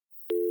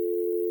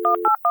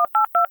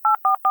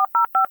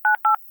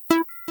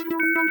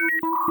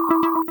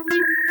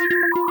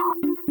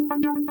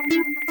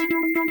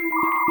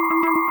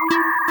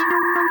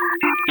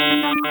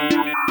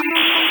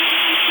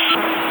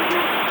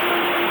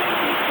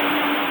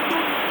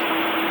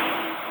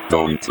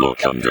Don't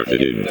look under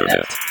the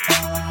internet.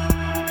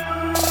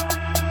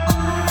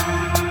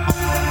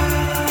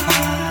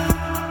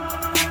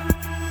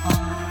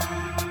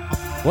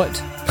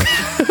 What?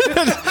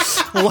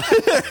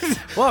 What?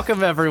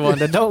 Welcome everyone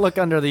to Don't Look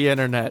Under the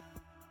Internet,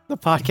 the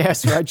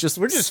podcast where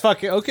We're just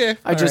fucking okay.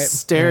 I just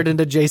stared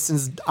into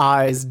Jason's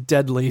eyes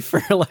deadly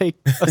for like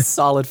a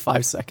solid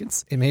 5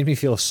 seconds. It made me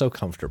feel so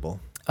comfortable.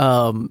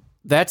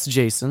 That's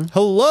Jason.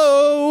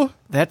 Hello.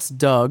 That's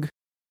Doug.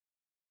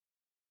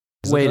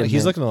 Wait a minute.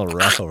 He's looking a little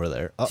rough over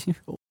there. Oh,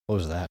 what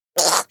was that?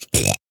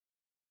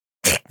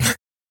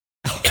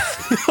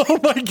 Oh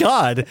my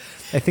god!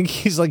 I think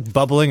he's like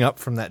bubbling up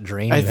from that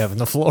drain you have in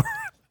the floor.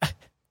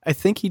 I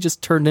think he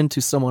just turned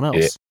into someone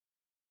else.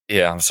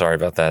 Yeah, I'm sorry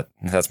about that.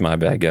 That's my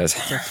bad, guys.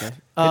 It's okay.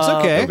 It's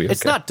okay.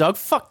 It's not Doug.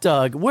 Fuck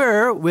Doug.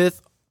 We're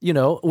with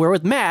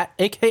Matt,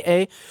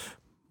 aka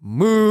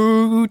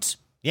Moot.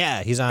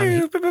 Yeah, he's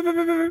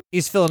on.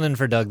 He's filling in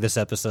for Doug this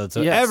episode.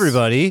 So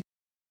everybody,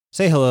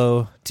 say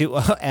hello to,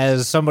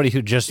 as somebody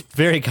who just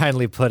very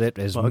kindly put it,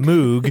 as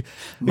Moog.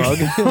 Mug.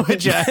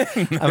 Which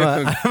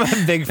I'm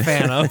a big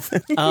fan of.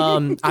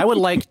 I would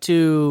like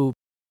to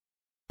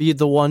be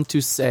the one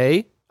to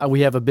say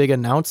we have a big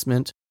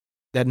announcement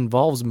that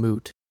involves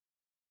Moot.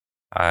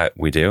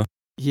 We do?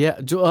 Yeah,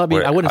 I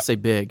mean, I wouldn't say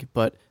big,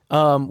 but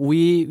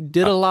we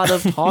did a lot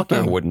of talking.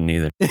 I wouldn't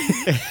either.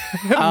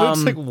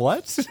 Moot's like,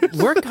 what?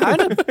 we're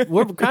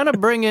kind of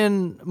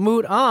bringing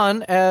Moot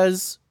on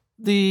as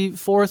the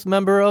fourth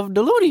member of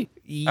Diluti.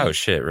 Oh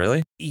shit!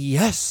 Really?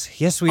 Yes,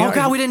 we are. Oh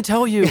god, we didn't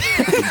tell you.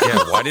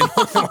 Yeah.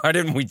 Why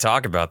didn't we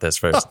talk about this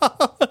first?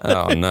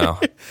 Oh no.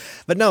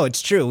 But no,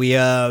 it's true. We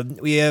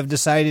have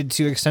decided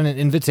to extend an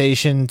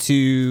invitation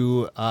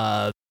to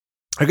our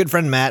good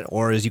friend Matt,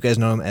 or as you guys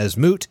know him as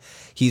Moot.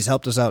 He's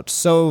helped us out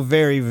so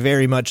very,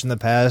 very much in the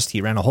past. He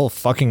ran a whole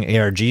fucking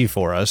ARG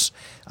for us,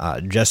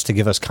 just to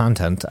give us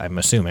content, I'm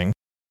assuming.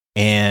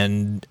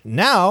 And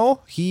now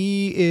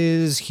he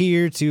is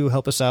here to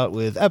help us out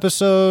with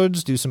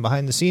episodes, do some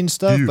behind the scenes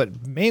stuff,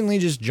 but mainly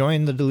just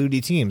join the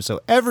Diluti team.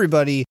 So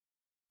everybody,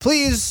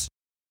 please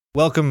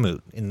welcome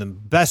Moot in the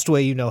best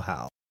way you know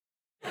how.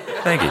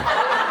 Thank you.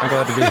 I'm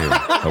glad to be here.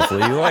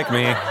 Hopefully you like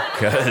me,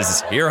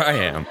 because here I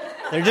am.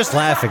 They're just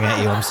laughing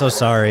at you. I'm so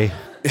sorry.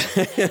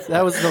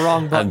 That was the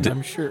wrong button,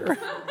 I'm sure.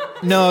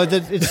 No,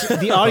 it's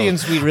the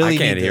audience. We really I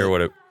can't need hear what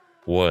it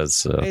was.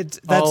 So.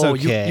 That's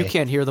okay. You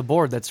can't hear the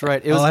board. That's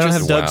right. It was I don't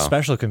have Doug's Wow.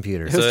 special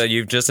computer. So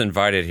you've just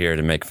invited here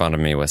to make fun of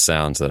me with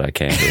sounds that I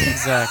can't hear.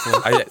 Exactly.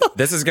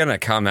 This is going to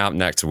come out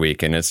next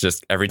week, and it's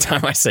just every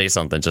time I say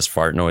something, just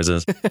fart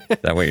noises. Is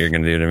that what you're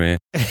going to do to me?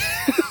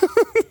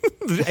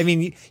 I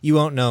mean, you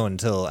won't know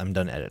until I'm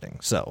done editing.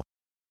 So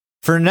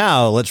for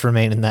now, let's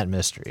remain in that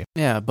mystery.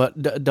 Yeah,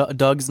 but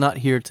Doug's not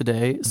here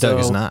today. So, Doug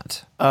is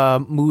not.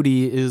 Mad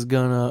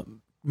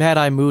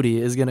Eye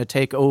Moody is gonna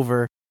take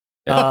over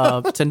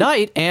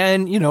tonight,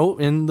 and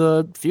in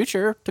the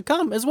future to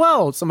come as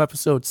well, some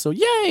episodes. So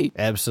yay!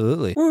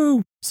 Absolutely.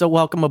 Woo. So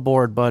welcome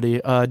aboard,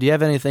 buddy. Do you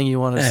have anything you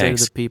want to say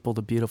Thanks. to the people,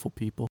 the beautiful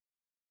people?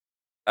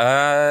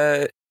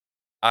 I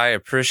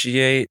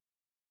appreciate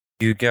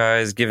you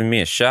guys giving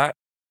me a shot,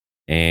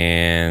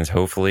 and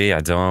hopefully I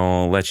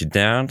don't let you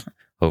down.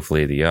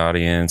 Hopefully the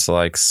audience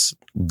likes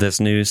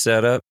this new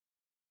setup.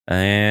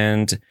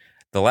 And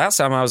the last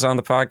time I was on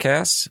the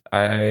podcast,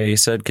 I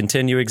said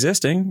continue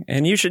existing,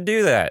 and you should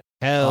do that.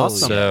 Hell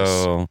Awesome.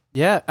 So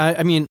Yeah,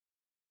 I mean,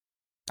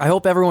 I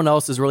hope everyone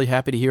else is really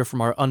happy to hear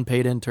from our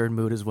unpaid intern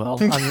Mood as well.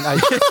 I mean,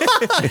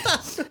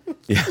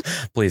 yeah,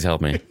 please help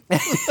me.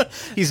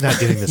 He's not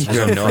doing this. You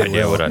have no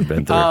idea what I've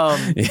been through.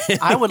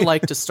 I would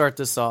like to start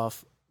this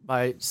off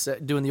by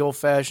doing the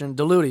old-fashioned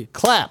Diluti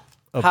Clap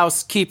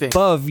housekeeping.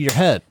 above your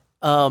head.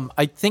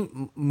 I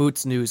think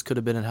Moot's news could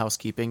have been in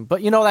housekeeping,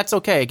 but that's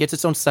okay. It gets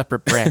its own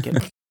separate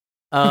bracket.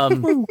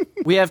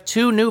 We have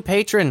 2 new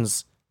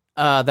patrons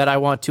that I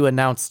want to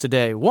announce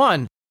today.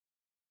 One,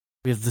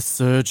 we have the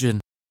surgeon.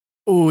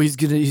 Oh, he's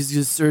gonna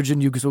surgeon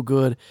you so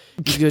good.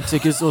 He's gonna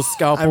take his little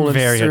scalpel I'm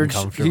very surge.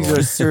 uncomfortable. He's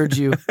gonna surge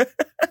you.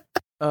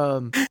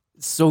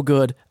 So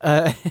good.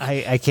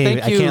 I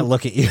can't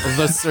look at you.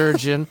 The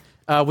surgeon.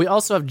 We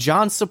also have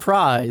John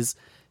Surprise.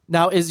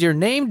 Now, is your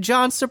name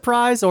John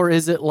Surprise, or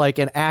is it like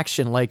an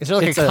action? Like, Is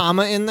there like a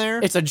comma in there?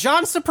 It's a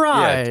John Yeah,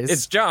 Surprise.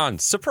 it's John.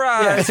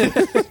 Surprise.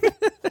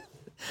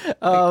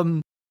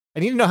 I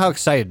need to know how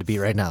excited to be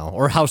right now,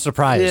 or how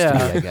surprised to be,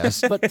 I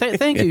guess. But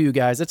thank you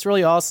guys. It's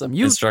really awesome.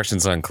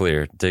 Instructions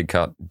unclear. Dick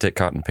Cotton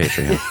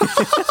Patreon.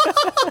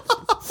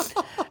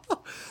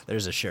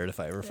 There's a shirt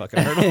if I ever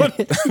fucking heard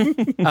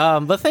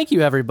one. But thank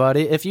you,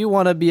 everybody. If you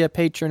want to be a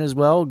patron as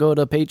well, go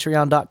to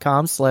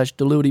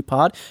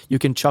patreon.com/DilutiPod. You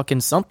can chuck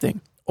in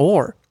something,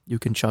 or you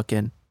can chuck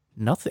in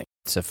nothing.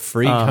 It's a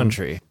free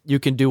country. You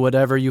can do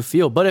whatever you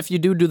feel. But if you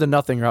do the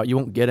nothing route, you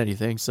won't get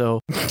anything.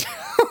 So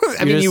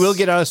I mean, you will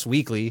get us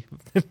weekly.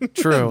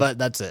 True. But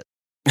that's it.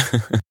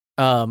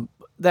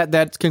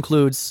 That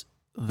concludes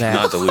that.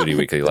 Not the Ludi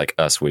Weekly, like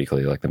Us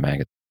Weekly, like the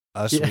magazine.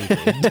 Us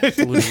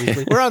Yeah.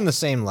 weekly. We're on the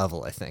same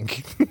level, I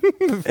think.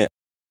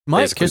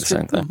 Mike Basically the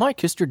same thing.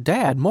 kissed your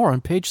dad. More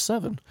on page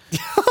 7.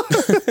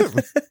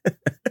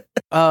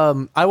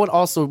 I would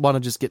also want to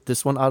just get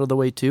this one out of the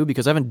way too,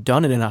 because I haven't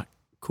done it in a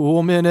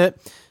cool minute.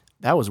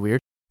 That was weird.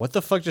 What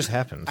the fuck just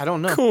happened? I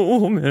don't know.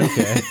 Cool, man.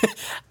 Okay.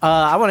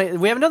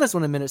 We haven't done this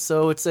one in a minute,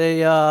 so it's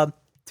a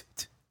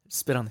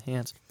spit on the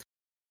hands.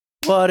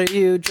 What are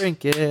you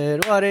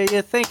drinking? What are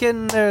you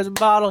thinking? There's a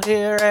bottle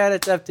here and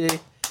it's empty.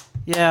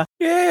 Yeah.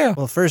 Yeah.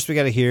 Well, first we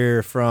got to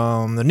hear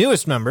from the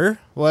newest member.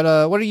 What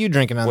are you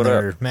drinking on What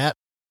there, Matt?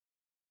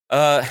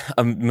 A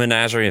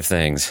menagerie of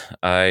things.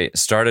 I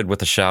started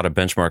with a shot of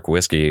Benchmark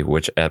whiskey,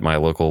 which at my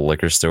local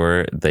liquor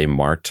store, they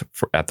marked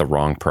at the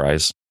wrong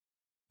price.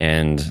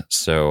 And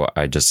so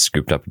I just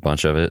scooped up a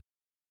bunch of it.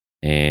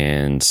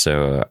 And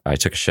so I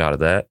took a shot of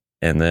that.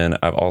 And then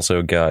I've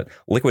also got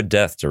Liquid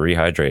Death to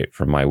rehydrate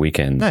from my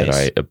weekend that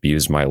Nice. I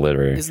abused my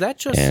liver Is that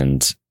just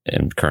and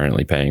am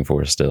currently paying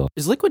for still.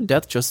 is Liquid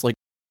Death just like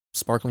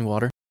sparkling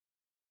water?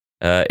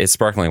 It's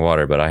sparkling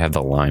water, but I have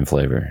the lime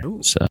flavor.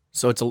 Ooh. So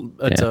So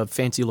it's a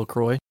fancy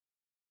LaCroix.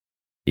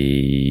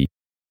 e-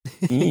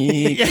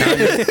 He's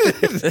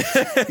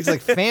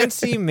like,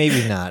 fancy,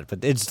 maybe not,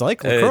 but it's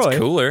like LaCroix. it's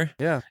cooler.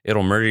 Yeah.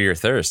 It'll murder your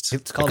thirst.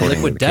 It's called according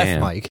to Liquid the Death, can.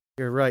 Mike.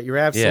 You're right. You're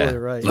absolutely Yeah.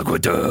 right.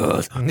 Liquid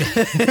Death. And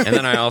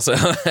then I also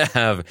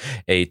have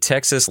a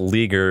Texas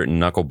Leaguer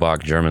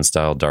Knucklebock German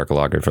style dark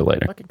lager for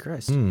later. Fucking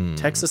Christ. Hmm.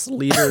 Texas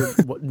leader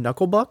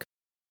Knucklebuck?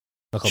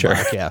 Knuckleback, Sure.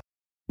 yeah.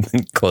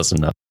 Close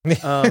enough.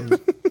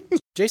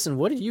 Jason,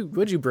 what'd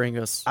you bring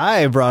us?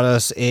 I brought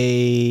us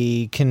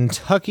a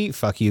Kentucky,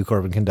 fuck you,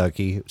 Corbin,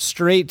 Kentucky,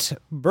 straight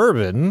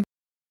bourbon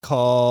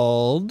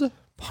called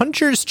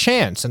Puncher's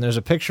Chance. And there's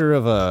a picture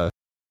of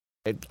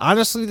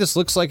honestly, this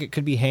looks like it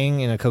could be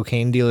hanging in a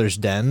cocaine dealer's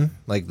den,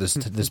 like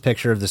this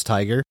picture of this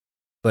tiger,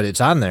 but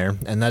it's on there.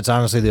 And that's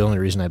honestly the only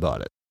reason I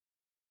bought it.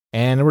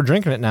 And we're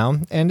drinking it now.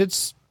 And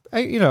it's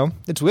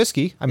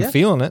whiskey. I'm Yeah.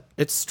 feeling it.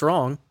 It's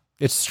strong.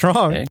 It's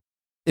strong. Okay.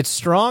 It's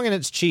strong and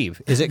it's cheap.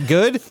 Is it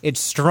good?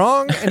 It's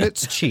strong and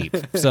it's cheap.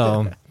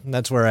 So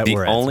that's where The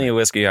we're at. only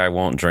whiskey I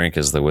won't drink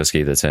is the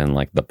whiskey that's in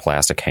like the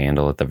plastic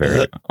handle at the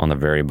very on the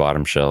very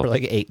bottom shelf. for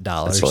like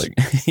 $8. It's like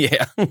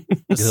yeah.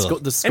 The skull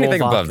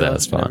Anything above vodka that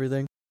is and fine.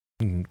 everything.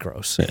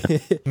 Gross.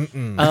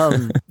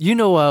 Mm-mm. You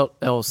know what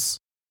else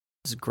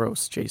is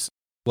gross, Jason?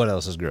 What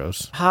else is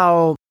gross?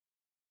 How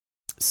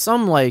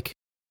some like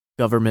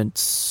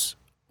governments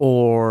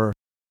or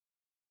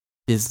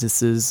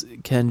businesses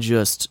can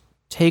just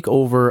take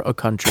over a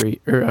country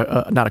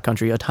or not a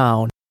country, a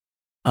town,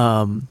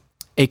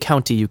 a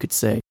county, you could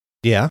say,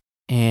 Yeah.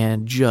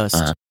 and just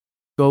Uh-huh.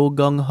 go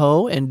gung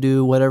ho and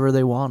do whatever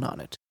they want on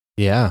it.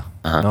 Yeah.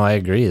 Uh-huh. No, I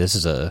agree. This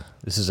is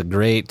a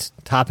great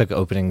topic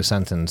opening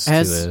sentence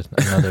to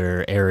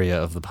another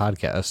area of the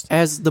podcast.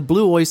 As the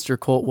Blue Oyster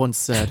quote once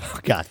said,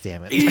 God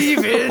damn it.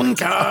 "Even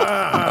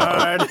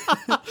card,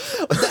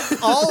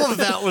 All of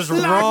that was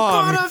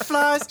wrong.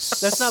 butterflies."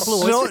 That's not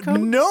Blue So- Oyster Cult?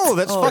 No,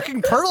 that's Oh.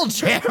 fucking Pearl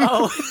Jam.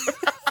 Oh.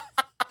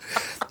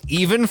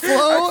 Even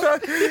flow?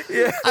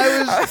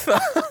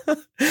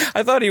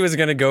 I thought he was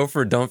gonna go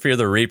for "Don't Fear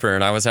the Reaper,"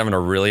 and I was having a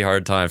really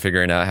hard time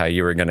figuring out how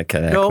you were gonna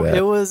connect No, that.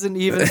 it was an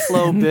even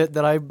flow bit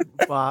that I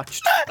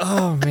botched.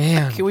 Oh,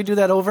 man. Can we do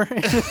that over?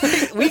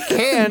 We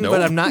can, Nope.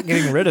 but I'm not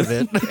getting rid of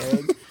it.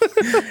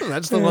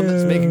 That's the one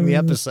that's making the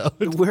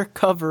episode. We're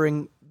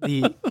covering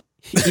the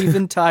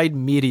Eventide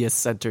Media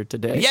Center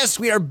today. Yes,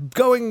 we are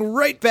going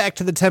right back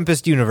to the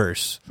Tempest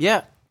universe.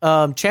 Yeah.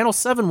 Channel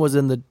 7 was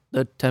in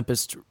the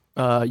Tempest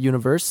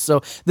universe.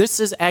 So this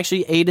is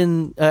actually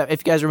Aiden.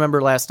 If you guys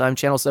remember last time,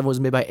 Channel 7 was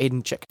made by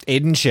Aiden Chick.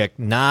 Aiden Chick,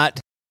 not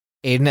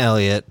Aiden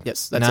Elliott.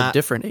 Yes, that's a Not-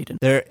 different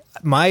Aiden.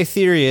 My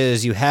theory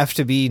is you have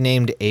to be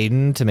named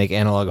Aiden to make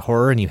analog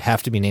horror, and you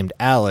have to be named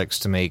Alex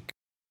to make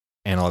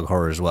analog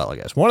horror as well, I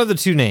guess. One of the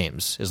two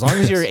names. As long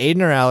as you're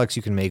Aiden or Alex,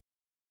 you can make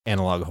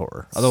analog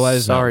horror.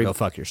 Otherwise, Sorry. no, go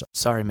fuck yourself.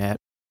 Sorry, Matt.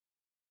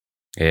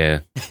 Yeah.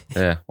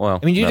 Well,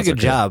 I mean, you did a that's good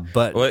okay. job,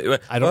 but Well,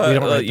 I don't- we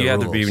don't write the you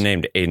have to be rules.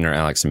 named Aiden or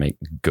Alex to make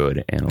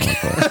good analog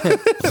horror.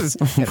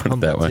 Put it humble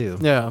that way. too.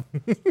 Yeah.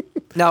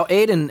 Now,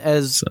 Aiden,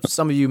 as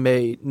some of you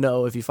may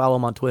know if you follow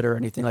him on Twitter or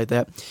anything like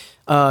that,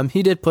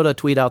 he did put a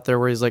tweet out there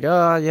where he's like,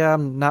 "Oh, yeah,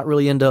 I'm not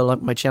really into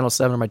like, my Channel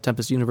 7 or my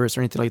Tempest universe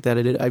or anything like that.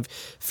 I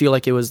feel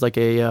like it was like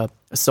a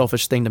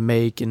selfish thing to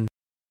make." And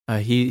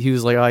he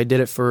was like, "Oh, I did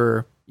it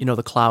for,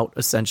 the clout,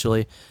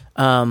 essentially."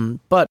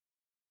 But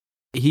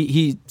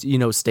he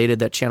stated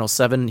that Channel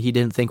 7 he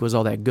didn't think was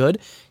all that good.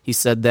 He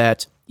said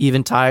that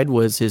Eventide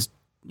was his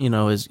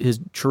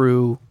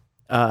true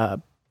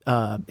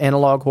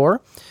analog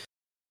horror.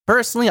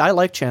 Personally, I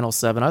like Channel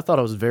 7. I thought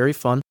it was very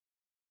fun.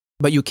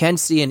 But you can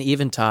see in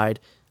Eventide,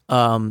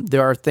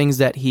 there are things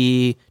that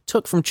he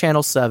took from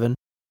Channel 7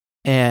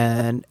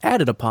 and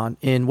added upon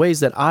in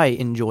ways that I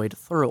enjoyed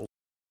thoroughly.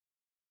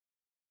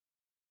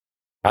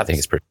 I think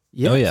it's pretty.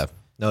 Oh, yeah.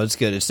 No, it's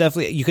good. It's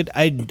definitely you could.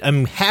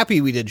 I'm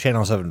happy we did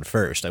Channel 7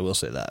 first. I will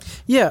say that.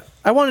 Yeah,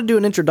 I want to do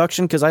an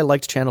introduction because I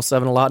liked Channel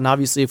 7 a lot, and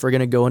obviously, if we're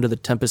going to go into the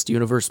Tempest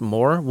universe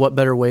more, what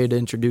better way to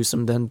introduce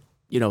him than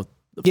the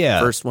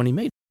first one he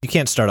made? You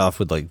can't start off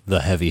with like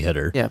the heavy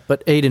hitter. Yeah,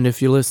 but Aiden,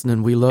 if you're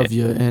listening, we love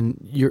you, and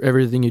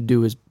everything you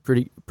do is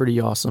pretty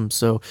awesome.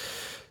 So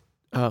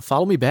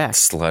follow me back.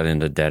 Slide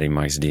into Daddy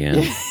Mike's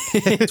DM.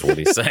 That's what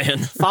he's saying.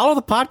 Follow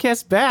the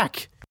podcast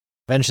back.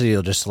 Eventually,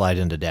 you'll just slide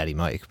into Daddy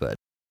Mike, but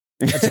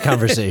that's a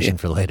conversation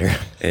for later.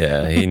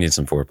 Yeah, he needs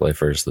some foreplay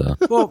first, though.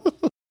 Well,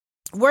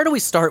 where do we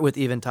start with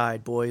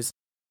Eventide, boys?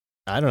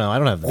 I don't know. I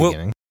don't have the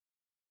beginning.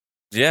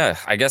 Yeah,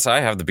 I guess I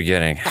have the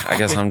beginning. I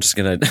guess I'm just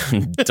gonna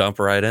dump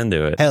right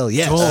into it. Hell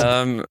yes.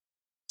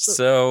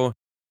 So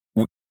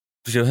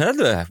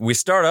we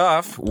start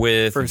off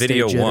with First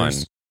video stage one.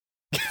 jitters.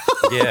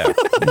 Yeah.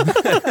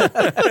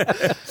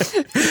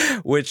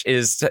 Which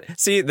is,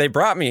 see, they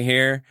brought me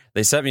here,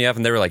 they set me up,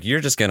 and they were like, you're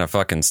just going to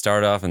fucking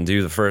start off and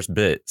do the first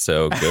bit.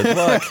 So good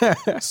luck.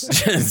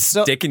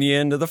 Sticking you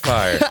into the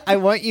fire. I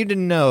want you to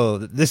know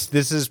that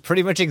this is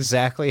pretty much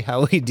exactly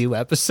how we do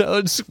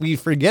episodes. We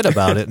forget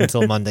about it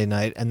until Monday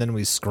night, and then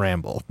we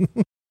scramble.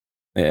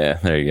 Yeah,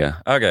 there you go.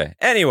 Okay.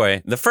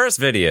 Anyway, the first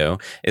video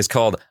is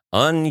called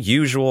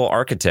Unusual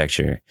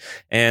Architecture,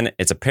 and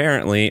it's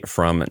apparently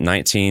from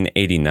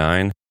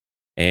 1989,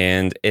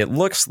 and it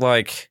looks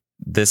like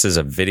this is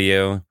a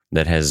video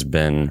that has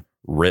been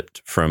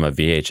ripped from a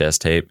VHS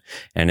tape,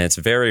 and it's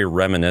very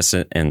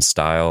reminiscent in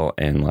style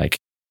and like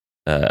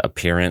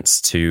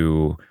appearance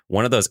to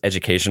one of those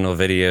educational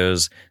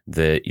videos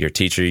that your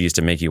teacher used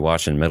to make you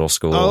watch in middle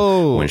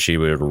school when she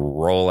would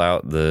roll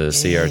out the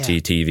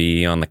CRT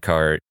TV on the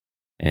cart.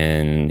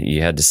 And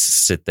you had to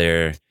sit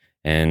there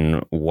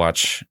and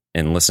watch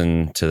and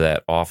listen to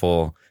that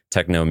awful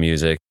techno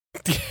music.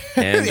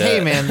 And,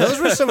 hey, man, those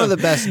were some of the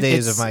best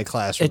days of my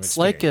classroom. It's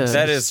experience.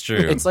 That is true.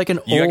 It's like an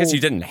old... I guess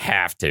you didn't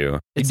have to.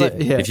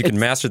 If you could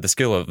master the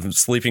skill of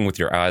sleeping with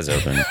your eyes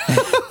open.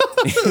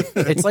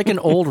 It's like an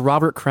old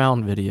Robert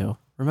Crown video.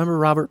 Remember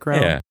Robert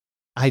Crown? Yeah.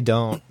 I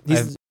don't.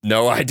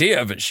 No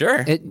idea, but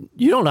sure.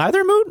 You don't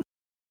either, Moot?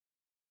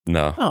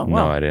 No. Oh,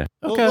 wow. No idea.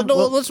 Okay.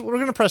 We're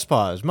going to press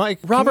pause. Mike.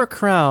 Robert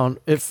Crown,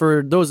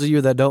 for those of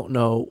you that don't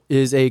know,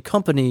 is a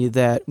company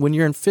that when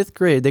you're in 5th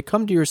grade, they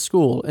come to your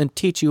school and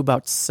teach you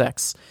about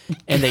sex.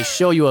 And they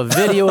show you a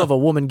video of a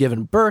woman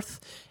giving birth.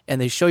 And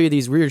they show you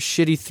these weird,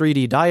 shitty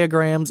 3D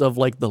diagrams of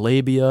like the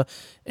labia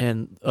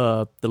and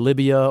the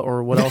Libya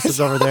or what else is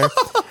over there.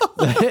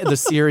 The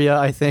Syria,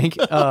 I think.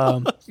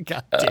 God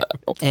damn.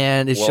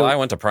 And I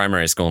went to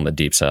primary school in the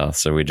Deep South,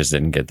 so we just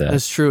didn't get that.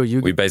 That's true.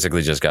 We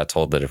basically just got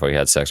told that if we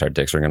had sex, our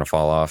dicks were going to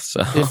fall off.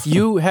 So if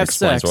you have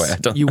sex,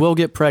 you will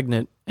get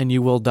pregnant and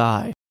you will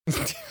die.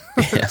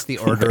 That's the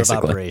order of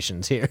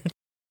operations here.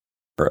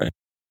 Right.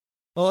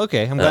 Well,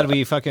 okay. I'm glad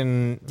we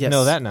fucking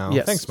know that now.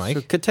 Yes. Thanks, Mike.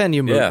 So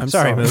continue, Moot. Yeah. I'm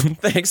sorry, Moot.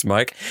 Thanks,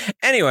 Mike.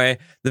 Anyway,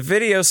 the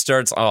video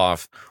starts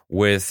off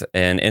with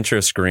an intro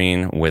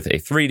screen with a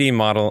 3D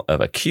model of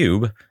a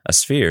cube, a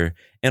sphere,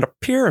 and a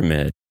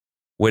pyramid,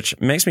 which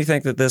makes me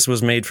think that this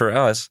was made for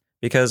us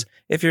because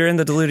if you're in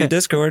the Diluted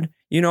Discord,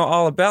 you know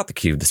all about the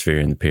cube, the sphere,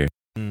 and the pier.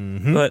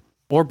 Mm-hmm. But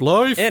or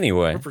life.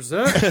 Anyway.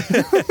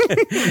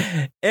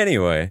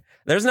 Anyway,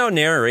 there's no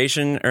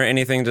narration or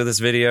anything to this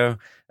video.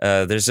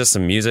 There's just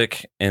some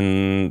music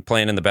playing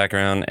in the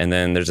background, and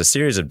then there's a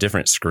series of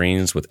different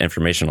screens with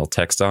informational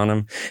text on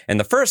them. And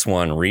the first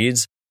one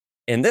reads,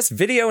 "In this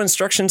video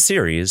instruction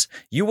series,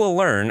 you will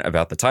learn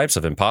about the types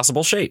of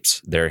impossible shapes,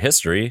 their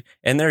history,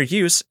 and their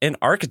use in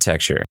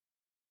architecture."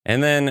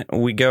 And then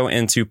we go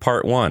into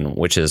part 1,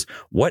 which is,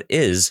 what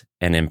is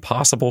an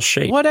impossible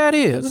shape? What that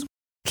is?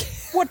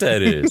 What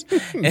that is.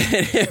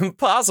 An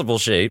impossible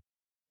shape,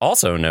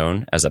 also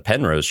known as a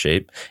Penrose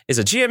shape, is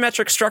a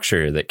geometric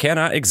structure that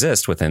cannot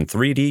exist within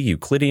 3D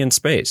Euclidean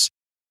space.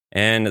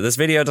 And this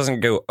video doesn't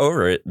go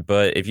over it,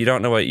 but if you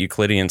don't know what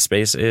Euclidean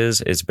space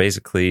is, it's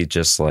basically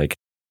just like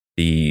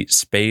the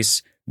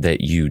space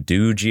that you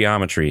do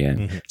geometry in.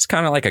 Mm-hmm. It's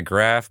kind of like a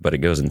graph, but it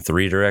goes in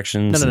 3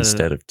 directions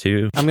instead of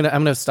 2. I'm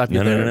gonna stop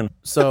you there. No.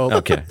 So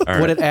okay, all right.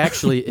 What it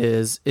actually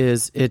is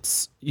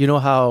it's, you know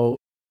how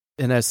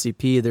in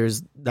SCP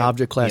there's the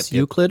object class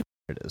Euclid?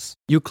 It is.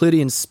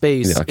 Euclidean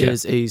space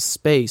is a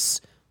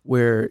space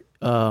where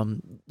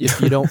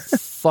if you don't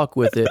fuck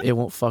with it, it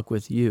won't fuck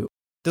with you.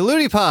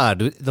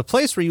 Dilutipod, the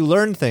place where you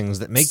learn things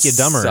that make you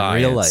dumber in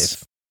real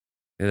life.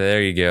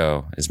 There you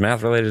go. Is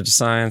math related to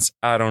science?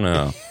 I don't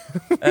know.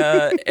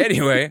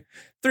 Anyway,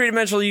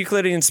 3-dimensional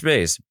Euclidean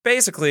space.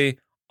 Basically,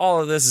 all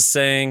of this is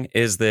saying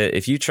is that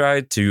if you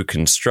tried to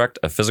construct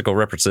a physical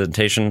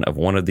representation of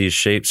one of these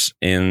shapes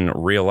in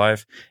real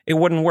life, it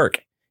wouldn't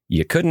work.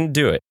 You couldn't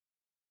do it.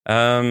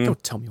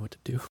 Don't tell me what to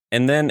do.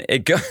 And then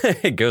it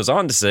goes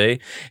on to say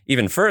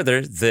even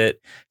further that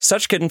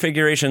such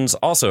configurations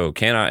also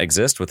cannot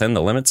exist within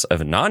the limits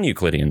of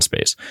non-Euclidean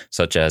space,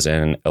 such as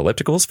an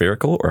elliptical,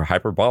 spherical, or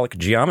hyperbolic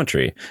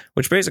geometry,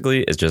 which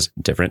basically is just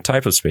different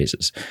type of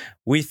spaces.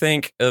 We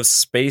think of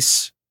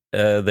space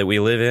that we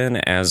live in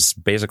as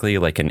basically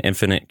like an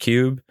infinite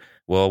cube,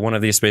 well, one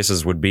of these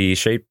spaces would be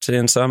shaped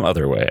in some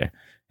other way.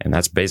 And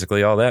that's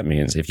basically all that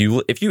means. If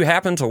you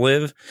happen to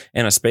live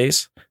in a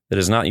space that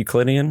is not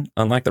Euclidean,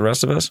 unlike the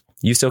rest of us,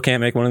 you still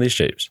can't make one of these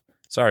shapes.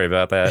 Sorry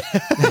about that.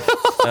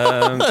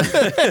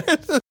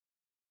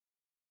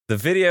 The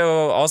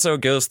video also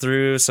goes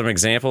through some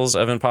examples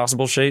of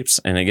impossible shapes,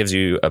 and it gives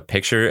you a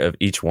picture of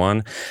each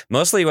one.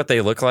 Mostly what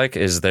they look like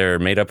is they're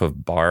made up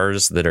of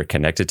bars that are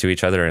connected to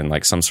each other in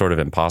like some sort of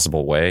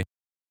impossible way.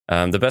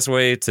 The best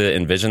way to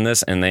envision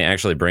this, and they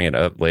actually bring it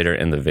up later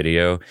in the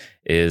video,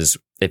 is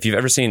if you've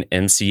ever seen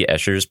MC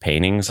Escher's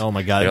paintings. Oh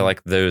my God. They're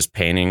like those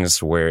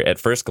paintings where at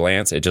first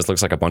glance, it just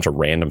looks like a bunch of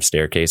random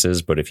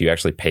staircases. But if you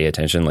actually pay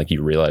attention, like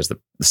you realize that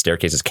the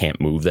staircases can't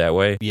move that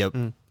way. Yep.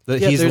 Yeah,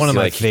 He's one of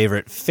my like-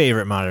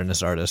 favorite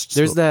modernist artists.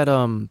 There's that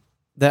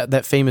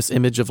that famous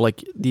image of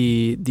like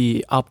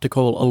the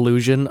optical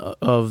illusion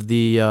of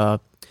the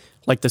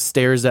like the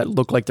stairs that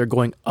look like they're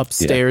going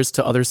upstairs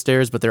to other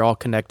stairs, but they're all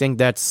connecting.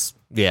 That's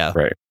Yeah.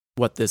 Right.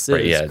 what this is.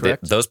 Right. Yeah.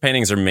 Correct? Those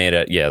paintings are made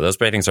out. Yeah. Those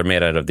paintings are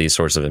made out of these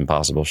sorts of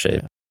impossible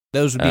shapes.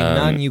 Those would be Um,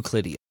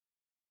 non-Euclidean.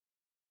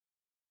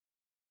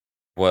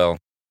 Well,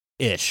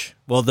 Ish.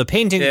 Well, the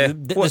painting, Yeah.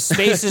 the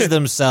spaces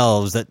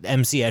themselves that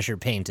MC Escher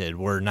painted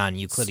were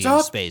non-Euclidean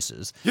Stop.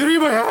 spaces. Get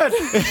in my head.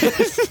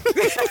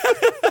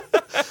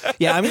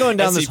 Yeah, I'm going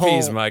down this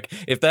SCPs, whole Mike.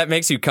 If that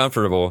makes you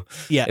comfortable,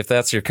 Yeah. if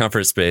that's your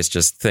comfort space,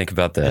 just think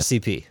about that.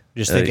 SCP.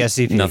 Just think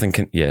SCP. Nothing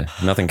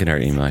can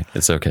hurt you, Mike.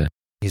 It's okay.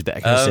 He's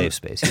back in a safe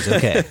space. He's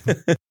okay.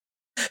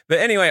 But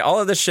anyway, all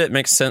of this shit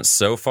makes sense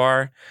so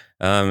far.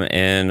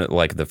 And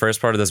like the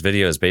first part of this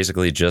video is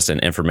basically just an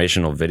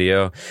informational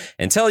video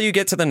until you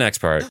get to the next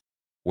part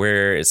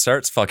where it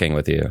starts fucking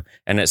with you.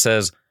 And it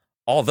says,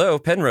 although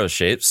Penrose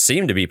shapes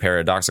seem to be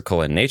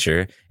paradoxical in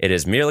nature, it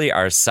is merely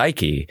our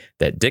psyche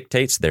that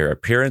dictates their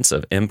appearance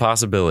of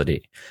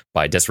impossibility.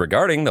 By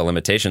disregarding the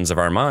limitations of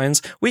our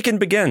minds, we can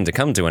begin to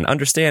come to an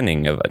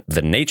understanding of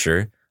the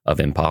nature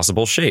of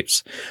impossible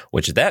shapes,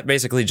 which that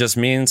basically just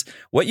means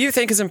what you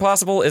think is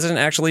impossible isn't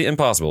actually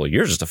impossible.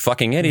 You're just a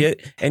fucking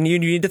idiot and you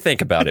need to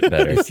think about it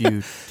better. If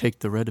you take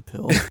the red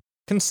pill.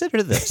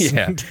 Consider this.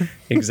 Yeah,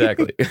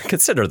 exactly.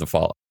 Consider the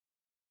fault.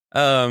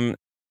 And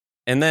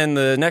then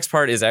the next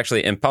part is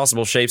actually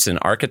impossible shapes in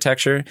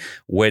architecture,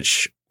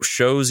 which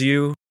shows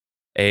you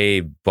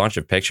a bunch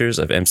of pictures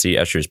of MC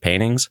Escher's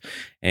paintings.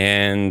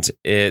 And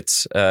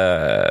it's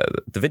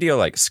the video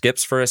like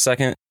skips for a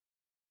second,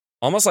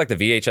 almost like the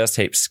VHS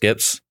tape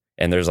skips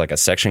and there's like a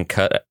section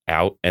cut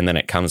out and then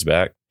it comes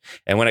back.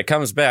 And when it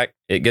comes back,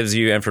 it gives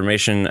you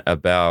information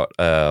about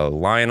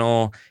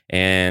Lionel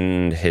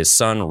and his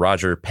son,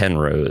 Roger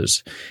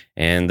Penrose.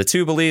 And the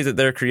two believe that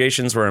their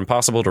creations were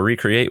impossible to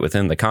recreate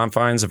within the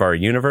confines of our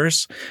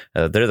universe.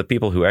 They're the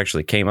people who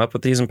actually came up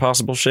with these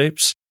impossible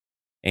shapes.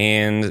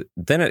 And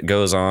then it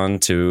goes on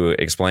to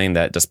explain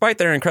that despite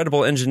their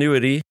incredible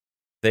ingenuity,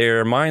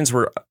 their minds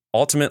were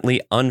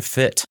ultimately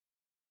unfit,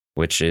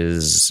 which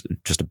is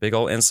just a big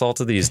old insult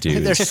to these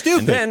dudes. They're stupid.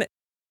 And then,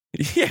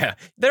 yeah,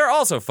 they're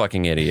also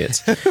fucking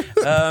idiots.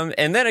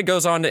 And then it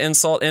goes on to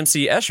insult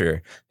MC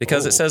Escher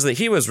because it says that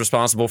he was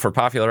responsible for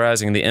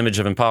popularizing the image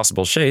of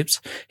impossible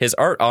shapes. His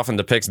art often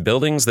depicts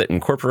buildings that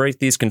incorporate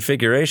these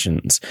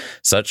configurations.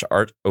 Such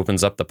art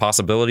opens up the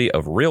possibility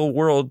of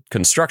real-world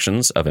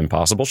constructions of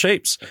impossible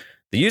shapes.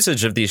 The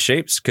usage of these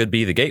shapes could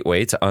be the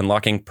gateway to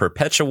unlocking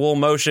perpetual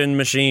motion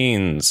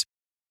machines.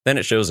 Then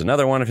it shows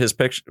another one of his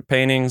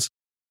paintings.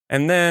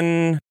 And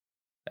then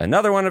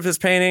another one of his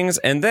paintings,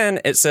 and then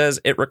it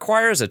says it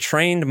requires a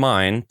trained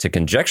mind to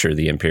conjecture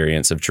the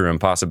appearance of true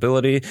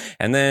impossibility.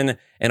 And then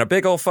in a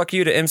big old fuck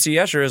you to MC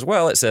Escher as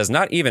well, it says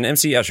not even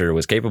MC Escher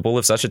was capable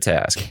of such a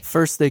task.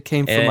 First they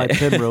came for my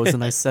Penrose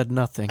and I said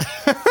nothing.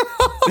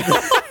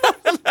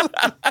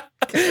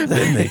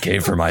 Then they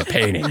came for my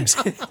paintings.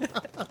 God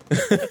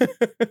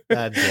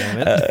damn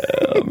it.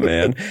 Oh,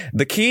 man.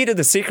 The key to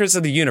the secrets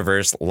of the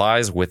universe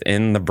lies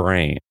within the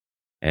brain.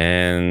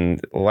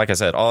 And like I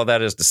said, all of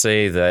that is to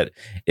say that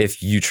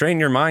if you train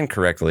your mind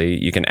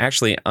correctly, you can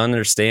actually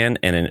understand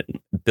and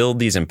build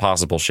these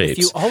impossible shapes. If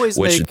you always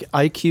make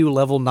IQ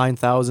level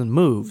 9,000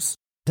 moves.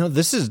 No,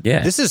 this is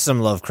some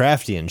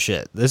Lovecraftian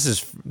shit. This is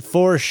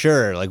for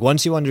sure. Like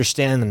once you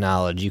understand the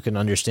knowledge, you can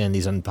understand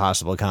these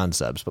impossible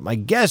concepts. But my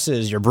guess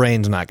is your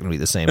brain's not going to be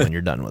the same when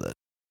you're done with it.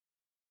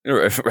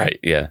 Right,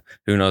 yeah.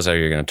 Who knows how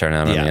you're going to turn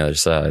out on the other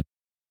side.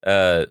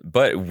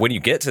 But when you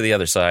get to the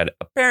other side,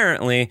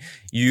 apparently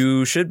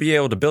you should be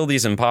able to build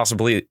these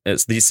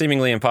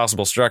seemingly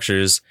impossible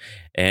structures,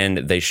 and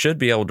they should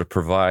be able to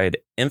provide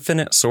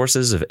infinite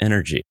sources of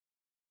energy.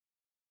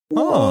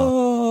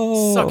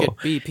 Oh. Suck it,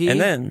 BP. And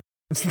then,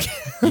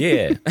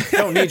 yeah.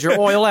 Don't need your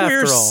oil after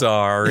We're all.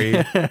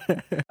 sorry.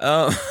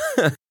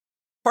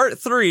 Part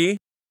 3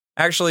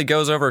 actually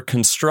goes over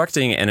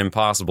constructing an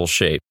impossible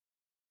shape.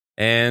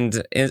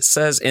 And it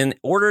says, in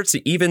order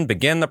to even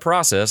begin the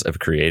process of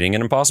creating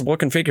an impossible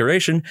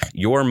configuration,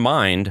 your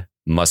mind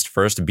must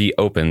first be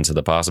open to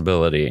the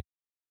possibility.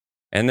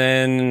 And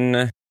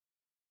then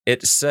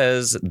it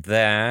says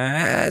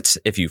that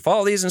if you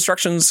follow these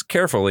instructions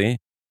carefully,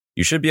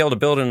 you should be able to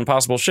build an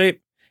impossible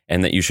shape.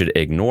 and that you should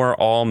ignore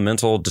all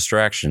mental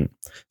distraction.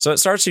 So it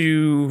starts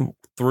you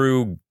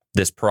through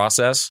this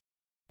process,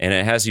 and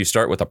it has you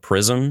start with a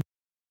prism.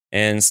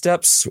 And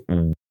steps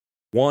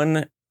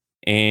 1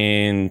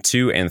 and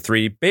 2 and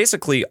 3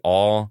 basically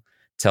all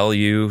tell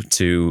you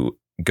to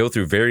go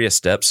through various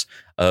steps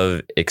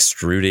of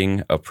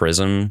extruding a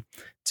prism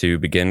to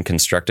begin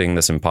constructing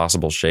this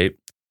impossible shape.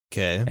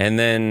 Okay. And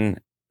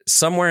then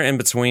somewhere in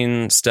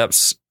between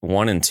steps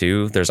 1 and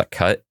 2, there's a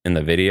cut in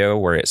the video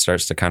where it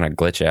starts to kind of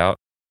glitch out.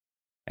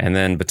 And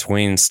then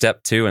between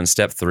step 2 and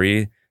step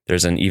 3,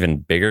 there's an even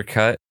bigger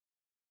cut.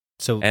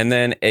 So And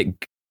then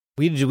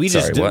we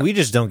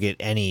just don't get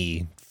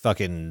any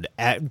fucking.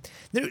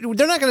 They're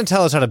not going to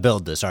tell us how to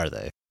build this, are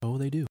they? Oh,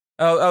 they do.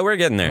 Oh, we're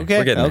getting there. Okay,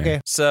 We're getting okay.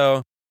 there.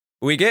 So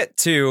we get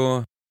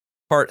to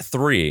part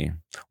 3,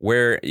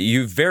 where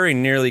you very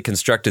nearly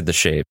constructed the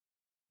shape.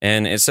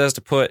 And it says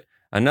to put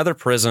another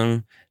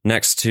prism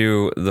next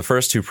to the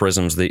first 2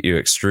 prisms that you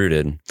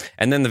extruded.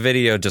 And then the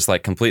video just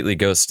like completely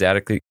goes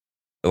statically,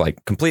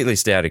 like completely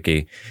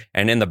staticky.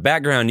 And in the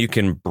background, you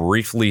can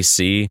briefly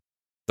see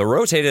the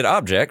rotated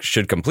object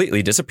should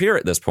completely disappear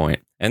at this point.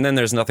 And then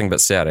there's nothing but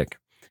static.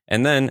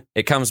 And then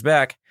it comes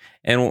back,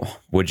 and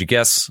would you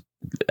guess?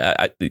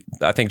 I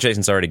think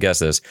Jason's already guessed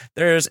this.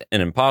 There's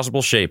an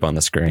impossible shape on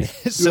the screen.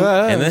 So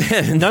And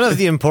then none of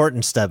the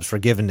important steps were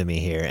given to me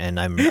here, and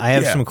I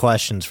have some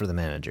questions for the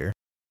manager.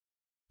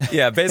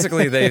 yeah,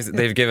 basically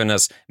they've given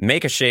us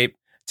make a shape,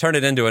 turn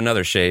it into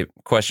another shape,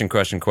 question,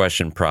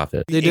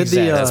 profit. They did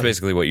Exactly. That's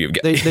basically what you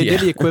get. They Yeah. did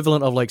the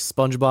equivalent of like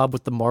SpongeBob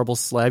with the marble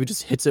slab. He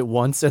just hits it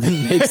once and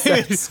then makes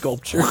that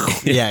sculpture.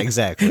 Yeah,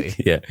 exactly.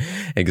 Yeah,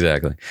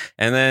 exactly.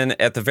 And then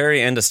at the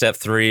very end of step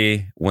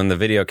 3, when the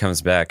video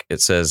comes back,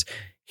 it says,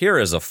 here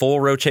is a full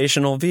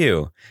rotational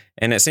view.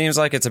 And it seems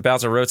like it's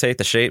about to rotate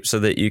the shape so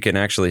that you can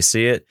actually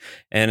see it.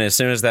 And as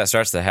soon as that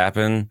starts to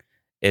happen,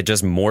 it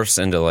just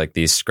morphs into like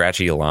these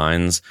scratchy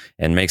lines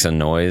and makes a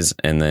noise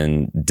and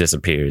then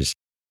disappears.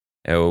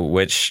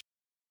 Which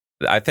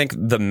I think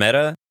the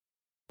meta,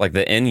 like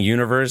the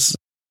in-universe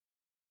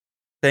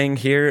thing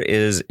here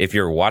is, if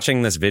you're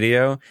watching this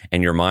video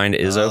and your mind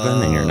is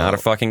open and you're not a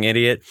fucking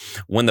idiot,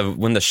 when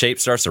the shape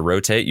starts to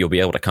rotate, you'll be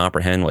able to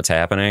comprehend what's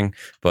happening.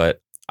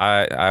 But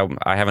I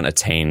haven't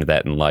attained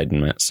that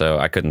enlightenment, so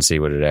I couldn't see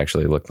what it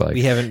actually looked like.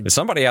 We haven't. If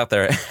somebody out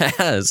there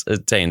has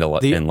attained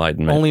The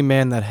enlightenment, only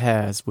man that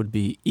has would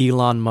be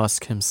Elon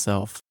Musk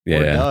himself. Or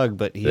yeah. Doug,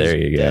 but he's There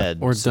you go. dead.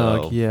 Or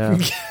so- Doug, yeah.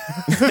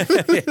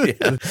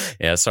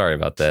 yeah, sorry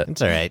about that.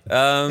 It's all right.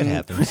 It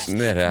happens. It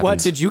happens. What,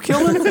 did you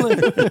kill him?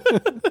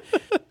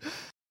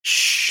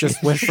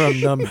 Just went from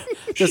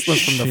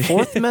the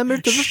 4th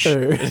Amendment to the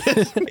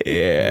 3rd.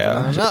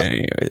 Yeah. Thumbs up.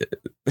 Anyway.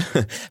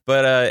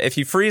 But if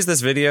you freeze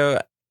this video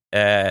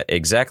at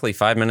exactly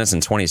 5 minutes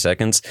and 20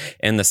 seconds,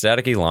 and the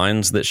staticky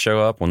lines that show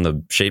up when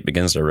the shape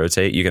begins to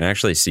rotate, you can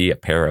actually see a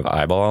pair of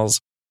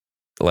eyeballs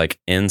like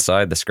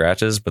inside the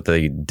scratches, but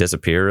they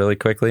disappear really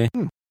quickly.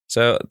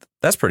 So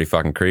that's pretty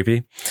fucking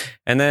creepy.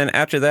 And then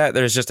after that,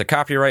 there's just a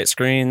copyright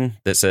screen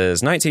that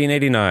says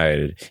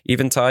 1989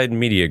 Eventide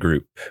Media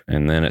Group.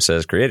 And then it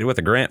says created with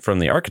a grant from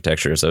the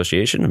Architecture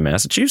Association of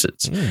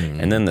Massachusetts.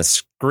 And then the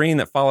screen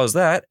that follows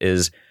that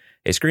is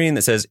a screen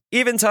that says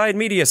Eventide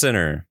Media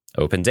Center,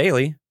 open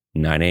daily,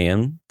 9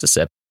 a.m. to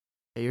 7.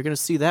 Hey, you're going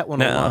to see that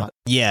one a No. lot.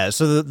 Yeah,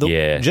 so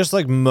Yeah. just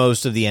like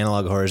most of the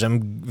analog horrors,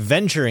 I'm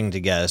venturing to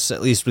guess,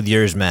 at least with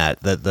yours, Matt,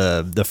 that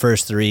the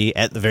first 3,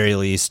 at the very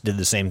least, did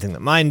the same thing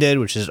that mine did,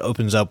 which is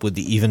opens up with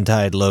the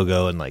Eventide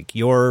logo and like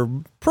your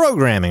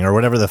programming or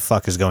whatever the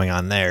fuck is going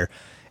on there,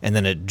 and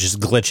then it just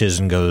glitches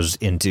and goes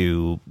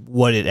into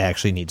what it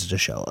actually needs to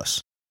show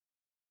us,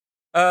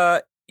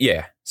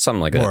 Yeah, something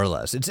like more that. or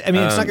less. It's not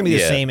going to be the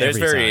same There's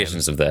every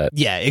variations time. of that.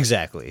 Yeah,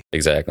 exactly.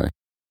 Exactly.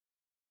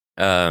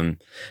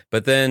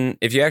 But then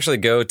if you actually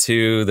go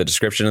to the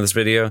description of this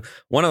video,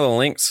 one of the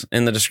links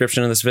in the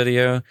description of this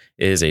video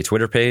is a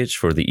Twitter page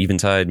for the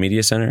Eventide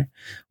Media Center,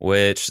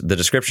 which the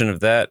description of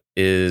that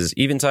is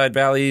Eventide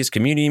Valley's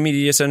Community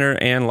Media Center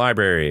and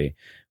Library,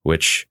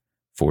 which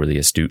for the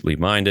astutely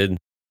minded,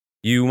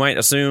 you might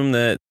assume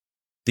that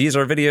these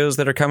are videos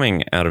that are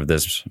coming out of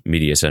this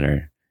media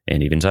center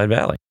in Eventide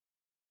Valley.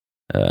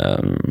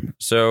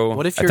 So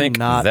What if I you're think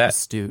not that,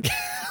 astute?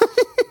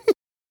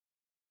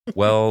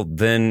 well,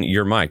 then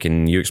you're Mike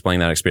and you explain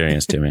that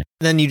experience to me.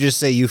 Then you just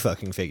say you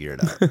fucking figure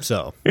it out.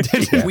 So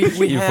Yeah. We You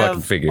fucking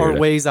have figure our it out.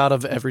 ways out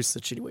of every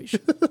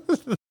situation.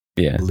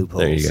 Yeah,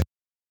 Loopholes. there you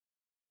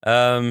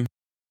go.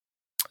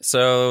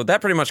 So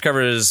that pretty much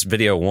covers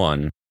video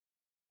 1.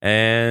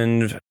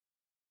 And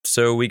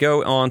so we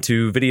go on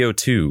to video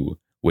 2,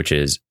 which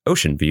is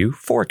Ocean View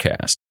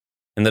Forecast.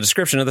 And the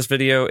description of this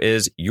video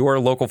is your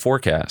local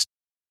forecast.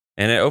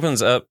 And it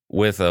opens up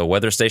with a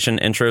weather station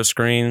intro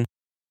screen,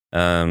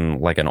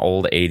 like an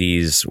old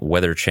 80s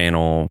Weather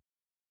Channel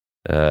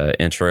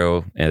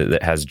intro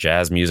that has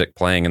jazz music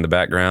playing in the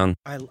background.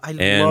 I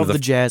And love the- the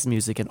jazz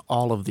music in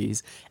all of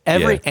these.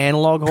 Every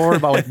analog horror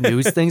about like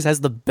news things has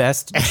the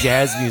best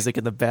jazz music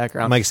in the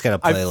background. Mike's got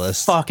a I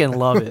playlist. fucking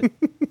love it.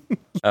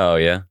 Oh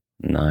yeah,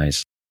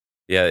 nice.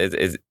 Yeah,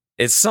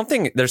 it's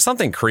something. There's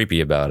something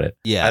creepy about it.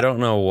 Yeah. I don't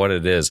know what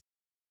it is,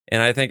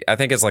 and I think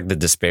it's like the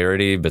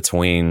disparity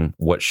between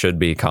what should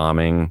be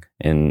calming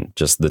and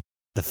just The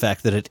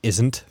fact that it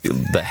isn't.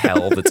 the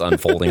hell that's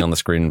unfolding on the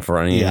screen in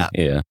front of you.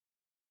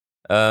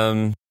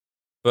 Yeah.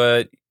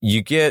 But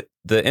you get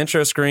the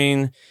intro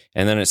screen,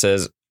 and then it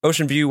says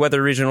Ocean View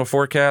Weather Regional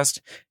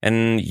Forecast,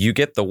 and you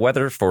get the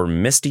weather for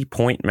Misty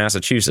Point,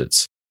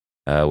 Massachusetts,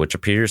 which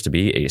appears to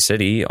be a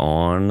city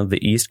on the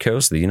east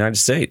coast of the United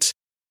States.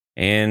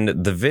 And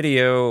this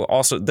video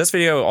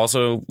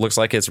also looks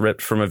like it's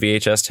ripped from a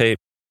VHS tape.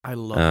 I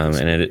love this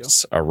and video.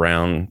 it's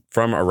around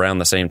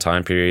the same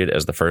time period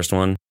as the first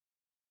one.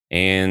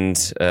 And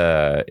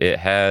it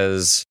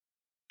has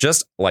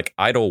just like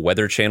idle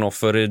Weather Channel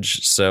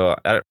footage. So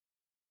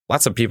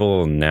lots of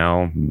people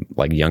now,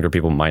 like younger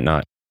people, might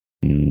not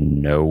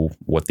know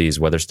what these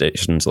weather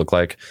stations look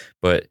like.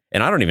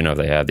 And I don't even know if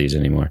they have these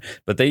anymore.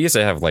 But they used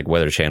to have like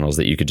weather channels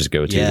that you could just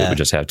go to that would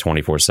just have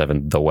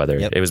 24/7 the weather.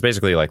 Yep. It was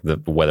basically like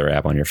the weather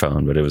app on your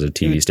phone, but it was a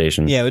TV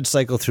station. Yeah, it would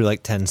cycle through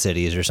like 10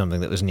 cities or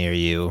something that was near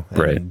you. And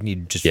Right.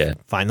 you'd just Yeah.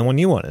 find the one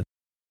you wanted.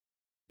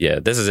 Yeah,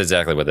 this is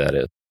exactly what that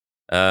is.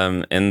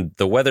 And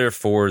the weather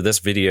for this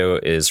video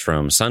is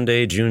from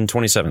Sunday, June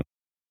 27th.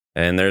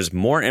 And there's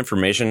more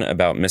information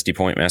about Misty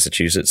Point,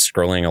 Massachusetts,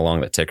 scrolling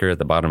along the ticker at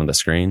the bottom of the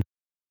screen,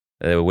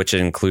 which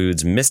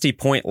includes Misty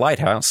Point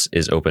Lighthouse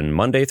is open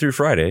Monday through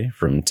Friday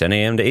from 10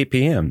 a.m. to 8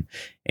 p.m.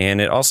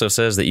 And it also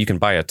says that you can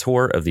buy a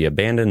tour of the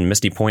abandoned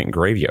Misty Point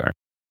graveyard.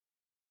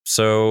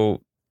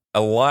 So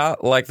a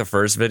lot like the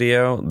first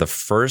video, the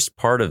first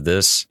part of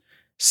this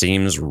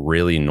seems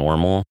really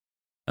normal.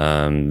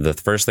 The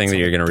first thing that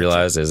you're going to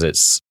realize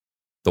is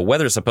the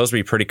weather is supposed to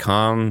be pretty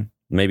calm,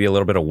 maybe a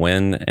little bit of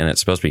wind, and it's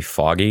supposed to be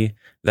foggy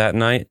that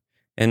night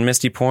in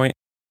Misty Point.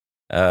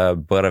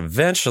 But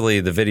eventually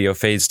the video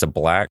fades to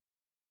black,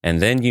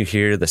 and then you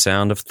hear the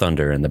sound of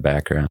thunder in the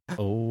background.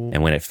 Oh.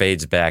 And when it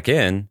fades back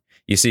in,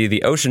 you see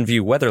the Ocean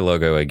View weather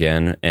logo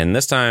again. And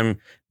this time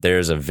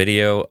there's a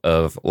video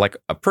of like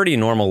a pretty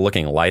normal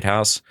looking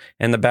lighthouse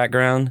in the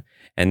background.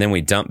 And then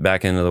we dump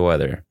back into the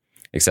weather.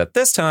 Except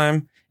this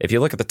time, if you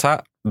look at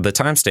the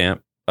timestamp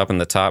up in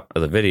the top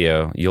of the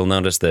video, you'll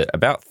notice that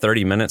about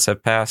 30 minutes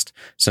have passed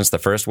since the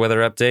first weather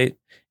update.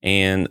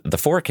 And the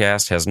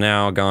forecast has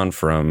now gone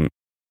from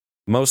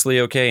mostly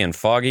okay and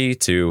foggy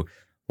to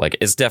like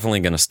it's definitely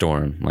going to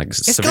storm. Like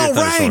severe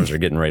thunderstorms are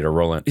getting ready to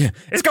roll in. Yeah,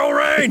 it's going to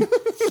rain.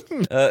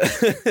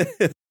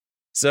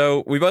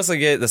 So we mostly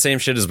get the same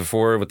shit as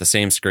before with the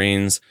same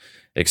screens,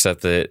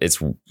 except that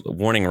it's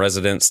warning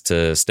residents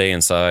to stay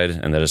inside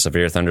and that a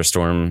severe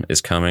thunderstorm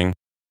is coming.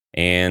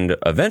 And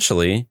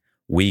eventually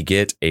we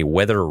get a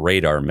weather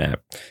radar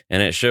map,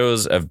 and it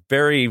shows a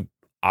very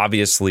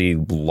obviously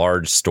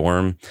large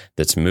storm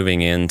that's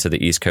moving into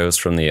the East Coast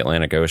from the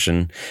Atlantic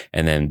Ocean.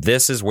 And then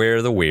this is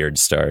where the weird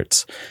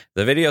starts.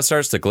 The video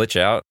starts to glitch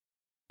out,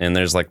 and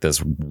there's like this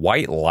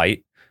white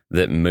light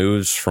that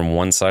moves from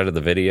one side of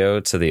the video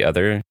to the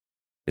other.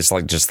 It's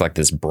like just like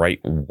this bright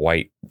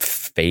white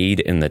fade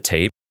in the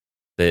tape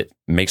that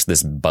makes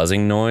this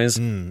buzzing noise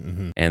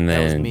and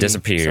then me.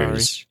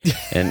 disappears.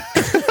 And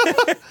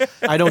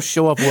I don't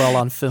show up well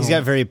on film. He's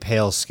got very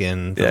pale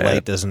skin. The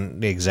light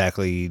doesn't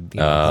exactly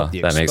help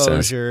the that makes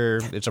sense.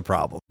 exposure. It's a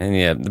problem. And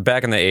yeah,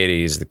 back in the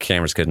 80s, the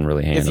cameras couldn't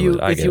really handle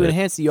it. If you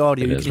enhance the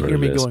audio, It you is can what hear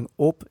it me is. going,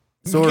 "Oh,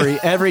 sorry,"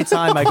 every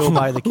time I go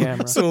by the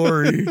camera.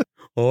 Sorry.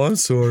 Oh, I'm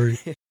sorry.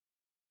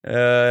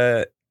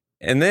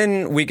 And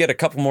then we get a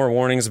couple more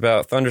warnings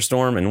about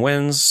thunderstorm and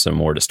winds, some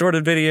more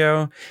distorted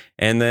video,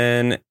 and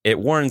then it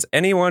warns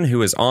anyone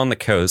who is on the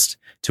coast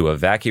to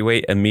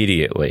evacuate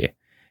immediately.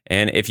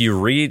 And if you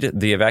read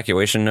the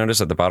evacuation notice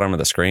at the bottom of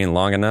the screen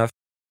long enough,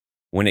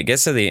 when it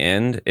gets to the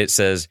end, it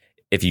says,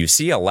 if you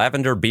see a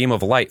lavender beam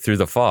of light through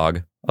the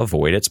fog,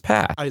 avoid its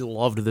path. I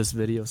loved this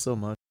video so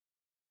much.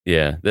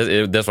 Yeah,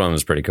 this one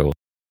was pretty cool.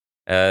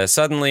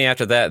 Suddenly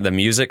after that, the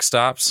music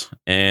stops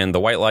and the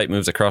white light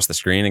moves across the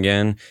screen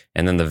again,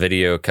 and then the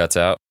video cuts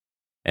out.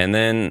 And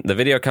then the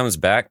video comes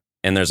back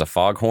and there's a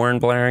foghorn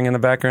blaring in the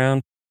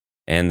background.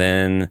 And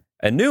then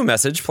a new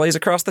message plays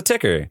across the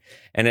ticker,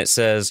 and it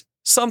says,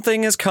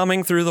 something is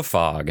coming through the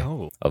fog.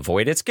 Oh.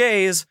 Avoid its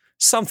gaze.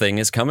 Something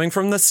is coming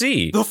from the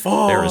sea. The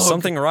fog. There is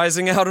something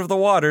rising out of the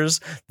waters.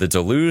 The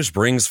deluge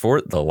brings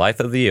forth the life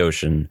of the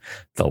ocean.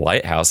 The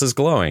lighthouse is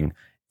glowing.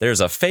 There's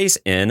a face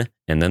in,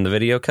 and then the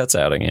video cuts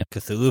out again.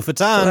 Cthulhu So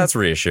Fatan. that's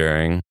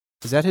reassuring.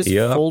 Is that his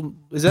Yep. full?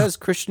 Is that his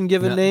Christian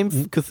given No. name?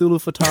 Cthulhu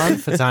Fatan.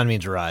 Fatan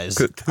means rise.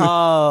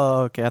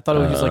 Oh, okay. I thought it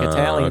was just like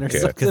Italian okay. or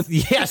something.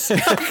 Yes,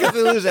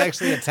 Cthulhu's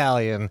actually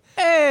Italian.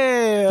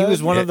 Hey, He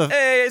was one of the.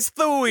 Hey, it's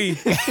Louis.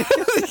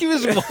 He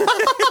was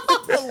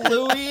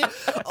Louis.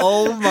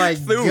 Oh my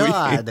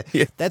god,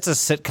 that's a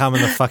sitcom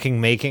in the fucking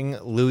making.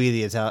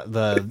 Louis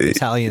the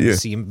Italian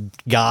sea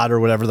god or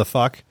whatever the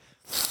fuck.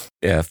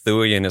 Yeah,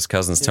 Louis and his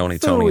cousins Tony,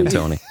 and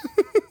Tony.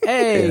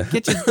 Hey,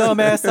 get your dumb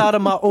ass out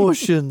of my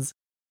oceans.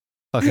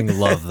 Fucking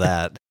love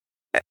that.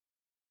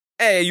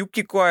 Hey, you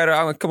keep quiet, or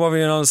I'm gonna come over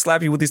here and I'll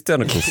slap you with these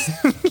tentacles.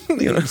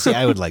 You know? See,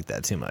 I would like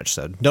that too much.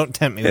 So don't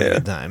tempt me with a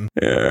good time.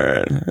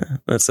 Yeah,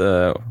 let's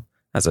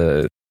That's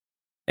a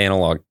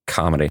analog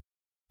comedy.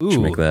 Should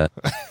Ooh, make that.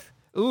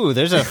 ooh,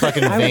 there's a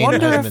fucking I vein that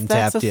wonder hasn't if been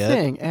that's tapped a yet.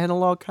 thing.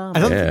 Analog comedy.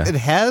 I don't Yeah. think it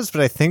has,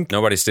 but I think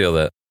Nobody steal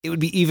that. it would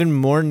be even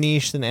more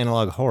niche than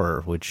analog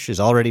horror, which is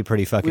already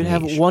pretty fucking We'd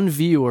have niche. one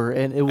viewer,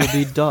 and it would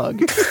be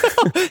Doug.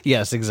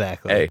 Yes,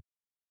 exactly. Hey,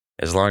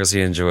 as long as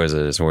he enjoys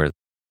it, it's worth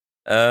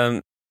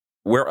it.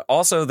 We're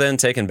also then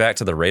taken back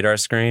to the radar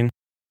screen,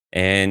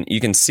 and you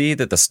can see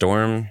that the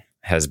storm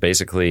has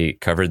basically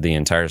covered the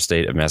entire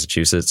state of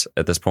Massachusetts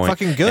at this point.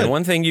 Fucking good. And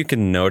one thing you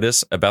can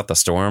notice about the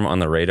storm on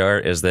the radar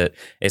is that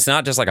it's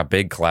not just like a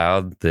big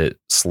cloud that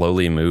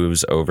slowly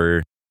moves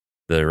over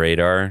the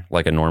radar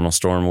like a normal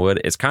storm would.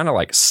 It's kind of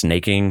like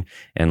snaking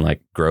and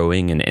like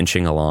growing and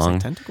inching along.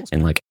 Tentacles.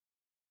 And like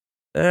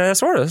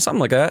sort of something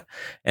like that.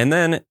 And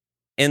then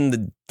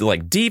in the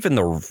like deep in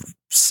the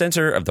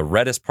center of the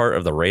reddest part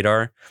of the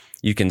radar,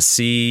 you can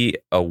see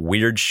a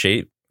weird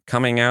shape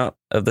coming out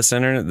of the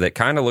center that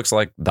kind of looks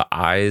like the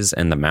eyes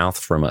and the mouth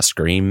from a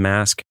Scream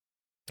mask.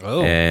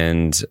 Oh,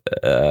 And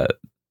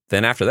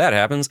then after that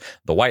happens,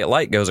 the white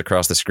light goes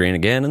across the screen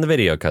again and the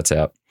video cuts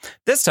out.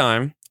 This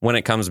time, when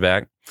it comes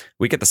back,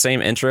 we get the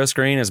same intro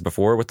screen as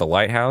before with the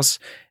lighthouse,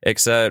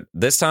 except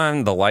this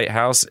time the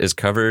lighthouse is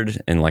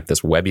covered in like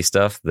this webby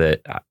stuff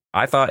that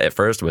I thought at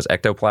first was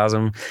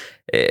ectoplasm.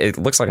 It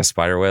looks like a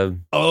spider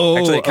web. oh,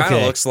 Actually, it kind of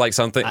okay. looks like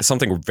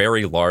something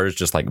very large,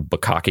 just like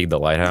Bukkake the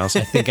lighthouse.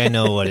 I think I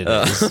know what it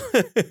is.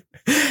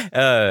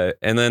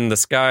 And then the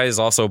sky is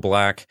also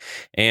black,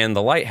 and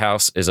the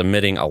lighthouse is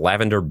emitting a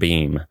lavender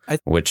beam,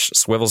 which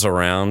swivels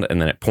around,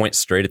 and then it points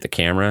straight at the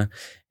camera.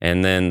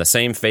 And then the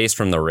same face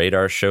from the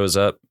radar shows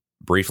up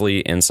briefly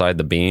inside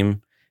the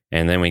beam,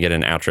 and then we get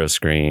an outro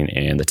screen,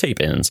 and the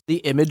tape ends. The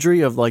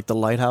imagery of like the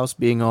lighthouse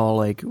being all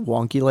like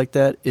wonky like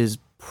that is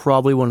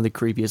probably one of the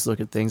creepiest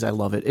looking things. I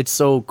love it. It's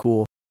so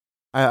cool.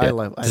 I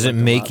love. Does it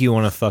make you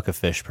want to fuck a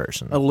fish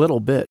person? a little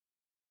bit?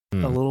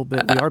 Hmm. A little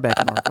bit. We are back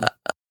in Arkham.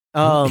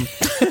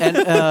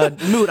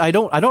 And Moot, I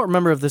don't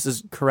remember if this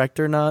is correct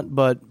or not,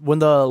 but when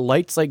the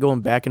light's like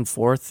going back and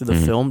forth through the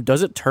Mhm. film,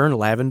 does it turn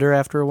lavender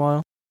after a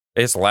while?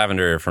 It's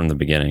lavender from the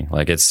beginning.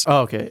 Like it's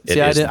Oh, okay. It See,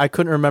 is- I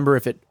couldn't remember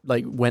if it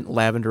like went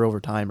lavender over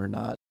time or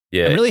not.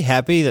 yeah. I'm really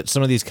happy that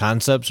some of these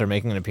concepts are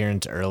making an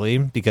appearance early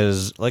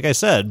because, like I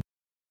said,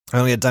 I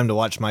only had time to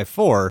watch my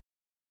 4,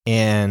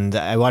 and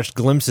I watched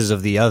glimpses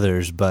of the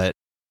others, but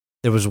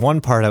there was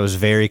one part I was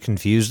very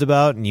confused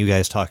about, and you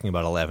guys talking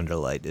about a lavender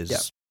light is Yeah.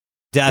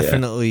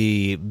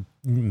 definitely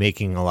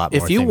making a lot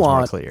more If you things more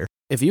want- clear.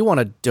 If you want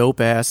a dope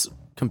ass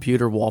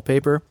computer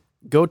wallpaper,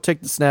 go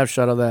take the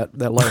snapshot of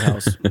that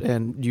lighthouse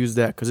and use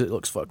that because it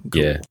looks fucking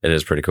cool. Yeah, it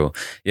is pretty cool.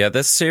 Yeah,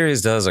 this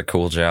series does a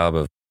cool job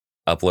of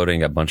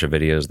uploading a bunch of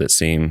videos that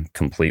seem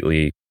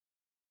completely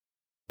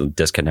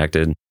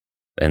disconnected,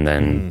 and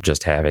then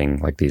just having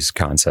like these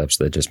concepts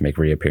that just make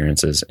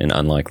reappearances in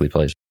unlikely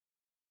places.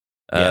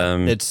 Yeah,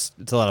 it's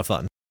a lot of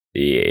fun.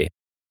 Yeah.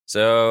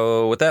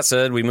 So with that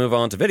said, we move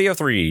on to video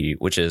 3,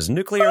 which is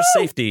nuclear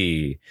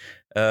safety.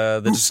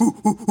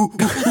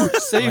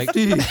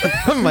 Safety.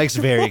 Mike's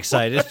very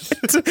excited.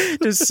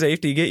 Does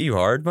safety get you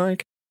hard,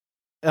 Mike?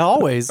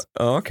 Always.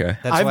 Oh, okay.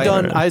 That's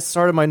why- I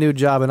started my new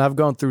job and I've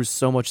gone through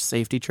so much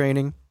safety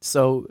training.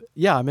 So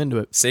yeah, I'm into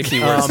it. Safety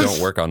words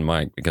don't work on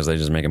Mike because they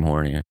just make him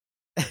horny.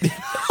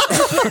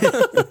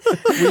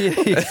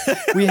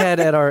 we had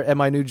at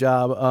my new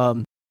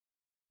job,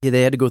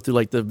 they had to go through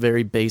like the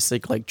very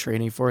basic like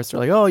training for us. They're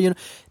like, oh,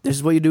 this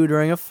is what you do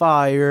during a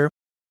fire.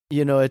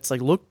 It's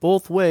like look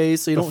both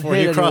ways so you Before don't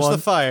hit you cross anyone. the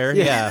fire.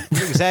 Yeah. Yeah,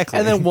 exactly.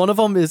 And then one of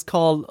them is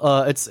called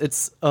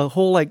it's a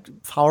whole like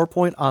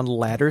PowerPoint on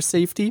ladder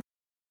safety.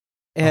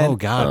 And oh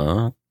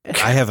God,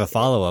 I have a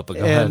follow up.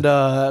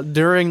 and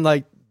during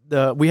like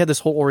we had this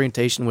whole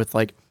orientation with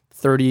like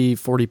 30,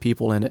 40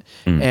 people in it.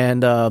 Mm.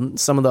 And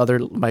some of the other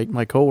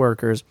my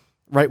coworkers,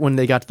 right when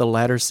they got to the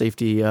ladder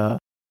safety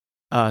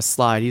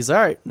slide, he's all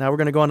right, now we're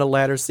gonna go on to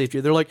ladder safety.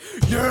 They're like,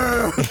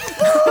 yeah.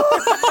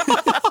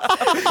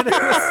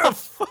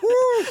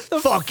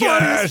 Fuck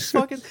yes.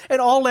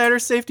 And all ladder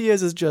safety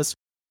is just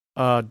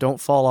don't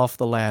fall off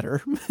the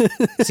ladder.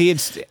 See,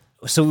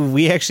 so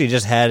we actually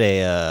just had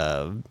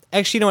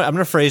actually, you know what? I'm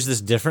going to phrase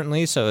this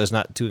differently so as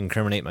not to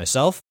incriminate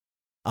myself.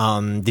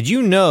 Did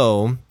you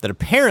know that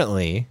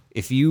apparently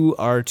if you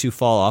are to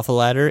fall off a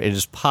ladder, it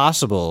is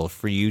possible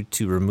for you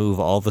to remove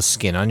all the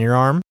skin on your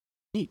arm?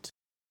 Neat.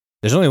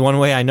 There's only one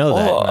way I know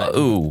that.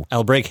 Ooh.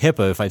 I'll break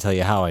HIPAA if I tell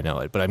you how I know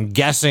it, but I'm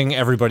guessing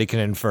everybody can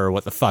infer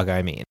what the fuck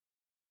I mean.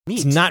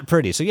 Neat. It's not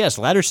pretty. So yes,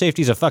 ladder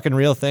safety is a fucking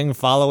real thing.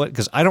 Follow it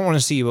because I don't want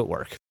to see you at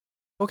work.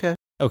 Okay.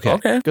 Okay.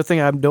 Okay. Good thing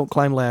I don't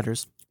climb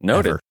ladders.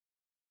 Noted.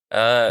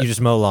 You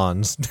just mow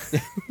lawns.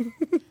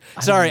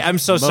 Sorry, I'm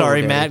so sorry,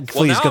 okay. Matt. Well,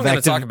 Please now go I'm going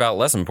back to talk about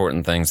less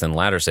important things than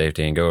ladder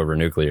safety and go over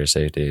nuclear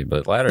safety.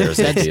 But ladder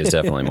safety is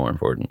definitely more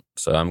important.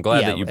 So I'm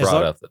glad Yeah, that you as brought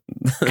long- up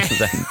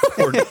that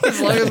important, As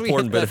long as we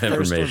important hit bit of that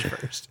first one information.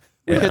 first.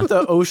 We Yeah. hit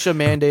the OSHA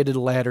mandated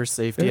ladder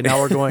safety, and now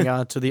we're going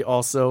on to the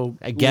also.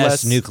 I guess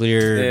less-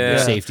 nuclear Yeah.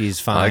 safety is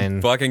I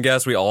fine. fucking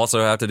guess we also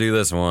have to do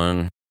this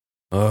one.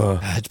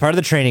 It's part of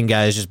the training,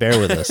 guys. Just bear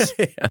with us.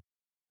 Yeah.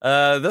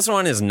 This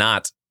one is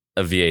not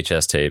a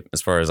VHS tape,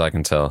 as far as I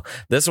can tell.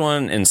 This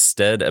one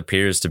instead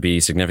appears to be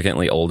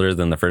significantly older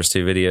than the first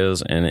two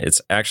videos, and it's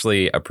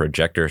actually a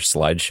projector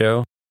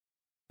slideshow.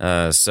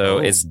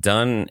 It's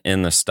done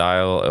in the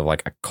style of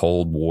like a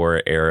Cold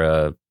War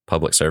era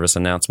public service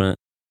announcement.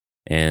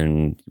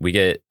 And we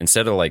get,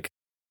 instead of like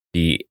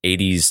the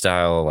 80s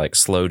style, like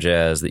slow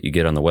jazz that you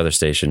get on the weather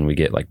station, we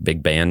get like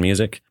big band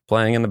music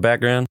playing in the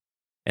background.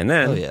 And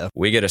then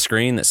we get a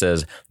screen that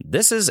says,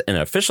 "This is an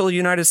official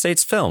United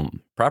States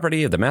film,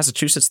 property of the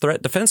Massachusetts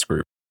Threat Defense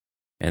Group."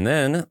 And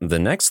then the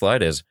next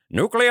slide is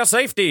 "Nuclear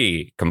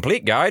Safety,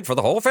 complete guide for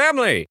the whole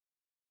family."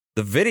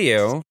 The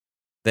video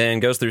then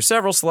goes through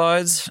several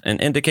slides and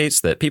indicates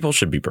that people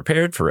should be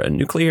prepared for a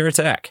nuclear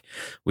attack.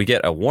 We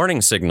get a warning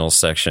signals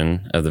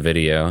section of the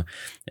video,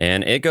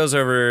 and it goes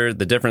over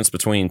the difference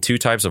between two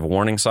types of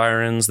warning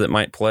sirens that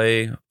might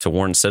play to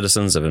warn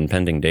citizens of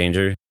impending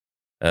danger.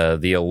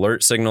 The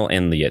alert signal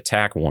and the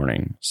attack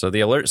warning. So the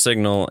alert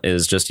signal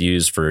is just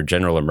used for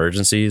general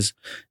emergencies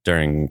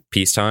during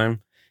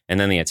peacetime. And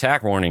then the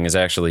attack warning is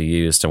actually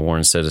used to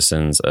warn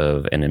citizens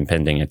of an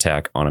impending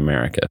attack on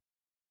America.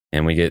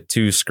 And we get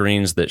two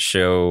screens that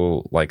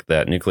show like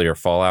that nuclear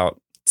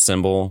fallout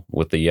symbol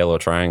with the yellow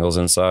triangles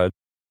inside.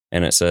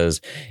 And it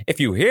says, "If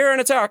you hear an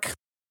attack,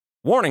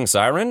 warning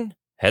siren,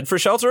 head for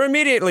shelter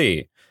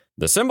immediately.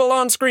 The symbol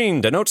on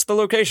screen denotes the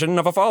location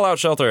of a fallout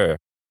shelter."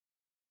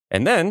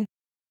 And then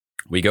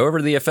we go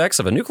over the effects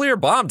of a nuclear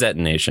bomb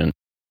detonation.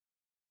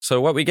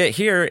 So what we get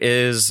here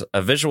is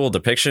a visual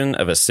depiction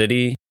of a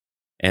city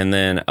and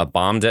then a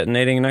bomb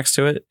detonating next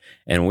to it.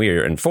 And we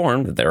are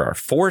informed that there are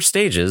 4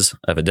 stages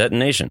of a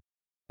detonation.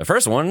 The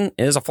first one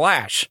is a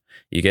flash.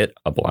 You get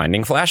a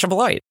blinding flash of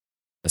light.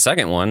 The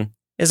second one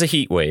is a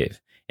heat wave,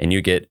 and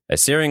you get a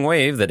searing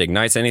wave that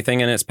ignites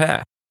anything in its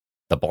path.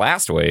 The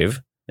blast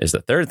wave is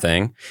the third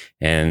thing,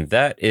 and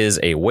that is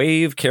a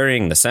wave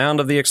carrying the sound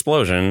of the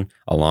explosion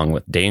along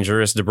with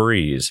dangerous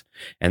debris.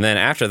 And then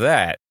after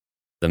that,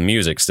 the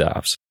music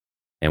stops,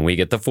 and we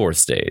get the 4th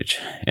stage.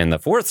 And the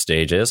 4th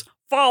stage is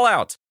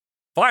fallout.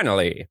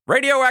 Finally,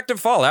 radioactive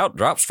fallout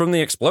drops from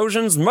the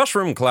explosion's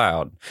mushroom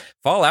cloud.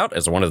 Fallout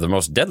is one of the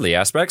most deadly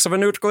aspects of a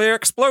nuclear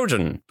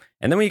explosion.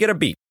 And then we get a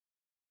beep.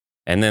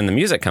 And then the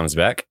music comes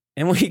back,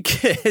 and we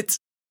get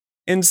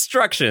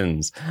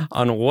instructions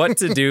on what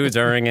to do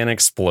during an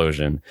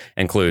explosion.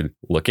 Include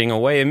looking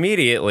away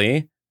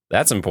immediately.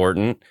 That's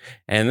important.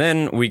 And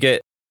then we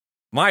get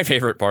my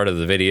favorite part of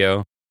the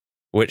video,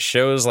 which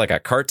shows like a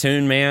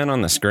cartoon man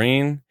on the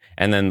screen.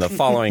 And then the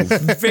following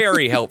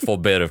very helpful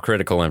bit of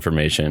critical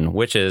information,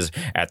 which is,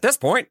 "At this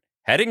point,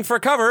 heading for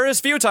cover is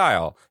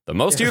futile. The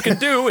most you can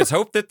do is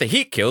hope that the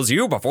heat kills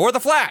you before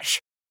the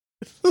flash."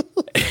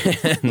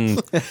 and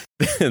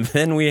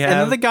then we have...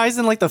 And then the guy's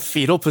in like the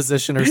fetal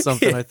position or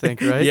something, I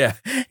think, right? Yeah.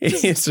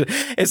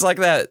 It's like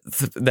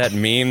that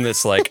meme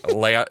that's like,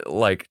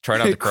 try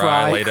not to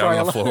cry, lay down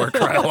on the floor,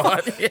 cry a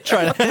lot. Yeah.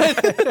 Try not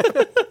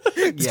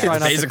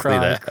basically to cry,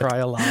 that. cry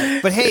a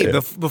lot. But hey,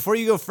 before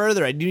you go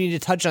further, I do need to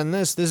touch on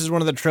this. This is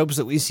one of the tropes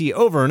that we see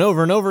over and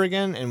over and over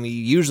again, and we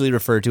usually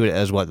refer to it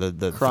as what?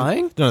 The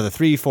Crying? No, the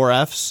 3, 4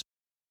 Fs.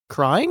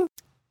 Crying?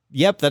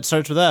 Yep, that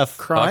starts with F.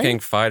 Crying? Fucking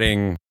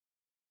fighting...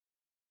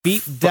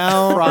 Feet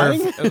down,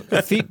 Crying?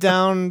 feet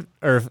down,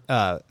 or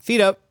feet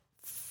up.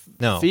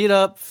 No, Feet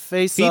up,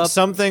 face feet up.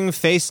 something,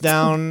 face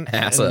down,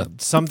 Ass and up.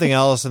 something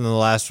else, and then the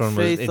last one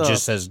was Faith it up.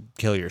 just says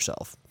 "kill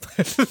yourself."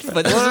 But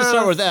it doesn't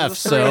start with F.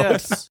 So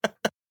Yes.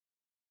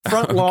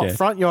 Okay.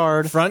 Front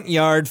yard, front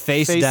yard,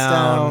 face, face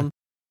down. down,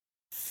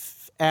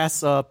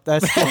 ass up.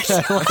 That's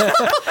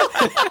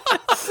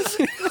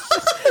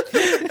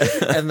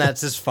And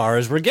that's as far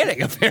as we're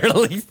getting,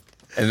 apparently.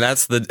 And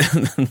that's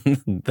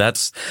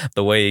that's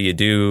the way you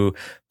do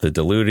the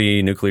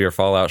Diluti nuclear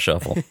fallout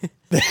shuffle.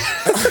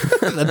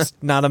 That's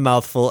not a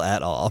mouthful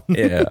at all.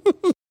 Yeah.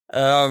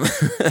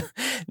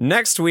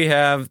 Next, we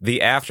have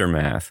The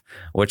Aftermath,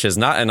 which is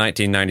not a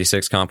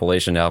 1996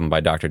 compilation album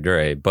by Dr.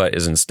 Dre, but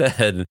is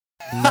instead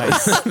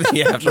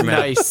the aftermath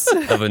Nice.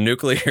 of a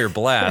nuclear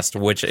blast,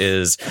 which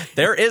is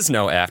there is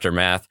no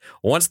aftermath.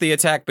 Once the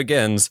attack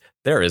begins,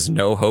 there is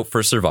no hope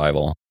for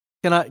survival.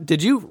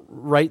 Did you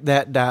write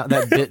that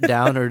bit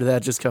down, or did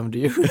that just come to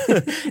you?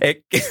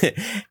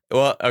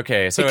 Well,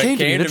 okay, so it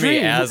came to me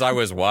dream. as I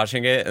was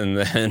watching it, and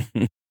then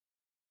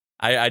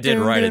I did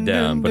write it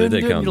down, but it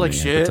did come You're to like,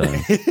 me at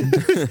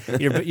the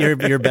time.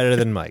 You're better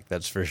than Mike,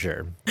 that's for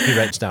sure. He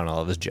writes down all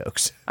of his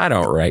jokes. I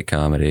don't write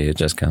comedy; it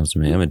just comes to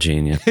me. I'm a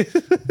genius.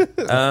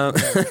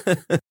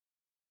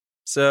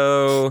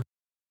 So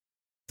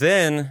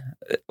then,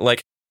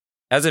 like,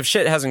 as if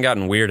shit hasn't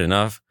gotten weird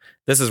enough,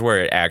 this is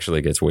where it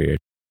actually gets weird.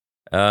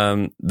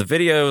 The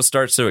video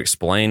starts to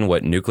explain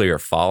what nuclear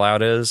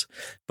fallout is,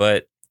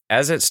 but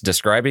as it's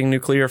describing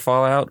nuclear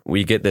fallout,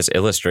 we get this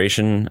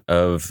illustration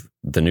of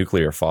the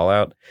nuclear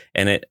fallout,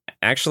 and it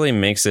actually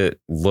makes it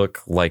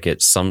look like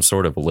it's some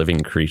sort of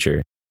living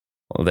creature.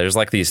 There's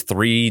like these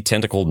 3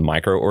 tentacled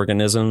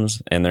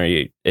microorganisms, and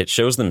it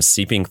shows them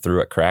seeping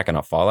through a crack in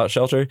a fallout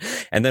shelter,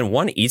 and then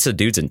one eats a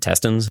dude's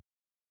intestines.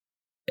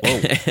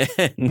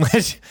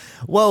 And-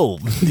 Whoa.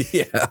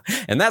 yeah,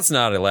 and that's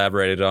not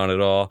elaborated on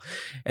at all.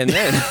 And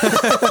then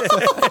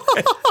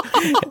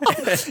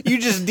You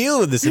just deal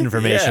with this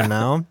information Yeah.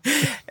 now.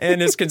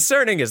 and as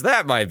concerning as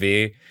that might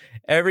be,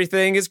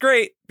 everything is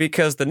great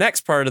because the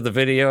next part of the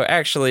video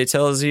actually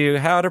tells you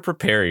how to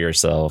prepare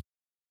yourself.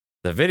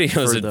 The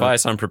video's For the-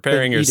 advice on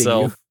preparing eating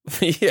yourself,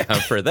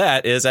 for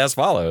that is as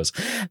follows.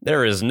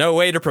 There is no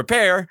way to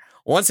prepare.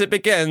 Once it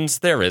begins,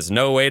 there is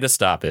no way to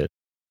stop it.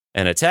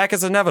 An attack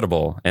is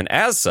inevitable, and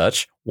as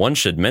such, one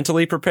should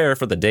mentally prepare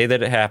for the day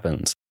that it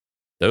happens.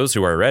 Those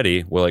who are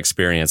ready will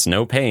experience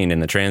no pain in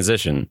the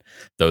transition.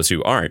 Those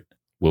who aren't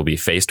will be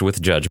faced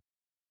with judgment.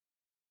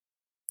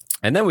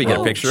 And then we get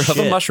a Oh, picture of a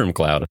shit. mushroom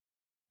cloud.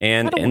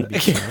 And, I don't and wanna be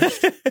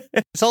judged.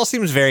 This all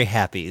seems very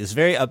happy. It's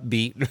very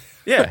upbeat.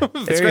 yeah,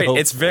 it's Very great.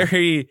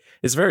 hopeful.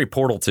 It's very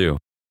Portal 2.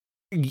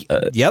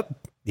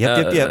 Yep.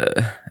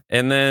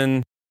 And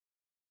then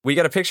we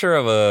got a picture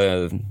of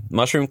a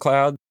mushroom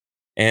cloud,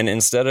 and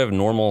instead of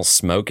normal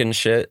smoke and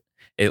shit,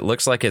 it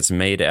looks like it's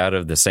made out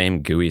of the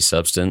same gooey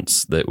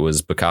substance that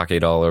was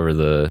bukkakeed all over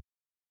the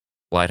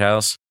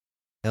lighthouse.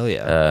 Hell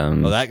yeah.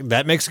 Well,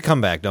 that makes a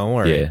comeback. Don't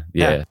worry.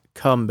 Yeah.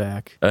 Come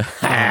back.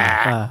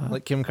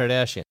 Like Kim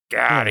Kardashian.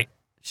 Got it.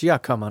 She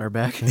got cum on her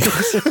back.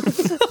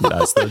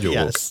 That's the joke.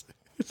 Yes.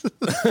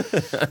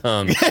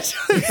 Um,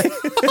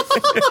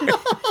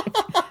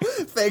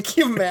 Thank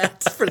you,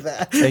 Matt, for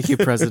that. Thank you,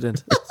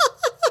 President.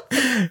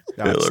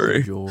 That's Hillary.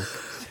 a joke.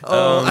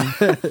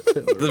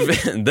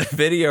 the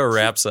video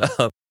wraps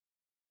up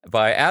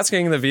by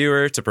asking the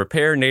viewer to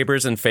prepare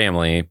neighbors and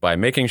family by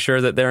making sure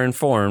that they're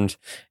informed.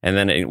 And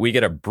then we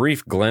get a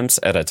brief glimpse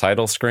at a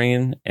title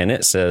screen, and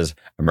it says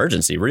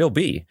Emergency Real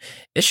B,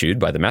 issued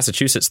by the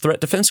Massachusetts Threat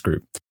Defense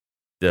Group.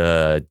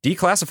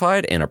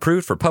 Declassified and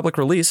approved for public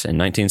release in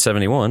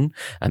 1971,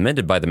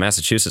 amended by the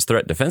Massachusetts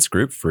Threat Defense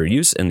Group for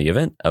use in the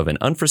event of an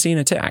unforeseen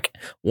attack.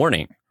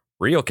 Warning,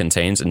 Real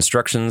contains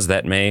instructions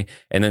that may,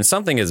 and then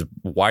something is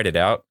whited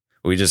out.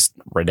 We just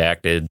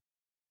redacted.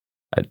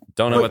 I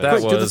don't know what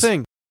that Quick, was. do the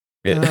thing.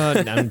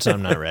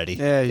 I'm not ready.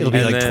 Yeah, It'll be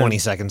And like then- 20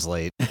 seconds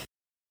late.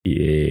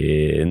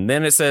 Yeah, and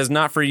then it says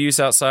not for use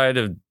outside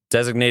of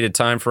designated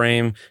time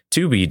frame,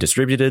 to be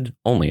distributed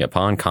only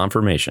upon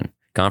confirmation.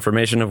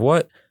 Confirmation of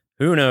what?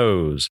 Who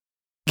knows?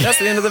 That's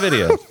the end of the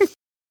video.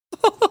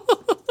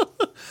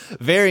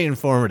 Very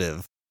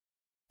informative.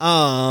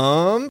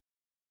 So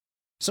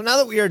now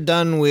that we are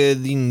done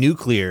with the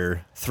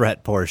nuclear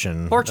threat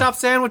portion, Pork chop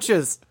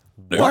sandwiches.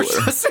 Pork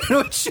chop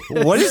sandwiches.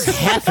 what is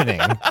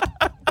happening?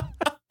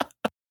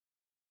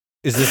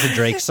 Is this a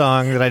Drake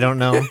song that I don't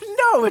know?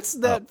 No, it's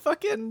that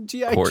fucking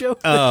G.I. Pork- Joe.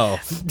 Oh,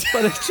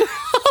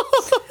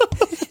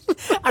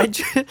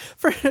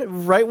 But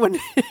right when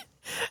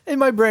in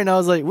my brain I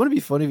was like, wouldn't it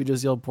be funny if you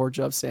just yelled pork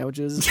chop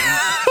sandwiches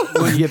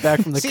when you get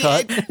back from the See,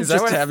 cut? Is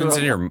that what happens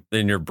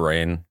in your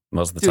brain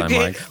most of the Dude, time, hey,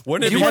 Mike?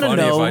 Wouldn't it you be wanna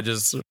funny if know- I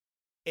just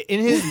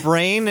in his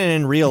brain and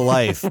in real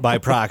life by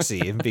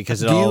proxy,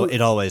 because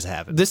it always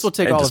happens. This will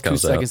take It all just of 2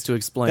 comes out. seconds to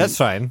explain. That's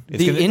fine. It's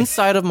The gonna-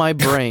 inside of my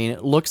brain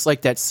looks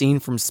like that scene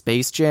from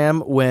Space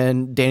Jam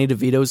when Danny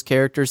DeVito's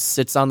character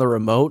sits on the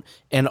remote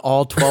and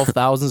all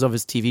 12,000 of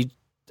his TVs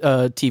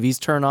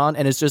turn on,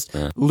 and it's just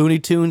Looney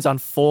Tunes on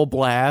full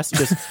blast,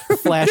 just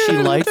flashy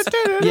lights.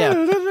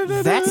 Yeah,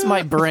 that's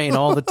my brain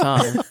all the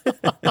time,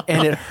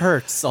 and it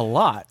hurts a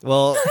lot.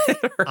 Well,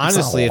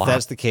 honestly, a if lot.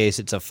 that's the case,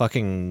 it's a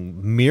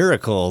fucking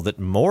miracle that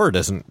Moore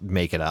doesn't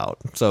make it out.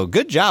 So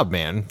good job,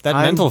 man. That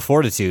mental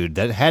fortitude,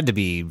 that had to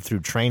be through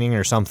training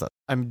or something.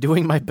 I'm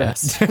doing my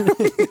best.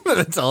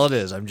 That's all it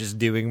is. I'm just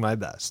doing my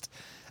best.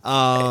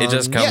 it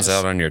just comes yes.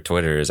 out on your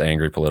Twitter as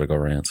angry political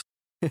rants.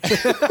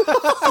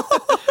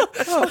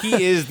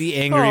 He is the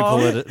angry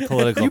Aw.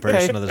 political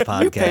person of this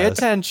podcast. You pay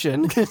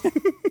attention.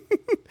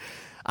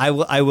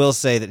 I will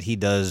say that he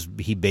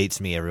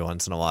baits me every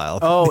once in a while.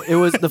 Oh, it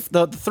was the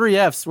 3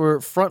 Fs were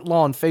front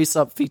lawn, face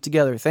up, feet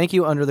together. Thank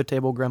you, under the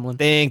table gremlin.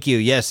 Thank you.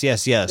 Yes.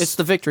 It's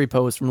the victory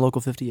pose from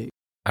Local 58.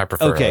 I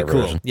prefer Okay, our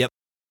cool. version. Yep.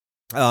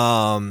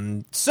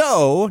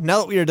 So now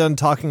that we are done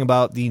talking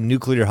about the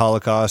nuclear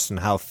holocaust and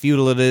how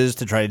futile it is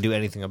to try to do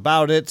anything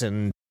about it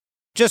and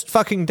just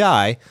fucking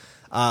die,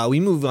 we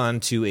move on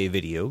to a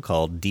video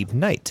called Deep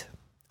Night.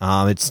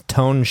 Its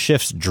tone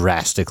shifts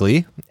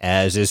drastically,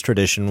 as is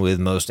tradition with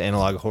most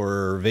analog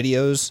horror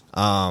videos.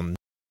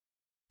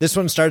 This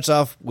one starts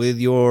off with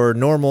your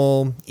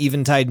normal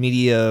Eventide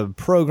Media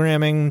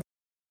programming.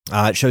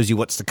 It shows you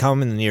what's to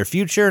come in the near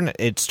future, and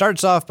it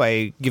starts off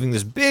by giving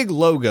this big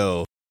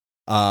logo.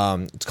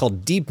 It's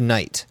called Deep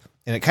Night,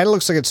 and it kind of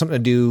looks like it's something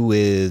to do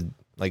with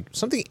like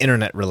something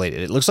internet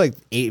related. It looks like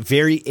a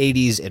very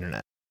 80s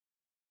internet.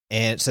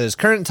 And it says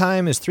current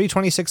time is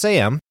 3:26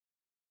 a.m.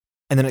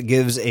 And then it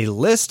gives a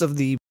list of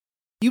the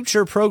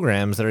future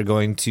programs that are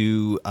going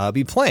to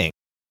be playing.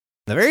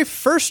 The very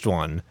first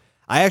one,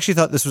 I actually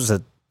thought this was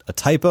a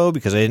typo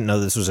because I didn't know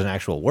this was an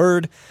actual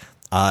word.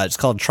 It's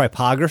called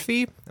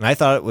Tripography, and I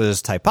thought it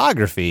was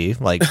typography,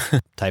 like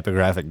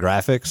typographic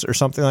graphics or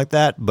something like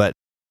that. But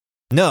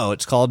No,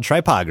 it's called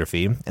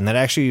trypography, and that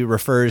actually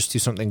refers to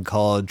something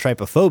called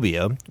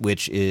trypophobia,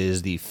 which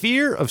is the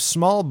fear of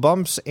small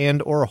bumps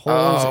and or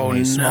holes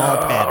in a small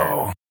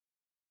pattern.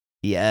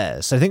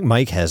 Yes, I think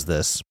Mike has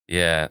this.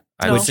 Yeah,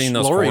 No, I've seen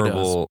those Lori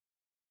horrible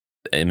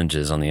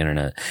images on the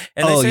internet,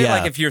 and they say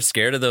like if you're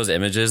scared of those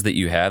images that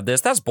you have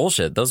this, that's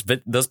bullshit. Those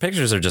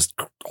pictures are just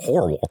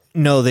horrible.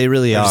 No, they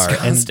really They're are.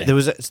 disgusting.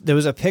 And there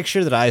was a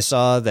picture that I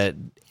saw that,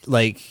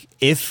 like,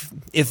 if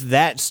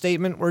that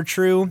statement were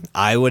true,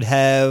 I would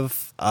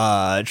have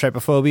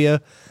trypophobia,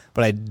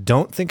 but I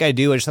don't think I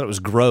do. I just thought it was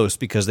gross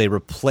because they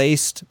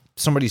replaced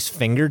somebody's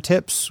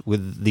fingertips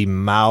with the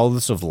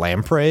mouths of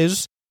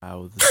lampreys,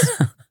 and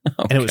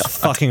it was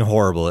fucking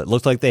horrible. It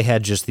looked like they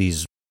had just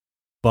these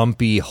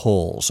bumpy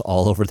holes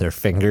all over their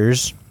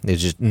fingers.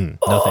 It's just no,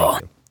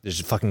 thank you. It's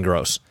just fucking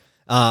gross.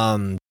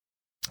 But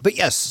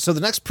yes, so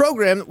the next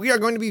program that we are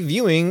going to be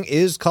viewing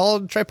is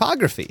called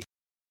Trypography.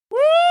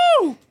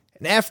 Woo!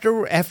 And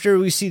after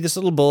we see this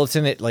little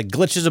bulletin, it like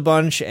glitches a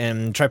bunch,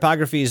 and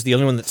Trypography is the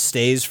only one that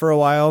stays for a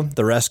while.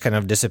 The rest kind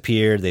of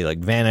disappeared. They like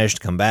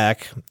vanished, come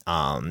back.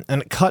 And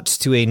it cuts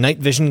to a night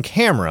vision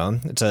camera.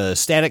 It's a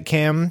static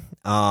cam.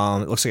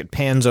 It looks like it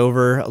pans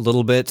over a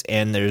little bit,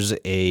 and there's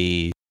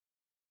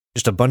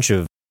just a bunch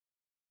of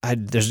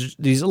there's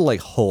these little like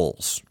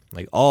holes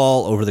like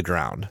all over the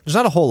ground. There's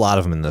not a whole lot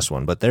of them in this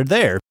one, but they're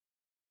there.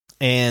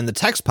 And the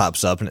text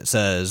pops up and it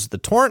says, the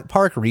Torrent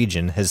Park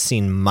region has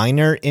seen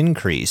minor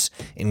increase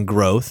in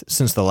growth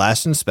since the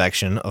last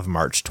inspection of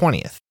March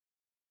 20th.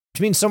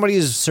 Which means somebody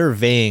is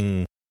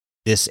surveying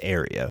this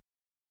area.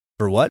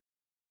 For what?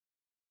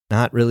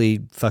 Not really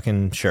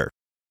fucking sure.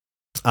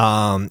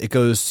 It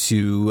goes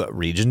to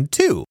Region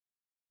 2.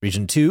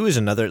 Region 2 is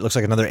it looks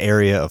like another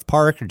area of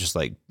park, or just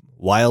like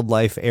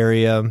wildlife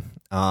area.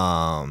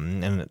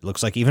 And it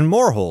looks like even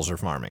more holes are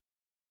farming.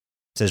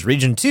 It says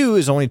Region 2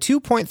 is only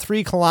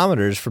 2.3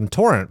 kilometers from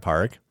Torrent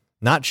Park.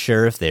 Not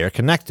sure if they are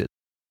connected.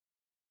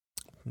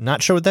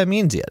 Not sure what that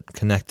means yet.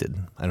 Connected.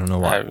 I don't know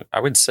why. I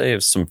would say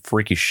if some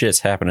freaky shit's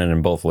happening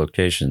in both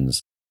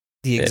locations.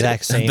 The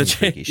exact same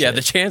freaky shit. Yeah,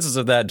 the chances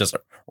of that just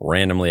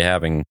randomly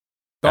happening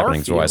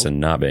twice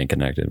and not being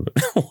connected.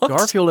 What?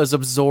 Garfield has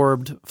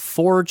absorbed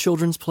 4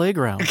 children's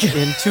playgrounds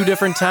in 2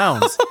 different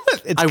towns.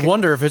 I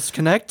wonder if it's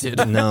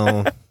connected.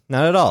 No,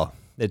 not at all.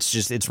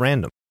 It's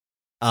random.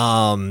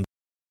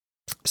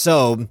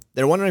 So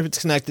they're wondering if it's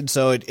connected.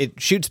 So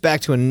it shoots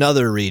back to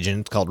another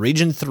region. It's called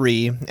Region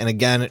 3. And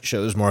again, it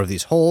shows more of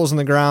these holes in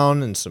the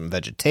ground and some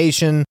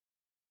vegetation.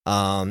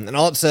 And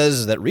all it says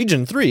is that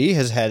Region 3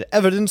 has had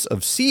evidence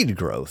of seed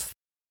growth.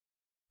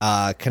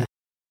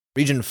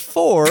 Region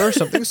 4,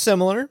 something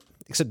similar,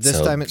 except this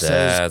time it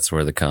says... That's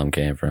where the cum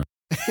came from.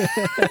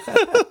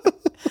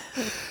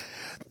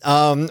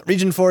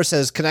 Region 4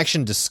 says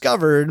connection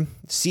discovered,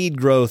 seed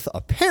growth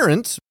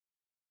apparent.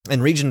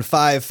 And Region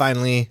 5,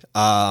 finally,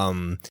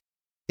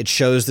 it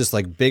shows this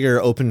like bigger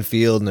open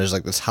field, and there's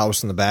like this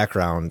house in the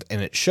background,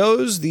 and it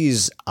shows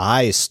these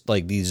eyes,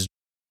 like these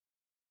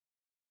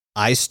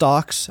eye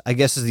stalks, I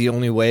guess is the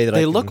only way that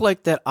they look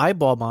like that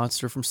eyeball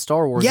monster from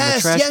Star Wars.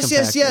 Yes, in the trash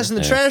compactor. yes, in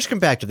the trash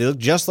compactor. They look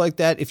just like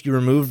that if you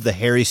removed the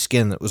hairy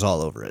skin that was all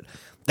over it.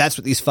 That's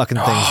what these fucking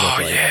things look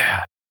like.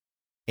 Yeah.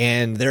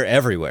 And they're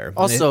everywhere.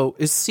 Also,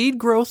 is seed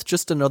growth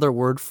just another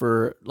word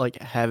for like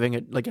having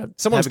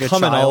someone's having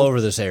coming a child? all over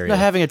this area? No,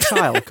 having a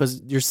child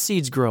because your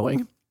seed's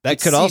growing. That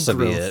It's could seed also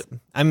be growth. it.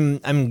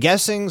 I'm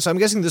guessing. So I'm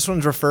guessing this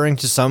one's referring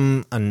to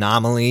some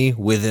anomaly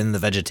within the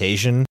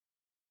vegetation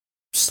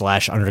 /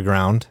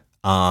 underground.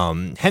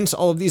 Hence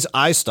all of these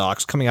eye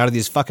stalks coming out of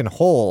these fucking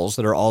holes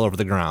that are all over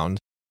the ground.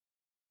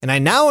 And I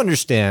now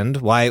understand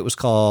why it was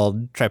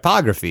called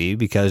trypography,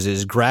 because it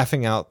is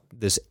graphing out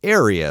this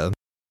area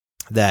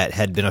that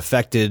had been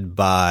affected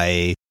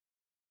by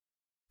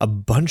a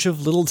bunch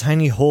of little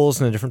tiny holes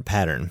in a different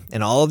pattern.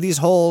 And all of these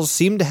holes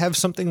seem to have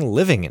something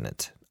living in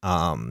it.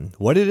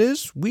 What it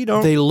is, we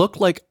don't... They look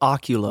like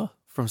Ocula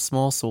from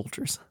Small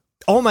Soldiers.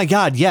 Oh my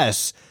god,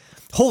 yes.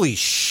 Holy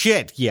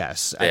shit,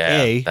 yes.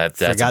 Yeah, that's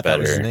forgot that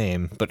was his better.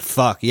 name. But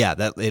fuck, yeah,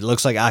 that it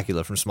looks like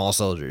Ocula from Small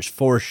Soldiers,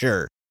 for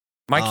sure.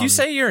 Mike, you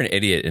say you're an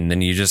idiot, and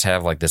then you just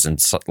have like this,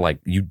 like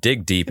you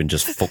dig deep and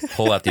just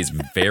pull out these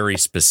very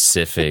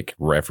specific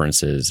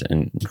references,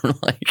 and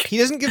like He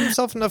doesn't give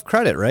himself enough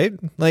credit, right?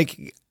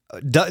 Like,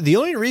 the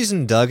only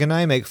reason Doug and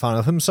I make fun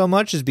of him so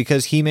much is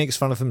because he makes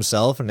fun of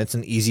himself, and it's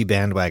an easy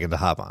bandwagon to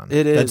hop on.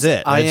 It is. That's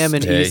it. I am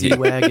an Yeah, easy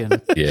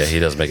wagon. yeah, he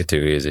does make it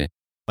too easy.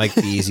 Like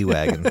the easy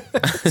wagon.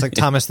 It's like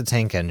Thomas the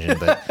Tank Engine,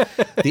 but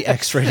the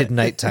X-rated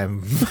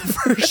nighttime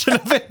version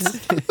of it.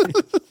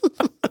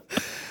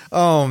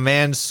 Oh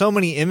man, so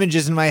many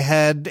images in my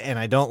head, and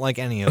I don't like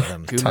any of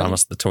them.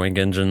 Thomas the Twink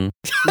Engine.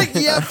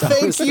 Yeah,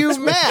 thank you,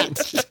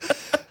 Matt.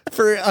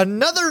 For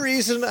another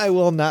reason, I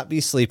will not be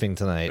sleeping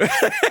tonight.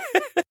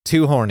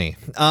 Too horny.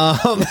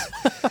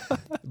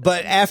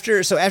 But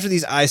after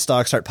these eye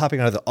stalks start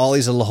popping out of all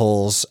these little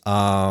holes,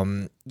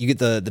 you get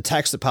the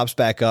text that pops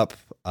back up.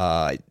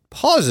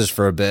 Pauses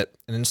for a bit,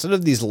 and instead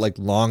of these like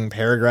long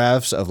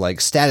paragraphs of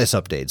like status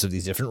updates of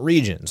these different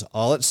regions,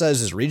 all it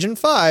says is Region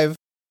 5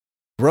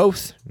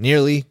 Growth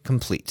nearly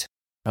complete.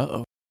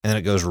 Uh-oh. And then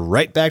it goes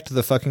right back to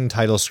the fucking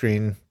title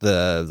screen,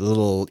 the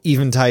little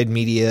Eventide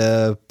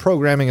Media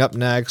programming up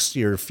next,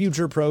 your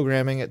future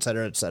programming,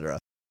 etc., etc.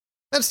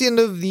 That's the end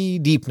of the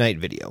Deep Night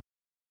video.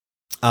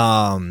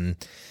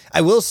 I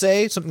will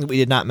say something that we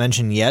did not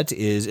mention yet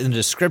is in the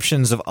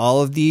descriptions of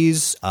all of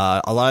these,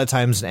 a lot of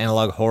times in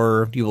analog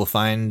horror, you will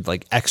find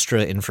like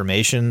extra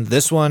information.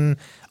 This one,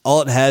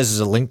 all it has is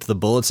a link to the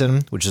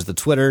bulletin, which is the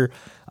Twitter,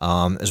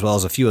 as well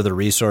as a few other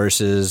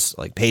resources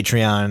like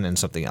Patreon and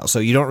something else. So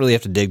you don't really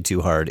have to dig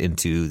too hard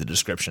into the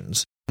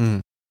descriptions.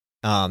 The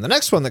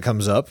next one that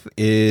comes up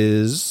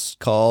is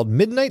called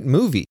Midnight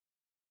Movie.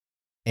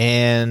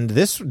 And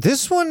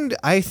this one,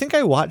 I think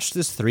I watched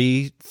this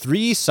three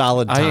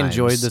solid times. I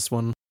enjoyed this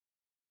one.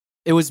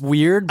 It was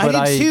weird, but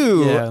I did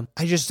too. Yeah.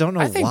 I just don't know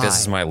why. I think this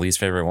is my least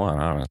favorite one.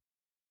 I don't know.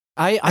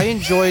 I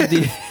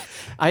enjoyed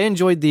I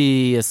enjoyed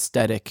the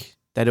aesthetic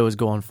that it was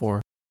going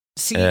for.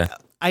 See, Yeah.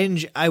 I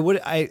think I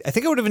would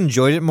have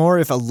enjoyed it more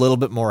if a little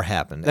bit more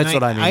happened. That's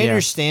what I mean, I yeah.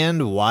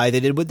 understand why they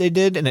did what they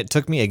did, and it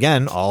took me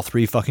again all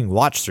 3 fucking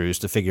watch throughs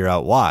to figure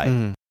out why.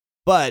 Mhm.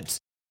 But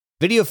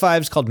Video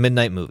 5 is called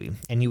Midnight Movie,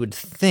 and you would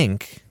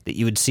think that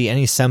you would see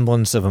any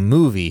semblance of a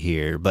movie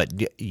here, but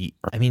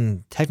I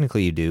mean,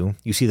 technically you do.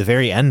 You see the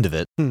very end of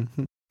it.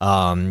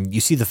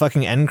 You see the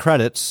fucking end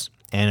credits,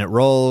 and it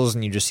rolls,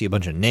 and you just see a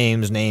bunch of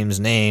names.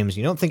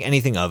 You don't think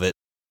anything of it.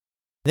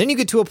 Then you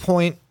get to a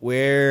point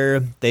where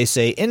they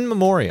say in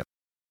memoriam.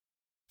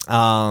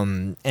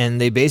 And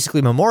they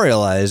basically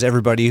memorialize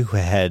everybody who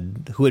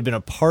had been a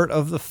part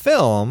of the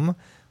film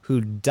who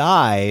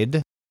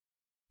died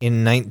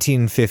in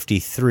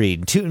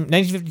 1952 and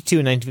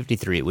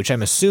 1953, which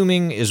I'm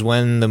assuming is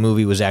when the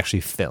movie was actually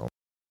filmed.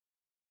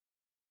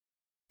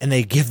 And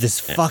they give this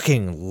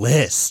fucking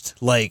list.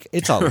 Like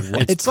it's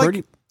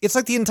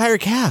like the entire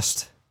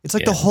cast. It's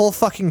like the whole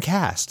fucking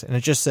cast. And it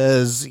just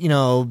says,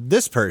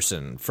 this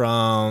person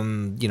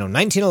from,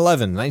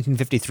 1911,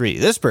 1953,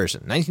 this person,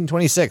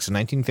 1926 and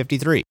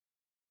 1953.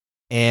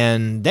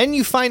 And then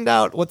you find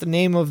out what the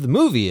name of the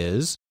movie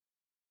is,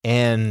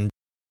 and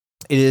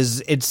what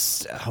was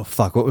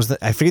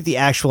I forget the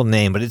actual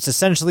name, but it's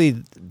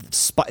essentially,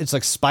 it's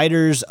like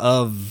Spiders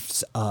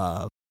of,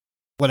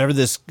 whatever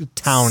this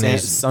town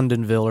is.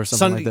 Sundonville or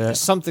something like that.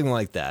 Something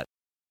like that.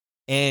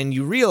 And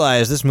you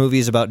realize this movie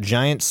is about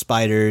giant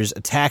spiders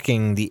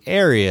attacking the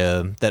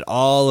area that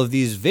all of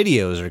these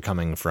videos are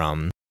coming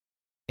from.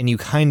 And you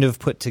kind of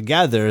put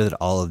together that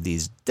all of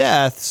these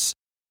deaths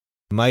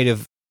might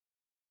have...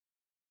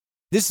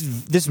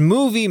 This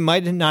movie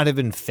might not have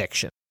been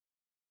fiction.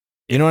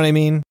 You know what I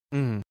mean?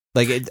 Mhm.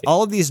 Like,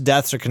 all of these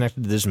deaths are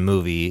connected to this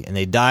movie, and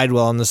they died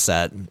while on the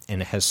set,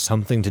 and it has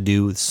something to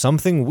do with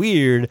something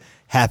weird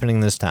happening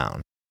in this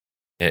town.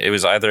 Yeah,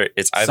 it's either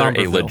a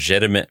Somberville.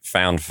 legitimate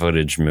found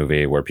footage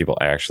movie where people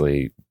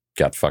actually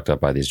got fucked up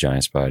by these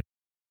giant spiders.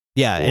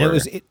 Yeah,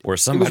 and Or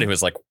somebody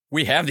was like,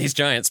 we have these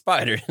giant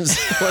spiders.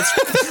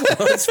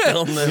 let's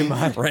film them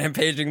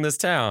rampaging this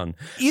town.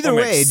 Either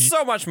We'll make way,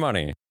 so much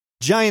money.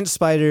 giant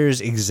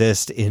spiders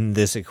exist in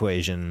this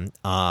equation.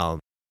 And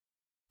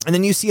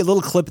then you see a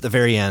little clip at the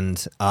very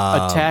end.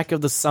 Attack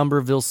of the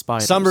Somerville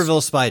Spiders.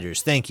 Somerville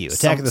Spiders. Thank you.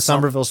 Attack of the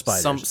Somerville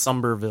Spiders.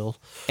 Somerville.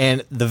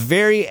 And the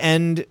very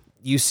end,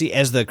 you see,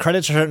 as the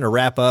credits are starting to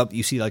wrap up,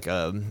 you see like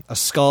a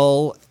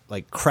skull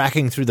like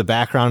cracking through the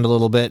background a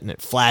little bit, and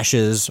it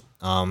flashes.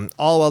 All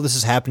while this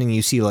is happening,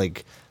 you see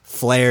like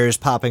flares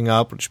popping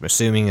up, which I'm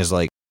assuming is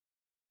like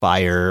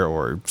fire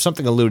or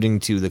something alluding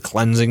to the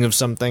cleansing of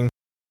something.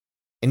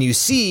 And you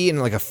see in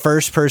like a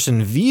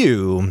first-person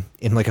view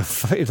in like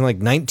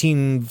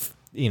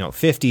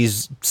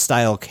 1950s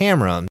style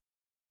camera,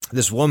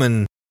 this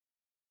woman.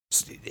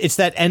 It's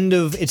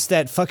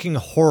that fucking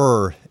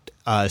horror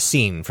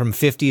scene from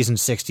 50s and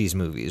 60s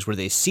movies where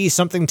they see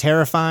something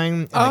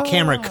terrifying and the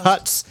camera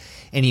cuts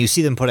and you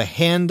see them put a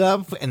hand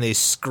up and they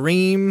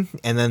scream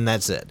and then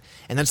that's it.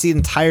 And that's the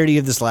entirety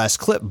of this last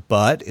clip,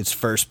 but it's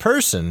first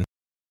person.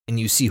 And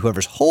you see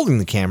whoever's holding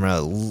the camera,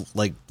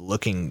 like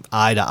looking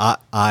eye to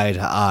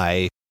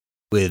eye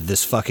with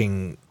this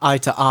fucking Eye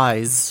to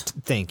eyes.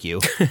 Thank you.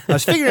 I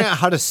was figuring out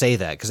how to say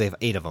that because they have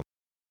 8 of them.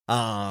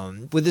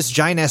 With this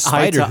giant ass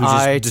spider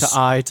eye to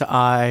eye to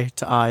eye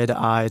to eye to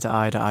eye to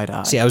eye to eye to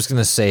eye. See, I was going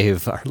to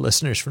save our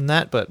listeners from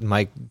that, but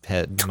Mike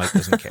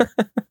doesn't care.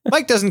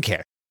 Mike doesn't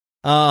care.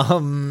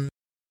 But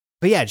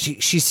yeah,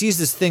 she sees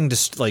this thing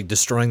just like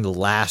destroying the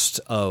last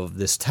of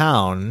this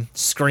town,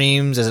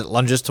 screams as it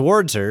lunges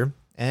towards her.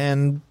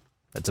 And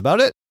that's about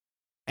it.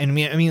 And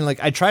I mean, like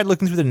I tried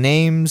looking through the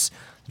names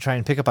to try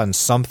and pick up on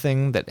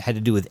something that had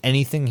to do with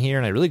anything here,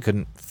 and I really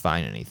couldn't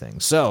find anything.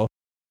 So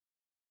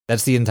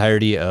that's the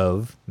entirety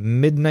of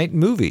Midnight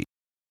Movie.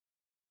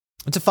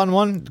 It's a fun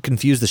one. It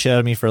confused the shit out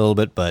of me for a little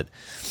bit, but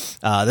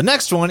the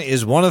next one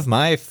is one of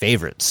my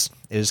favorites.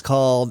 It is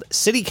called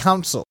City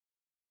Council.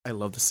 I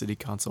love the City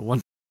Council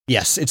one.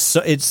 Yes,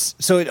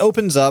 it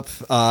opens up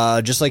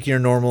just like your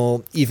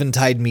normal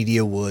Eventide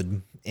Media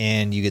would.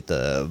 and you get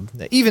the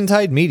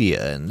Eventide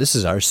Media, and this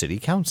is our city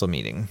council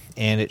meeting.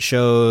 And it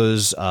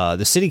shows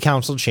the city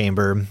council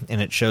chamber,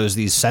 and it shows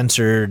these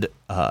censored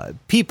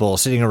people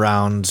sitting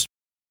around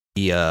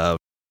the, what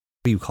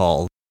do you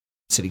call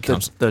city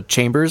council? The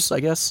chambers, I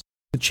guess.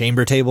 The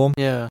chamber table?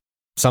 Yeah.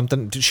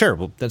 Something. Sure,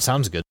 well, that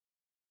sounds good.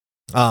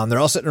 They're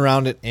all sitting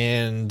around it,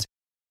 and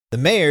the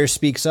mayor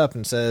speaks up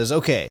and says,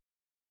 okay,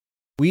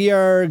 we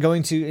are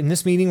going to, in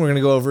this meeting, we're going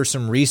to go over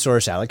some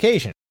resource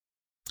allocation.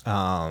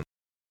 And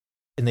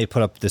they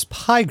put up this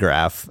pie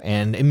graph,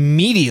 and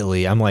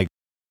immediately I'm like,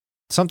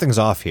 something's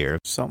off here.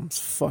 Something's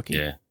fucking...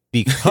 Yeah.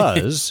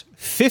 Because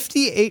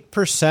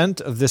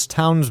 58% of this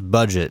town's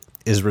budget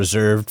is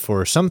reserved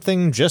for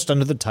something just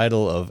under the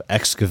title of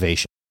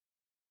excavation.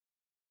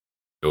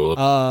 Cool.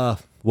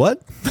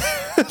 What?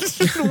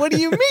 What do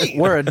you mean?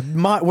 We're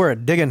a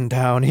digging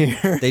town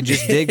here. They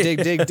just dig,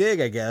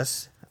 I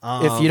guess.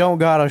 If you don't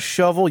got a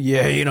shovel, you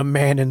ain't a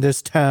man in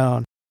this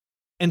town.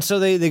 And so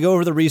they go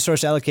over the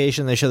resource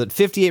allocation. They show that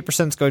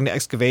 58% is going to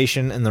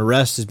excavation, and the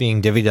rest is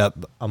being divvied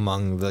up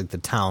among the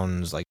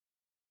towns, like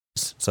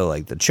so,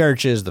 like the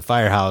churches, the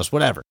firehouse,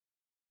 whatever.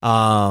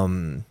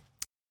 After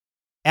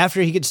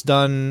he gets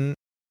done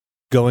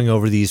going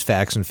over these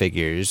facts and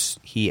figures,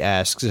 he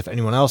asks if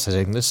anyone else has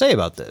anything to say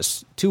about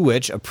this. To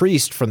which a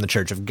priest from the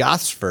Church of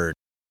Gosford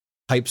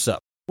pipes up.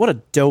 What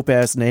a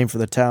dope-ass name for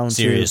the town, too.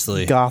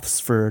 Seriously.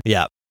 Gothsford.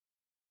 Yeah.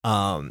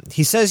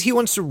 He says he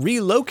wants to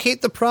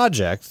relocate the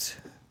project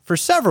for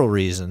several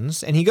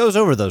reasons, and he goes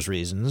over those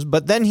reasons,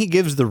 but then he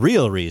gives the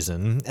real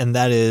reason, and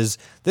that is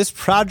this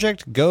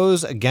project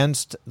goes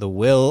against the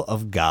will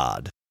of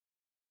God.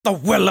 The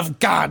will of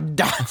God.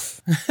 No,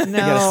 You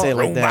gotta say it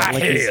like that.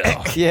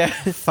 Like yeah.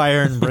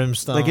 fire and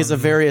brimstone. Like he's a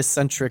very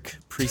eccentric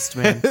priest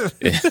man.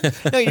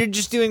 No, you're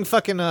just doing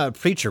fucking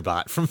Preacher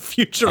Bot from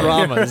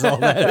Futurama is all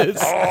that is.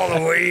 All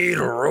the way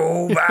to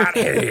Robot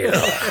Hill.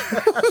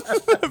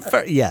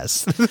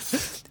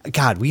 Yes.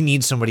 God, we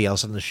need somebody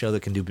else on the show that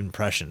can do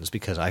impressions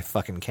because I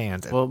fucking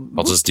can't. Well,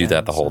 I'll just do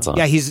that the whole time.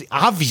 Yeah, he's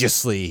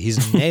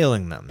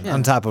nailing them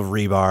on top of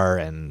Rebar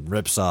and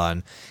Ripsaw.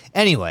 And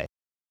anyway,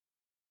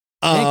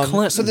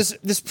 so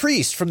this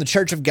priest from the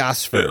Church of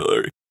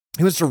Gosford,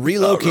 he wants to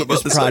relocate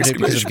this project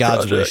because of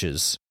God's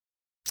wishes,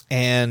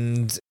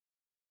 and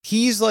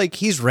he's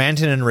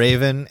ranting and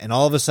raving, and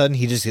all of a sudden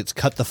he just gets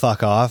cut the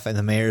fuck off, and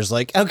the mayor's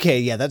like, okay,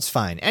 yeah, that's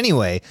fine.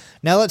 Anyway,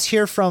 now let's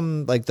hear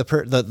from like the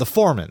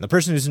foreman, the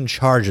person who's in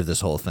charge of this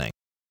whole thing.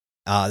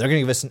 They're going to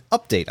give us an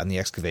update on the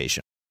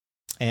excavation,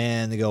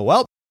 and they go,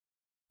 well,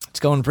 it's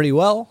going pretty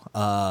well.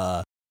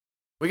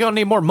 We're going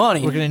to need more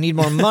money. We're going to need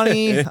more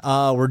money.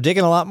 We're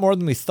digging a lot more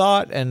than we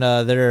thought. And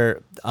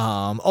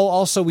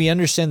also we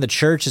understand the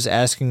church is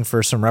asking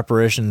for some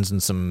reparations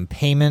and some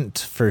payment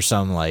for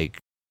some like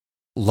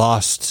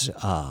lost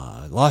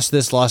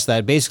this, lost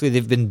that. Basically,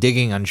 they've been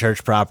digging on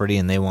church property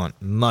and they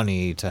want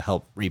money to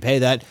help repay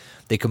that.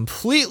 They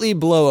completely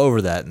blow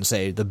over that and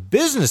say the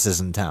businesses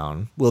in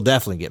town will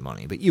definitely get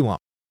money, but you won't.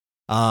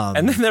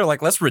 And then they're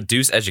like, let's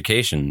reduce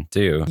education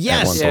too.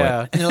 Yes, at one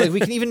point. And they're like,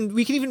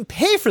 we can even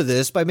pay for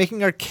this by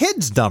making our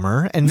kids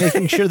dumber and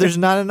making sure there's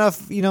not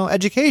enough,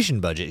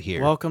 education budget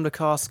here. Welcome to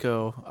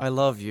Costco. I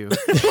love you.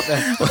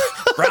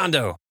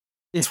 Rondo.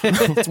 It's got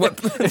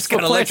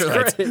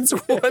electrolytes. It's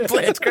what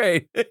plant's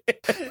great.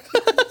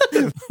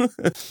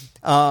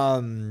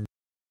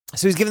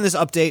 So he's giving this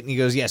update and he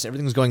goes, yes,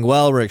 everything's going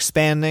well. We're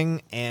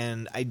expanding.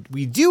 And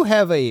we do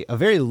have a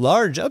very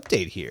large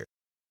update here.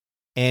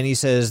 And he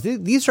says,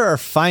 these are our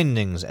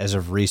findings as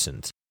of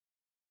recent.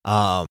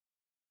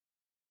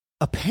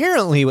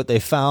 Apparently what they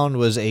found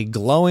was a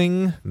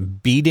glowing,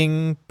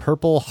 beating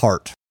purple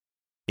heart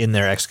in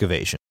their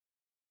excavation.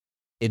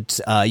 It's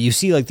you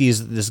see like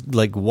this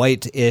like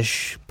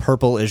white-ish,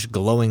 purple-ish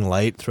glowing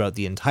light throughout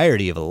the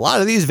entirety of a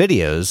lot of these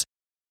videos.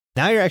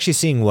 Now you're actually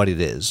seeing what it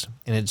is.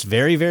 And it's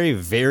very, very,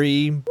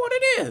 very... What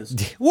it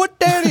is. What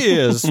that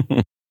is.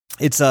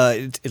 It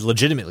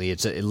legitimately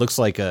it looks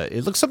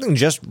something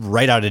just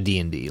right out of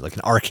D&D, like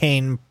an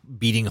arcane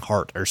beating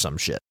heart or some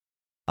shit.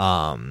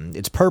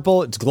 It's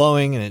purple, it's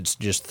glowing, and it's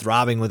just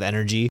throbbing with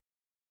energy.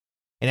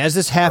 And as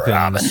this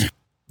happens,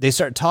 they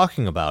start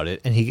talking about it,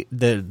 and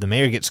the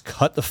mayor gets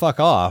cut the fuck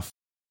off.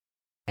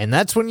 And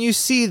that's when you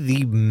see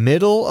the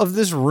middle of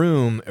this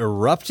room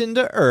erupt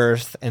into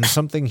earth and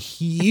something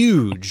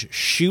huge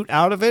shoot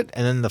out of it,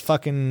 and then the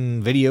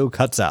fucking video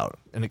cuts out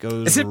and it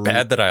goes. Is it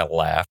bad that I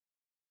laugh?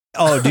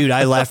 Oh, dude,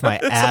 I laughed my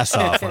ass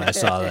off when I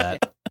saw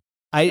that.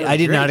 I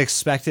did not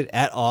expect it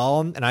at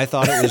all, and I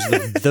thought it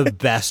was the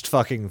best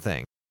fucking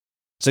thing.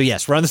 So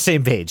yes, we're on the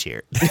same page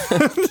here.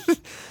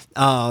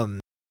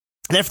 And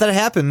after that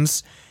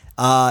happens,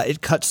 it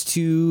cuts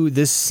to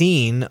this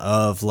scene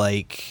of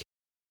like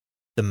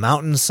the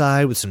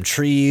mountainside with some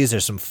trees,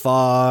 there's some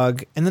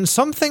fog, and then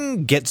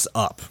something gets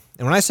up.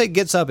 And when I say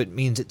gets up, it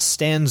means it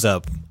stands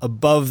up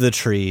above the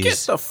trees. Get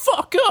the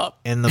fuck up!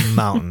 And the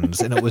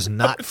mountains, and it was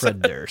not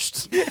Fred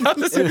Durst.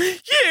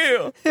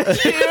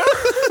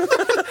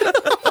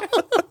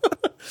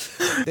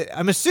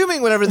 I'm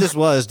assuming whatever this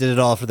was did it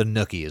all for the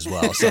Nookie as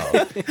well. So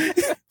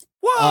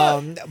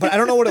But I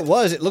don't know what it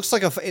was. It looked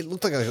like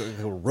a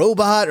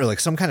robot or like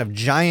some kind of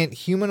giant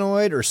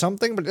humanoid or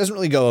something, but it doesn't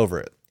really go over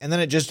it. And then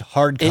it just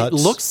hard cuts. It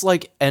looks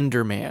like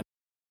Enderman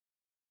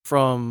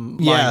from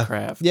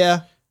Minecraft.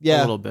 Yeah. A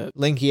little bit.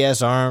 Linky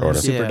ass arms, Sort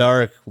of. super Yeah.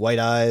 dark, white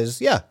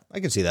eyes. Yeah, I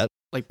can see that.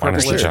 Like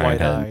Honestly, purplish giant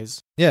white head. eyes.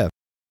 Yeah.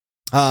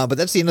 But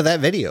that's the end of that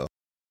video.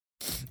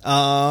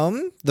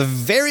 The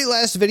very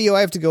last video I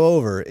have to go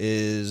over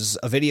is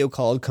a video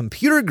called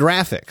Computer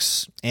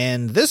Graphics.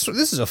 And this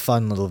is a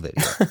fun little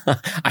video.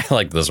 I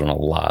like this one a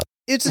lot.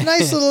 It's a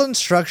nice little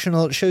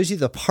instructional. It shows you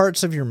the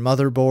parts of your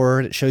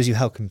motherboard. It shows you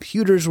how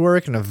computers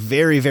work in a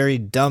very, very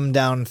dumbed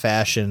down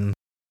fashion.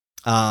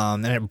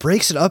 And it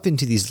breaks it up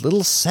into these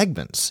little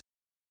segments.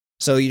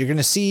 So you're going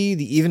to see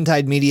the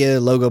Eventide Media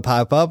logo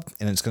pop up,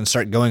 and it's going to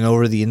start going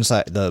over the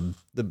inside, the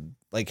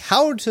like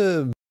how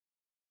to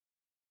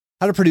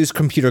produce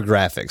computer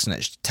graphics, and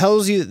it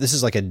tells you that this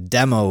is like a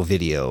demo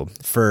video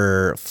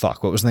for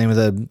what was the name of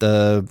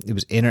it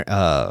was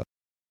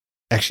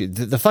actually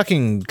the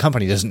fucking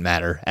company doesn't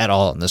matter at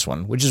all in this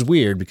one, which is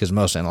weird because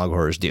most analog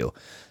horrors do.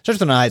 Starts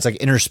with an I, it's like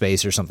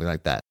Interspace or something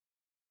like that.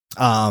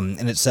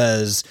 And it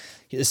says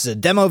this is a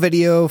demo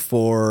video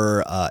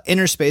for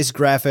Interspace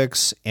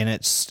graphics, and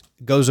it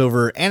goes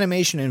over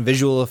animation and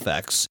visual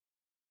effects.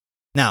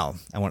 Now,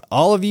 I want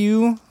all of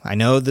you, I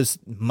know this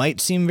might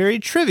seem very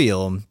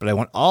trivial, but I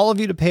want all of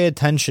you to pay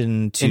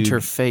attention to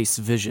Interface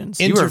Visions.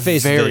 You are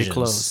Interface very Visions.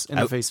 close.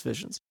 Interface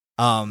Visions.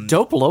 um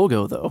Dope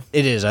logo, though.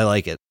 it is, I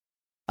like it.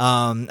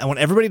 I want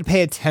everybody to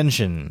pay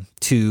attention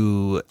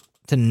to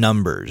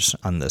numbers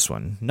on this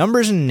one.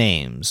 Numbers and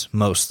names,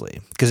 mostly.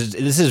 Because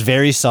this is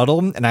very subtle,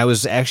 and I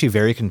was actually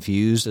very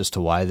confused as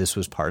to why this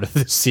was part of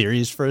this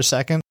series for a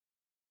second.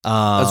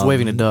 I was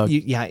waving to Doug.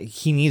 Yeah,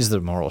 he needs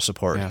the moral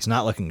support. Yeah. He's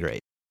not looking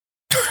great.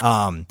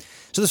 So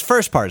this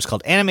first part is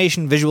called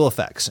Animation Visual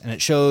Effects, and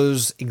it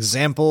shows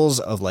examples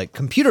of like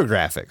computer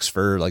graphics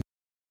for like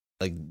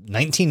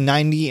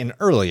 1990 and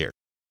earlier.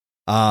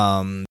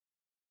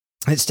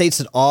 It states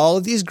that all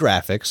of these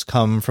graphics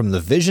come from the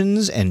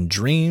visions and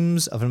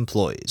dreams of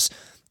employees.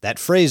 That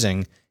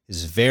phrasing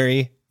is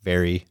very,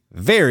 very,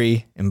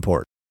 very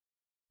important.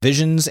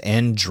 Visions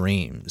and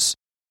dreams.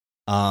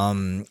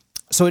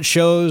 So it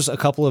shows a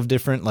couple of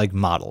different like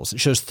models.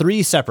 It shows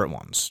 3 separate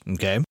ones,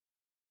 okay?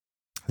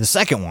 The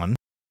second one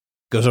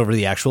goes over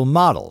the actual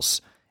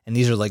models, and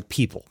these are like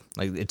people.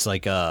 Like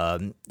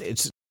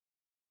it's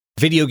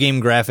video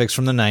game graphics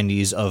from the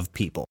 90s of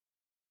people.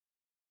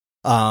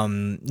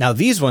 Now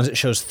these ones, it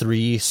shows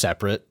 3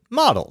 separate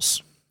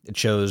models. It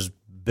shows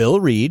Bill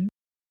Reed,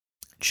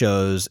 it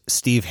shows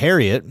Steve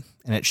Harriott,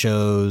 and it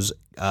shows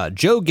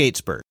Joe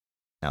Gatesburg.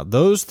 Now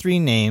those 3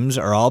 names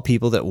are all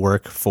people that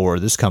work for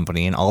this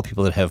company and all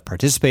people that have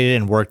participated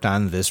and worked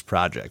on this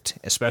project,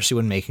 especially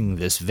when making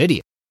this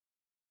video.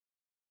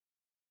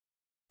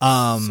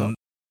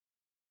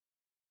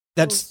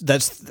 That's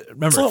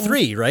remember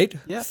 3, right?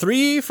 Yeah.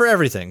 3 for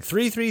everything.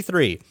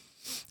 3.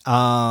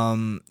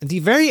 At the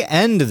very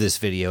end of this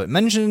video, it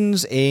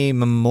mentions a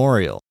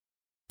memorial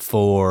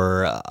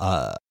for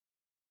what's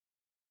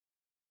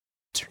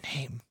her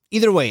name?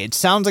 Either way, it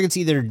sounds like it's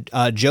either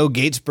Joe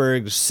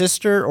Gatesburg's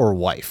sister or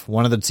wife,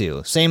 one of the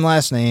two. Same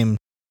last name.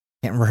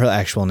 Can't remember her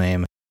actual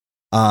name.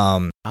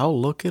 I'll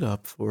look it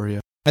up for you.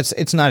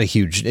 It's not a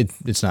huge.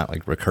 It's not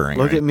like recurring.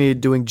 Look right? at me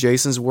doing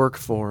Jason's work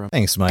for him.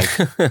 Thanks, Mike.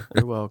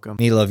 You're welcome.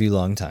 Me love you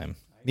long time.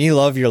 Me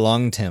love your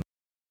long Tim.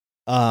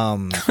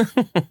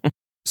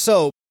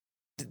 So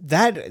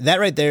that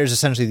right there is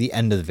essentially the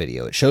end of the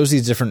video. It shows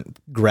these different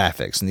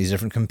graphics and these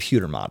different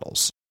computer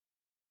models.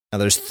 Now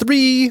there's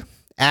 3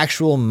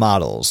 actual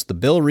models: the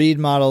Bill Reed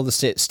model, the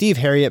Steve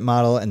Harriott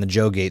model, and the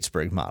Joe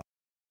Gatesburg model.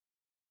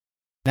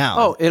 Now,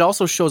 Oh, it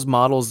also shows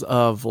models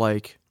of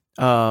like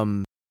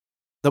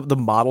the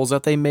models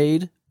that they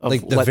made of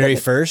like the very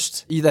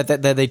first.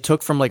 that they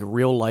took from like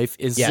real life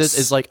Yes.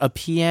 is like a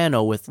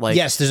piano with like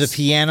Yes, there's a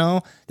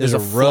piano. There's a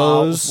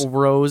flower-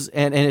 rose.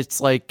 and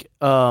it's like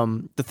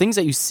the things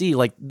that you see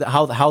like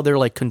how they're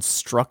like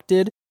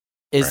constructed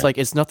is Right. like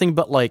it's nothing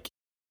but like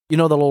the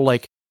little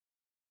like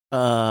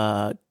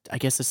I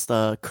guess it's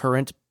the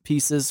current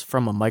pieces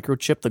from a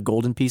microchip, the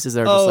golden pieces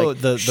that are just like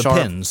the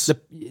sharp. pins.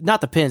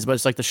 Not the pins, but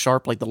it's like the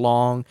sharp, like the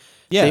long.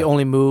 Yeah, They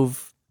only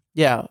move.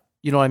 Yeah,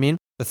 you know what I mean.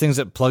 the things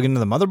that plug into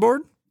the motherboard.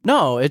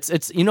 No, it's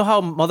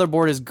how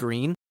motherboard is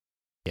green,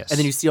 Yes, and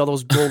then you see all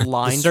those gold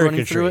lines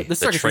running through it. The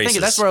circuitry. Thank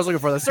you. That's traces. what I was looking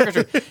for. The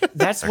circuitry.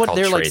 That's They're what called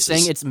they're like traces.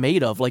 saying it's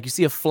made of. Like you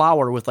see a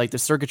flower with like the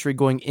circuitry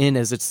going in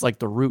as it's like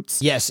the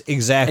roots. Yes,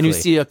 exactly. And you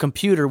see a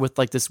computer with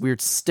like this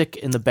weird stick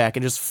in the back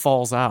and just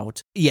falls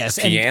out. yes,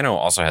 and Piano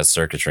also has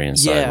circuitry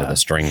inside Yeah. where the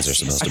strings are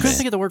supposed I to couldn't be.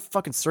 think of the word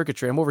fucking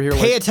circuitry. I'm over here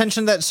pay like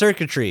attention to that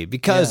circuitry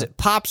because Yeah. it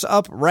pops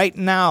up right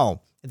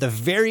now. At the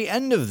very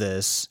end of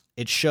this,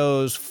 it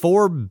shows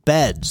 4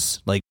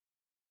 beds like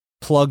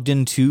plugged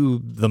into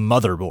the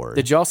motherboard.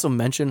 Did you also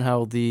mention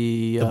how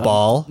the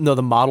ball? No,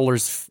 the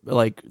modelers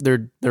like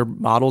their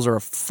models are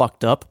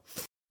fucked up.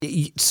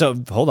 So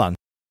hold on.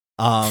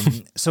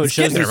 So it shows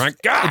Getting there, these, my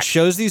God. it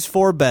shows these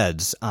 4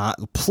 beds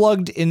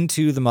plugged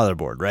into the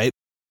motherboard, right?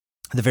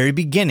 At the very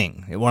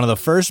beginning, one of the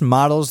first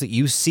models that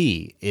you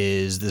see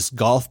is this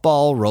golf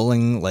ball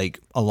rolling like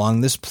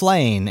along this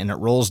plane, and it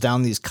rolls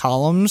down these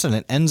columns and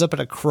it ends up at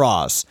a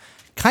cross,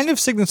 kind of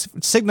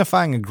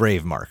signifying a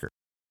grave marker.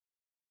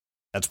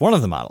 That's one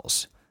of the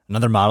models.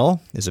 Another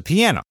model is a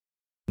piano.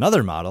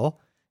 Another model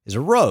is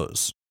a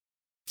rose.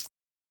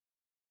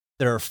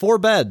 There are 4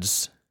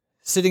 beds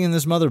sitting in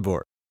this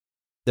motherboard.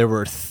 There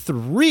were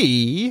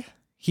 3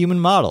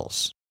 human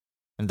models.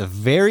 At the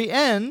very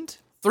end...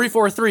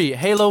 343,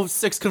 Halo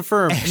 6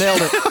 confirmed.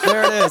 Nailed it.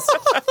 There it is.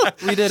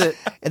 We did it.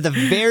 At the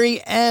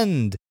very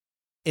end,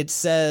 it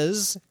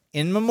says,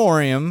 in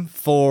memoriam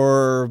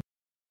for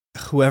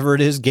whoever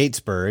it is,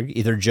 Gatesburg,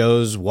 either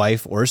Joe's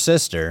wife or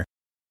sister.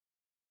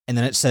 And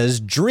then it says,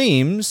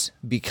 dreams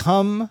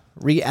become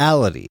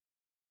reality.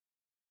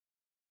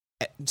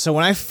 So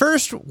when I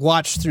first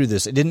watched through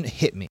this, it didn't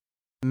hit me.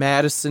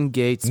 Madison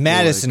Gatesburg.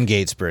 Madison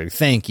Gatesburg,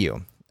 thank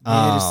you.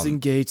 Madison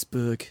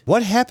Gatesburg.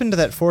 What What happened to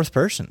that 4th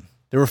person?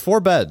 There were 4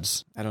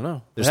 beds. I don't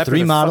know. There's What happened 3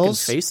 to their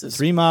models, fucking faces?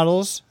 3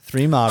 models,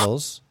 3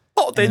 models.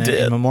 Oh, they and did.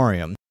 in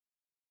memoriam.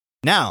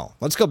 Now,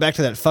 let's go back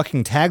to that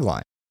fucking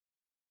tagline.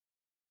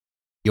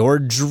 Your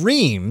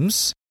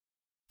dreams,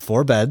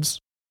 4 beds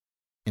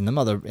in the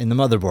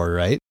motherboard,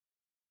 right?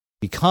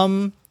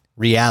 Become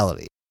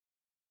reality.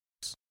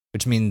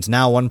 Which means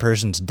now one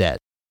person's dead.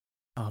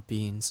 Oh,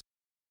 beans.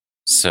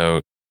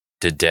 So,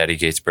 did Daddy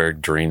Gatesburg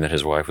dream that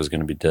his wife was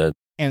going to be dead?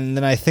 And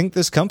then I think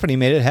this company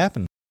made it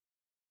happen.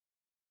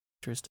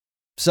 Interesting.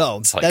 So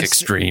It's like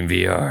extreme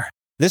VR.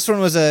 This one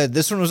was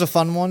a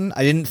fun one.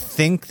 I didn't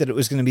think that it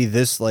was going to be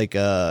this like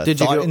thought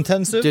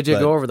intensive. Did you but-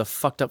 go over the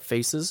fucked up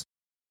faces?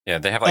 Yeah,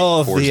 they have like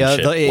Oh, cores the, and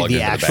shit the plugged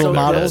into actual the back of their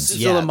models?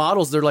 heads. So Yeah. the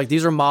models, they're like,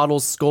 these are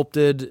models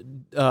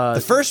sculpted.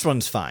 The first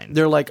one's fine.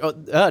 They're like,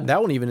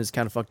 that one even is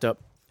kind of fucked up.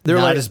 They're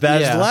Not like, as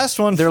bad as the last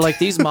one. They're like,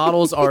 these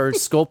models are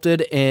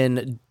sculpted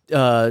in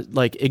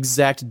like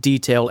exact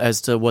detail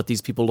as to what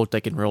these people looked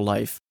like in real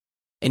life.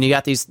 And you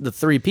got the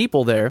 3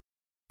 people there,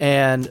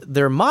 and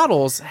their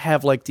models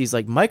have like these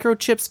like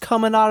microchips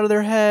coming out of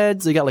their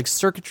heads. They got like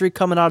circuitry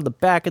coming out of the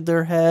back of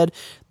their head.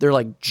 Their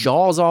like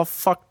jaws all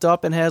fucked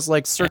up and has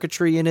like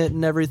circuitry in it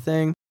and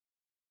everything.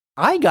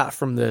 I got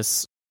from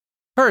this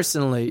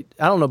personally,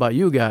 I don't know about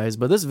you guys,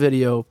 but this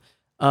video,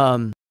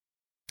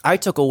 I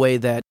took away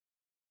that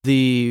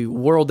the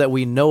world that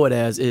we know it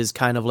as is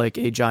kind of like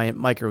a giant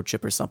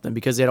microchip or something,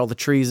 because they had all the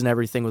trees and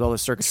everything with all the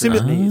circuitry.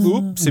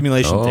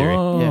 Simulation theory.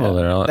 Yeah,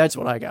 they're all- that's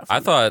what I got. From I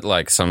thought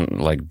like some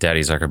like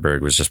Daddy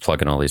Zuckerberg was just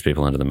plugging all these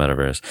people into the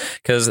metaverse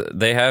because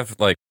they have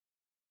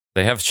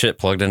shit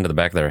plugged into the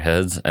back of their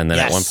heads, and then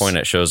at one Yes. point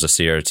it shows a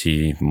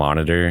CRT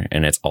monitor,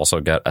 and it's also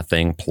got a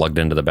thing plugged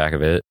into the back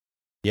of it,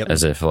 Yep.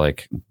 as if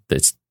like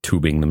it's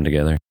tubing them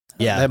together.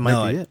 Yeah, That might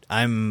no, be it.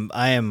 I'm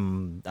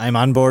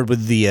on board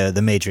with the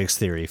Matrix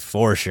theory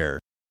for sure.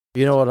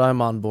 You know what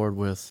I'm on board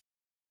with?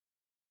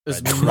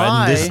 Is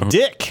Run this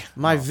dick.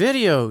 my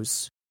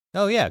videos.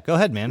 Oh yeah, go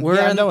ahead, man. We're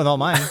I'm in- done with all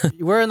mine.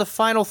 We're in the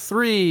final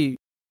 3.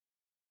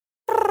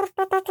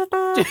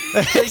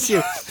 Thank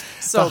you.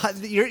 So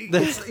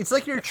It's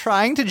like you're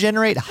trying to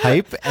generate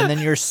hype and then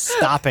you're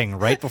stopping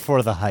right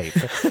before the hype.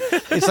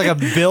 It's like a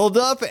build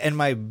up and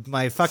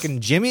my fucking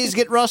jimmies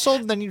get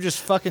rustled, then you just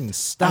fucking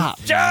stop.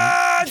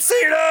 John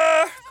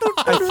Cena.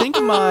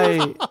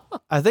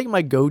 I think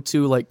my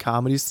go-to like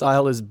comedy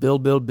style is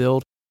build,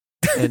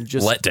 and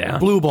just Let down.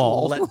 blue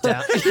ball. Let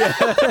down.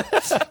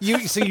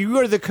 So you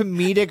are the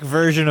comedic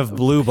version of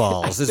blue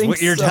balls, is think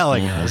what you're so.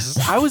 telling us.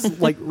 I was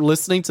like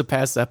listening to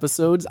past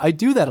episodes. I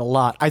do that a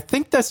lot. I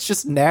think that's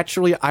just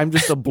naturally. I'm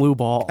just a blue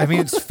ball. I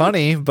mean, it's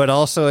funny, but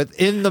also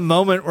in the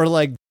moment we're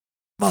like,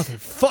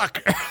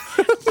 motherfucker.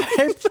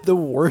 I'm the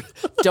worst.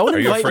 Don't Are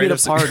you invite me afraid to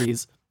of-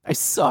 parties. I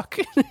suck.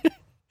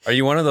 Are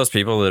you one of those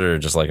people that are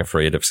just like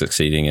afraid of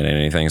succeeding in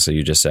anything, so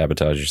you just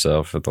sabotage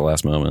yourself at the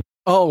last moment?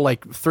 Oh,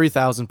 like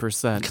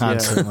 3,000%.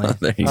 Constantly.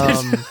 There you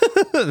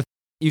go.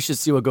 You should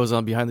see what goes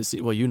on behind the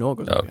scenes. Well, you know what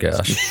goes on. Oh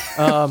behind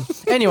the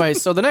gosh. Anyway,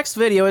 so the next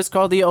video is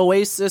called the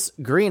Oasis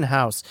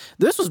Greenhouse.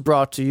 This was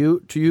brought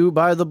to you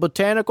by the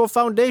Botanical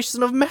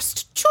Foundation of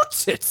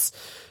Massachusetts.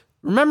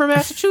 Remember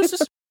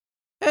Massachusetts?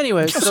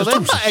 Anyway, so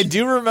I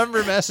do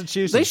remember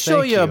Massachusetts. they show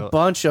Thank you a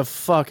bunch of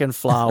fucking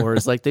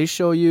flowers. Like they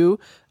show you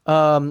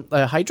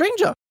a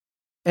hydrangea.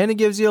 And it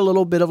gives you a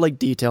little bit of like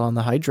detail on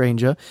the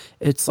hydrangea.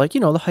 It's like,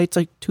 the height's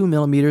like 2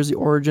 millimeters, the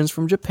origin's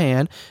from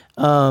Japan.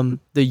 The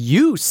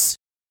use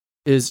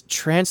is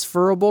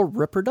transferable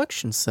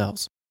reproduction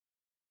cells.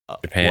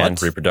 Japan,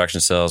 What?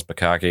 reproduction cells,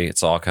 bukkake,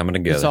 it's all coming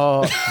together. It's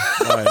all,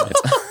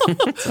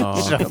 it's all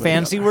It's a coming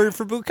fancy together. word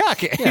for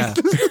bukkake. Yeah.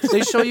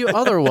 They show you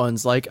other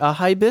ones like a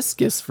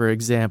hibiscus, for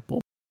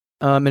example.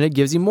 And it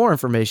gives you more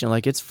information,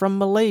 like it's from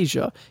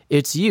Malaysia.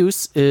 Its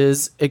use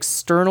is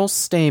external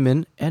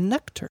stamen and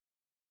nectar.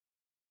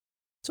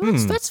 So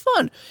that's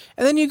fun.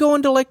 And then you go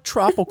into like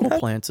tropical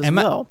plants as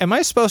well. Am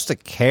I supposed to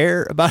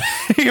care about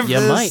any of You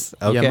this?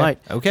 might. You might.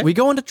 Okay. We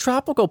go into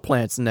tropical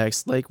plants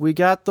next. Like we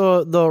got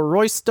the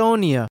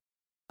Roystonia.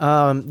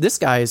 This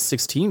guy is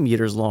 16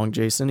 meters long,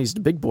 Jason. He's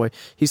the big boy.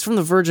 He's from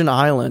the Virgin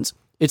Islands.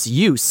 Its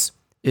use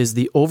is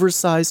the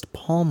oversized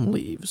palm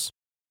leaves.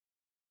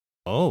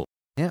 Oh.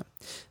 Yeah.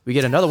 We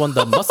get another one,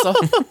 the mussa.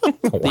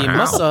 The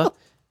mussa,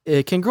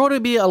 it can grow to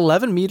be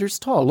 11 meters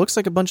tall. Looks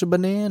like a bunch of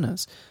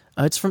bananas.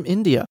 It's from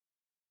India.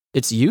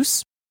 Its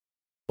use,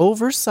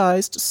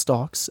 oversized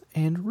stalks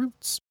and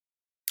roots.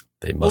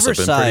 They must have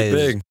been pretty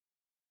big.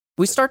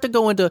 We start to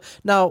go into,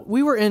 now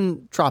we were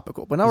in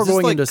tropical, but now we're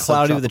going into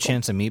cloudy with a subtropical.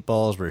 chance of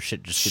meatballs where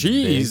shit just gets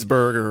big.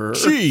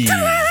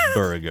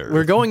 Cheeseburger.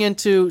 We're going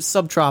into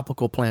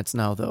subtropical plants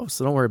now, though,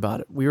 so don't worry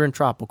about it. We were in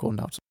tropical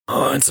now.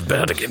 Oh, it's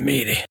about to get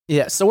meaty.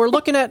 Yeah, so we're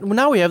looking at,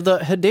 now we have the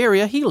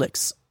Hedera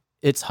helix.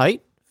 Its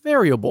height,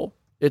 variable.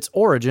 Its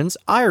origins,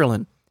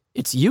 Ireland.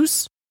 Its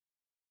use,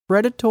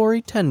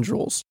 predatory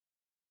tendrils.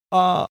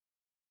 What?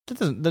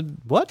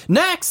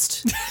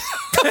 Next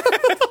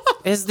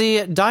is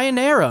the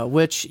Dianera,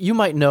 which you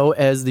might know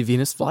as the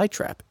Venus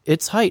flytrap.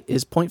 Its height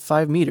is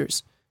 0.5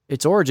 meters.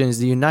 Its origin is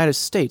the United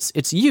States.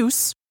 Its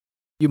use,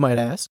 you might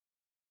ask,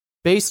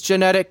 base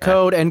genetic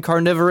code and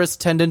carnivorous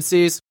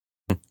tendencies.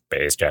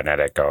 Base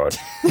genetic code.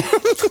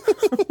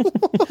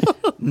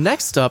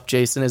 Next up,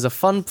 Jason, is a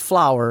fun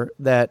flower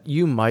that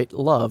you might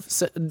love.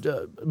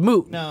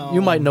 Moot, No.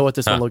 you might know what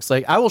this one looks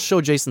like. I will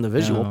show Jason the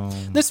visual. No.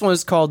 This one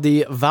is called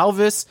the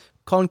Valvis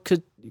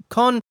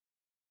concictio.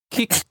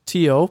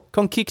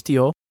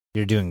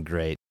 You're doing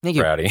great. Thank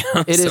you. Proudy.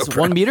 It is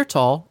 1 meter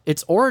tall.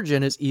 Its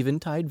origin is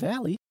Eventide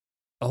Valley.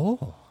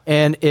 Oh.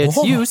 And its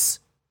Oh. use,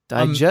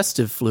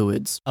 digestive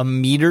fluids. A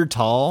meter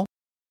tall?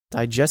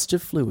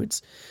 Digestive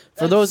fluids.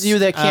 For those of you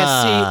that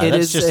can't see, it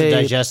that's is just a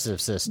digestive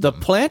system. The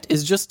plant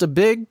is just a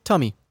big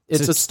tummy.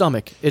 It's a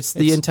stomach. It's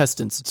the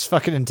intestines. It's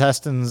fucking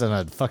intestines and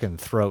a fucking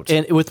throat.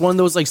 And with one of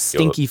those like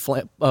stinky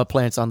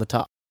plants on the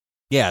top.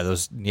 Yeah,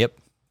 those. Yep.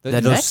 The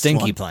Those next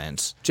stinky one-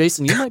 plants.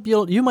 Jason,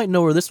 you might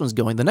know where this one's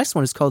going. The next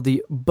one is called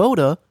the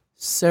Boda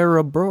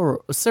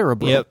cerebro.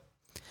 Yep.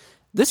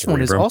 This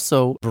one is Cerebro.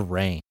 also.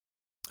 Brain.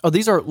 Oh,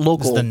 these are This is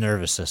local. the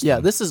nervous system. Yeah,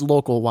 this is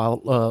local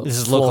wild. This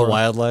is flora. local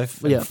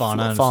wildlife. And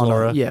fauna and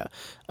flora. Yeah.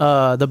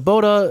 The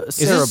Boda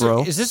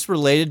cerebro. Is this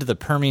related to the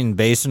Permian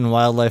Basin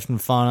wildlife and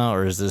fauna,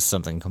 or is this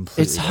something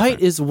completely Its height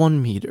different? is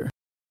 1 meter.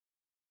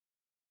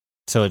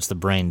 So it's the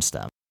brain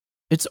stem.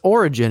 Its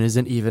origin is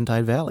in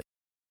Eventide Valley.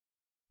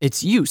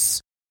 Its use,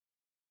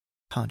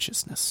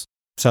 consciousness.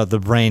 So the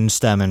brain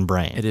stem and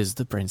brain. It is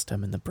the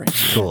brainstem and the brain.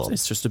 Cool.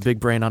 It's just a big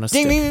brain on a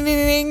Ding, stick. ding, ding,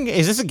 ding, ding.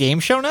 Is this a game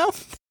show now?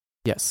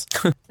 Yes.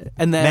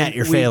 And then Matt,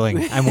 you're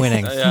failing. I'm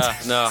winning. Yeah,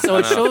 no. So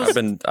it shows-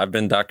 I've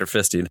been Dr.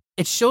 Fistied.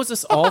 It shows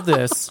us all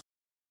this,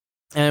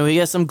 and we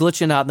get some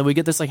glitching out, and then we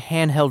get this like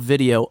handheld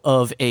video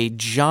of a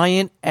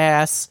giant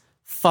ass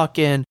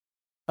fucking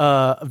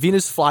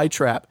Venus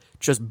flytrap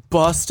just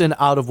busting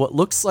out of what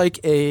looks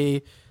like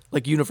a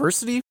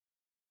university,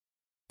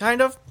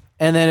 kind of,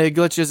 and then it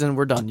glitches, and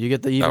we're done. You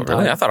get the even. Oh,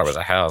 really? I thought it was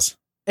a house.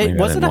 It Maybe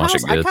I wasn't a didn't watch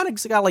house. it I good. kind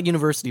of got like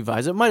university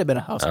vibes. It might have been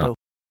a house, Oh. though.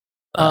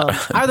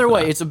 Either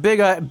way, it's a big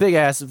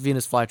ass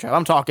Venus flytrap.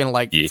 I'm talking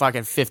like Yeah.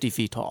 fucking 50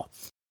 feet tall.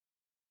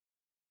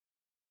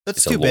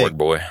 That's It's a lord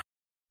boy.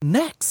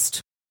 Next,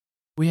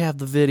 we have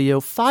the video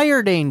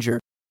Fire Danger.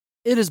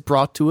 It is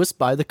brought to us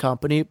by the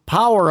company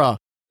Powera,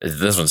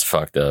 This one's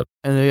fucked up.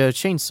 and they got a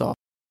chainsaw.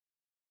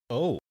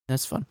 Oh.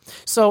 That's fun.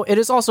 So it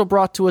is also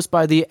brought to us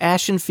by the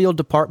Ashenfield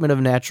Department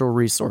of Natural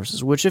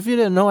Resources, which, if you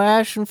didn't know,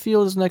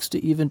 Ashenfield is next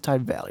to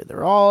Eventide Valley.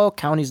 They're all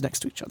counties next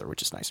to each other,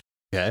 which is nice.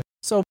 Okay.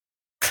 So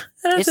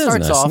It It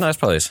starts nice. off- Nice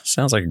place.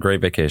 Sounds like a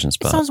great vacation it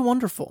spot. sounds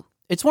wonderful.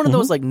 It's one of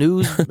those like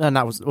news, not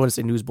I want to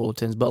say news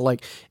bulletins, but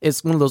like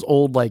it's one of those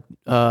old like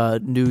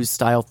news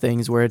style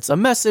things where it's a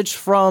message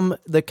from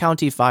the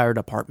county fire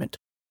department.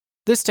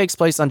 This takes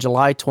place on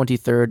July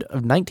 23rd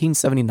of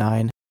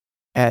 1979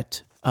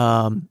 at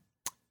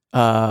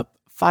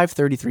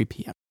 5:33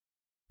 p.m.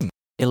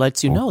 It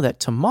lets you know that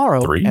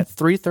tomorrow Three? at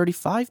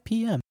 3:35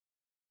 p.m.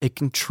 a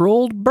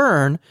controlled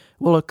burn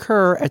will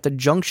occur at the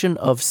junction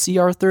of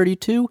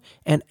CR32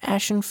 and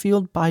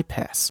Ashenfield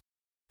bypass.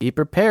 Be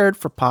prepared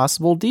for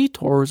possible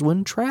detours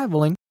when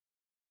traveling.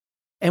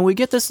 And we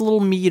get this little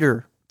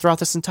meter throughout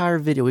this entire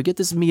video. We get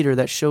this meter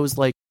that shows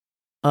like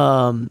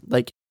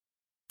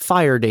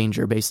fire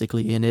danger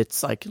basically, and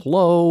it's like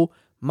low,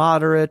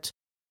 moderate,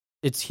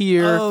 it's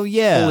here. Oh,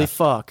 yeah. Holy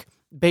fuck.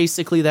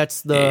 Basically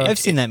that's the I've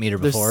seen that meter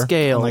the before.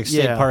 scale, On, like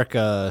state yeah. park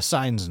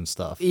signs and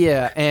stuff.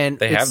 yeah, and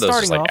They it's have those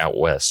just starting like off- out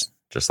west,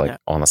 just like Yeah.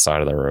 on the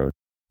side of the road.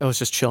 I was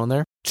just chilling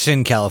there. It's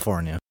in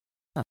California.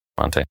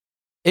 Monte.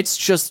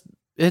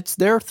 It's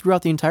there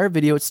throughout the entire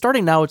video. It's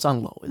starting now. It's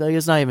on low. Like,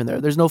 it's not even there.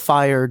 There's no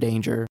fire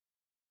danger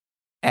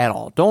at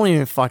all. Don't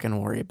even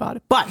fucking worry about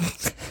it. But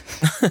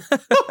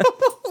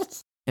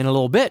in a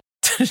little bit,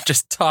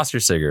 Just toss your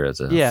cigarettes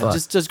in. yeah, Fuck.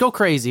 just go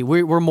crazy.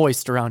 We're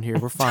moist around here.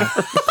 We're fine.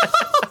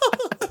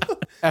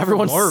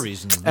 Everyone's More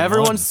reasons than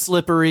everyone's one.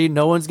 slippery.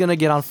 No one's gonna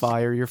get on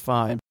fire. You're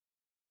fine.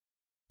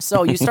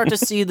 So you start to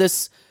see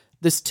this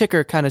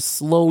ticker kind of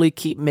slowly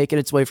keep making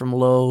its way from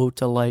low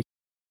to like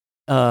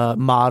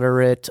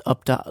moderate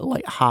up to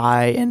like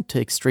high and to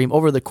extreme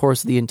over the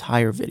course of the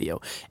entire video.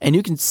 And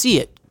you can see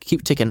it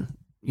keep ticking,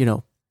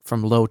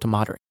 from low to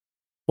moderate.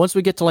 once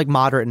we get to like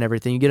moderate and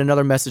everything, you get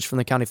another message from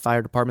the county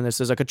fire department that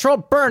says a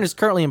controlled burn is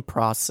currently in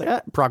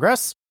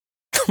progress.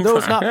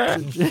 Those not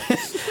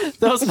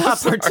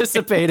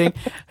participating.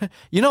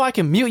 I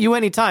can mute you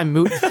anytime,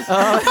 Moot.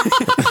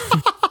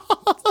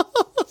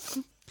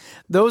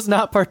 Those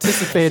not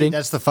participating.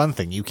 That's the fun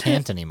thing. You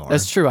can't anymore.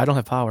 That's true. I don't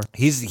have power.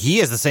 He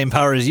has the same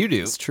power as you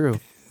do. It's true.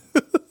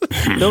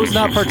 Those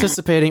not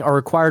participating are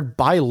required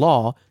by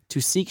law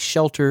to seek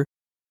shelter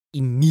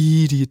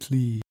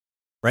immediately.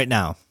 Right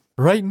now.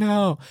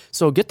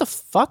 So get the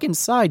fuck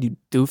inside, you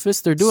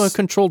doofus. They're doing a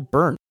controlled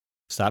burn.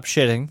 Stop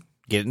shitting.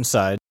 Get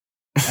inside.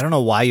 I don't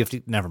know why you have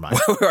to. Never mind.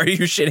 Why are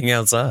you shitting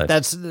outside?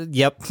 That's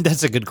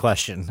a good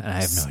question. And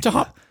I have no idea.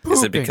 Stop.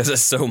 Is it because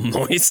it's so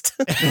moist?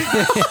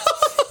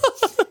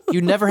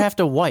 You never have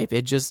to wipe.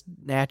 It just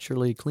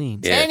naturally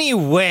cleans. Yeah.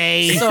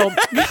 Anyway. So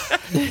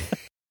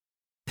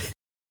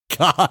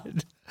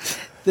God.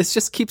 this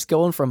just keeps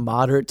going from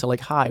moderate to like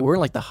high. We're in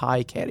like the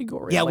high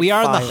category. Yeah, like we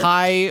are in fire. the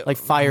high like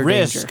fire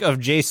risk danger. of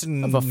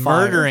Jason Of a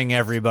fire. murdering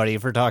everybody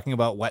if we're talking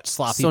about wet,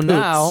 sloppy So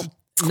poops.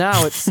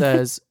 now it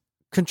says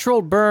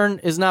controlled burn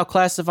is now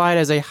classified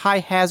as a high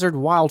hazard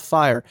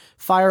wildfire.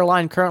 Fire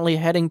line currently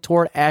heading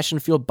toward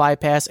Ashenfield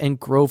Bypass and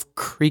Grove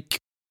Creek.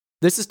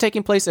 This is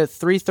taking place at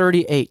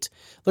 3:38.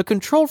 The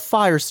controlled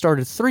fire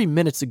started 3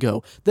 minutes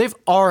ago. They've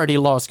already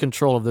lost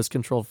control of this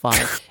controlled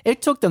fire.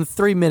 It took them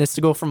 3 minutes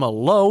to go from a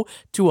low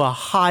to a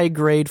high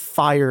grade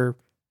fire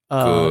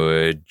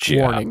Good job.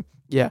 warning.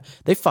 Yeah,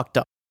 they fucked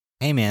up.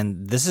 Hey,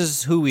 man, this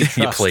is who we You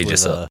trust played with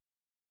yourself.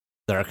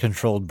 our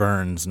controlled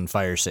burns and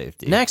fire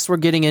safety. Next, we're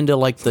getting into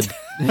like the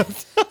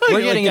we're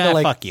getting into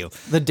like fuck you.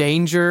 the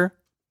danger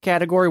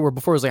category where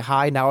before it was like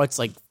high, now it's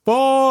like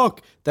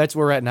fuck. That's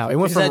where we're at now. It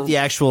went Is from that the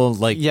actual,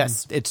 like,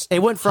 Yes. it's It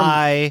went from-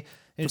 high,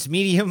 it's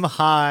medium,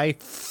 high,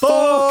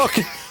 fuck.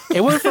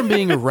 it went from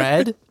being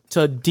red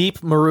to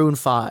deep maroon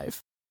 5.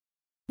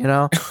 You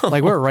know,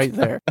 like we're right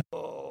there.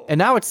 And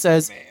now it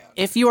says,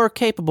 if you are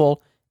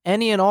capable,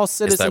 any and all Is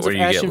citizens that where of you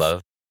get Ashen.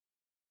 love?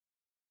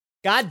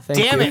 God Thank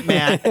damn you. it,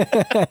 man.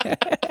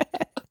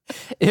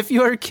 If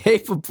you are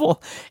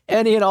capable,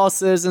 any and all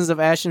citizens of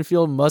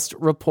Ashenfield must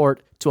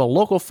report to a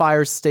local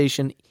fire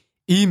station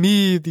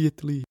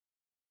immediately.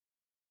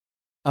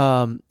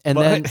 And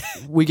then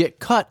we get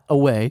cut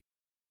away,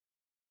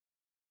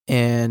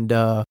 and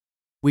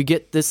we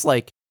get this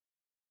like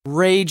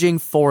raging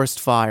forest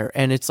fire,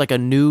 and it's like a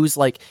news,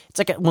 like it's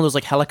like one of those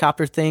like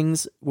helicopter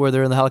things where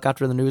they're in the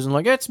helicopter in the news and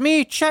like, it's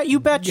me, Chet, you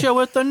betcha,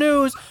 with the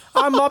news.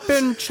 I'm up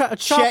in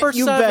Chopper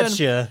you 7.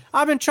 betcha.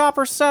 I'm in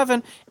Chopper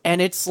 7,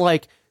 and it's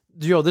like,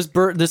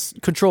 this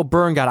controlled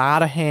burn got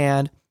out of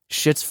hand.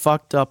 Shit's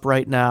fucked up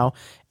right now.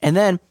 And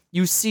then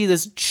you see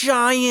this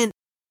giant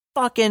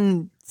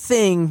fucking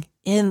thing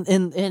in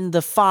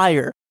the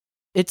fire.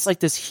 It's like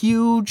this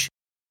huge,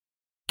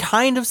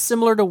 kind of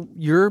similar to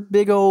your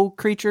big old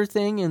creature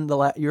thing in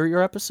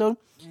your episode,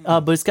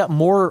 but it's got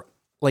more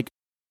like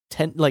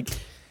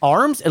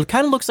arms. It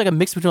kind of looks like a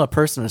mix between a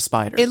person and a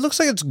spider. It looks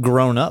like it's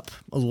grown up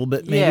a little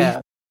bit, maybe.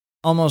 Yeah.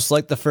 Almost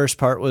like the first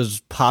part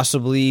was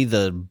possibly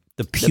the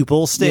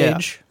pupal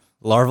stage,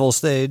 larval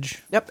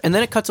stage. Yep. And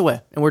then it cuts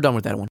away, and we're done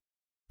with that one.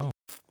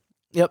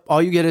 Yep.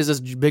 All you get is this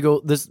big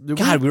old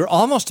God, we were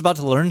almost about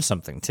to learn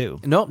something, too.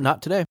 Nope,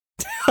 not today.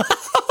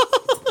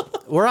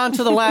 We're on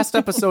to the last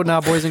episode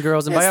now, boys and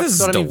girls, and by This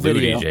is episode I mean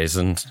video. Diluti,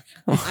 Jason.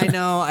 I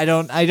know.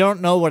 I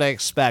don't know what I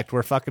expect.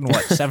 We're fucking,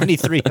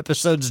 73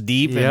 episodes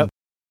deep, Yep. and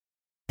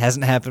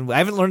hasn't happened. I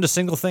haven't learned a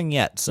single thing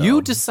yet. So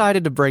You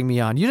decided to bring me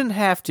on. You didn't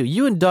have to.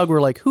 You and Doug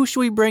were like, who should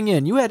we bring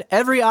in? You had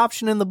every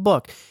option in the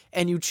book,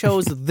 and you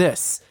chose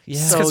this. Yeah.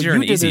 It's So because you're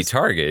you an did easy this-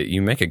 target.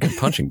 You make a good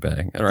punching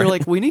bag. All right. They're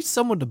like, we need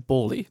someone to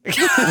bully.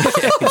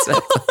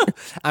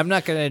 I'm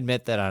not going to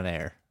admit that on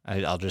air.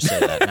 I'll just say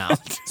that now.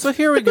 So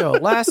here we go.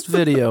 Last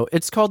video.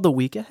 It's called The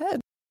Week Ahead.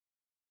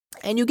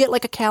 And you get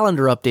like a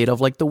calendar update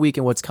of like the week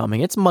and what's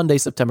coming. It's Monday,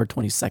 September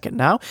 22nd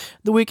now.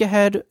 The week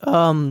ahead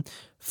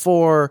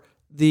for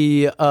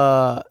the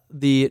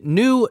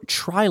new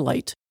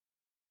Trilight.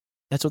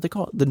 That's what they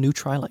call it, the new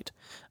Trilight.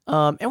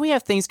 And we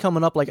have things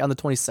coming up like on the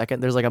 22nd.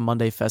 There's like a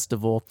Monday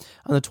festival.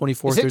 On the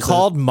 24th, Is it there's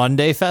called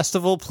Monday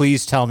Festival?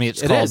 Please tell me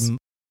it's It called. is.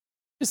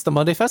 It's the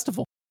Monday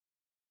festival.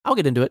 I'll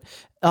get into it.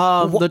 The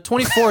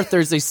 24th,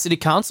 there's a city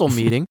council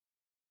meeting.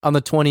 On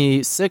the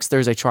 26th,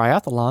 there's a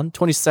triathlon.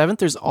 27th,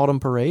 there's autumn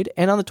parade.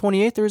 And on the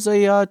 28th, there's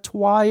a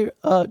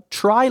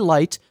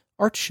Trilight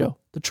art show.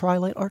 The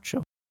Trilight art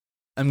show.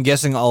 I'm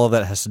guessing all of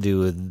that has to do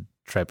with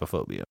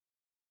trypophobia.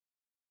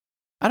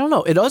 I don't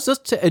know. It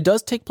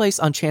does take place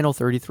on Channel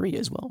 33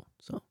 as well.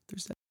 So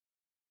there's that.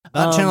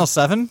 Not Channel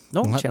 7?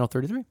 No, What? Channel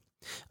 33.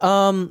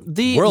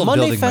 The World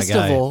Monday building, my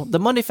festival. The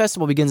Monday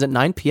festival begins at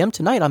 9 p.m.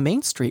 tonight on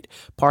Main Street.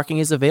 Parking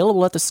is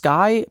available at the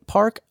Sky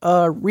Park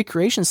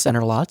Recreation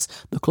Center lots.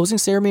 The closing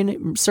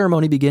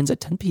ceremony begins at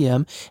 10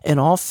 p.m. and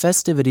all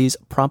festivities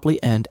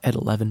promptly end at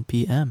 11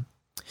 p.m.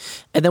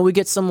 And then we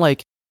get some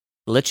like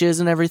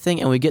glitches and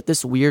everything, and we get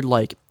this weird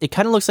like it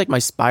kind of looks like my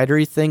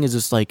spidery thing is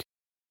just like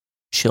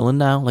chilling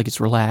now, like it's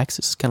relaxed.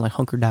 It's kind of like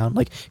hunkered down.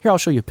 Like here, I'll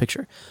show you a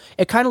picture.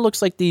 It kind of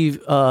looks like the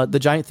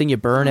giant thing you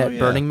burn at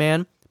Burning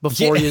Man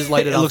before you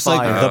light it on looks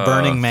fire. like the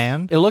Burning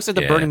Man. It looks like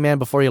the Burning Man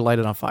before you light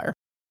it on fire.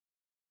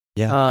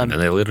 Yeah. And then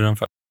they lit it on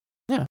fire.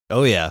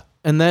 Oh yeah.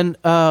 And then,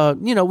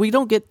 we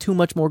don't get too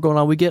much more going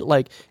on. We get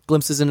like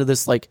glimpses into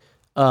this like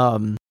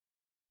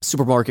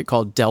supermarket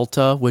called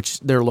Delta, which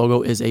their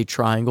logo is a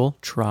triangle.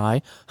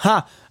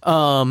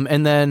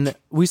 And then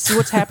we see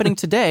what's happening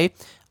today.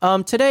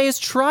 Today is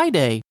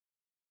Tri-Day.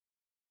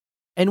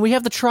 And we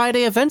have the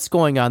Tri-Day events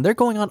going on. They're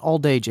going on all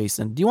day,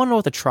 Jason. Do you want to know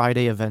what the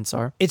Tri-Day events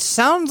are? It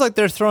sounds like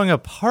they're throwing a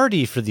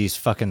party for these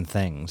fucking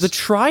things. The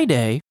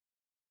Tri-Day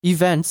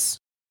events,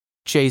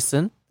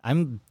 Jason.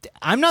 I'm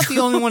not the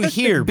only one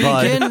here,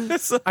 but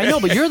I know,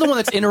 but you're the one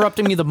that's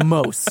interrupting me the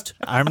most.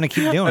 I'm gonna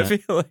keep doing I it.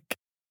 feel like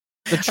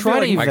The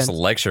Tri-Day Mike's event.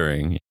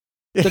 lecturing.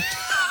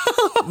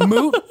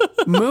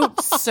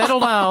 Moot, settle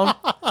down,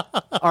 or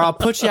I'll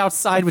put you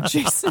outside with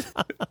Jason.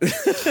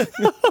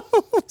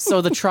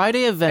 So the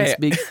Tri-Day events.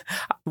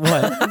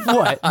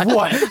 What?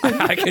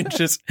 I can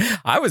just.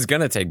 I was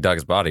gonna take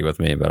Doug's body with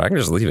me, but I can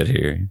just leave it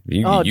here.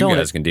 You don't.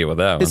 guys can deal with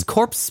that His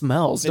corpse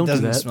smells. It Don't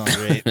do doesn't that.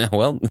 smell great. one.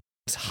 Well,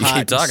 It's you hot.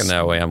 keep talking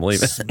that way. I'm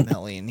leaving.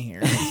 Smelly in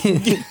here.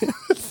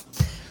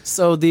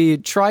 So the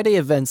Tri-Day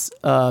events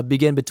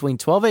begin between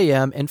 12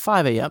 a.m. and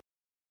 5 a.m.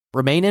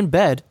 Remain in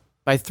bed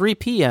by 3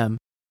 p.m.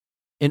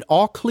 and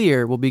all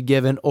clear will be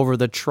given over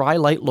the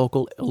Tri-Light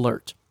Local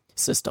Alert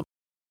system.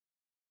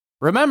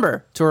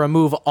 Remember to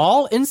remove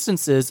all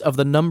instances of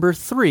the number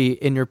 3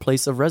 in your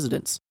place of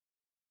residence.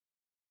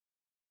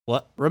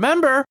 What?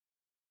 Remember?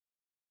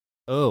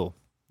 Oh.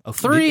 Okay.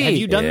 3. Have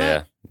you done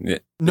Yeah.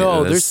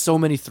 No, Yeah, there's so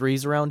many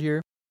 3s around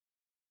here.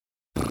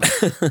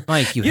 that,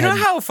 Mike? You know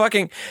how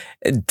fucking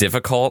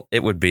difficult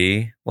it would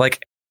be?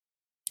 Like,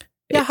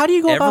 Yeah, how do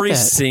you go about every that?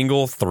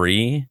 single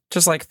 3?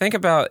 Just like think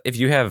about if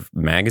you have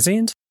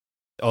magazines.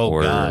 Oh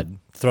or- God!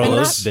 Throw And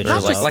those not- bitches. not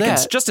Or like, just like that.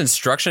 it's just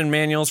instruction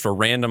manuals for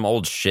random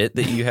old shit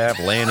that you have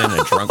laying in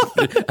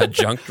a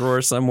junk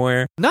drawer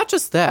somewhere. Not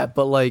just that,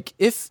 but like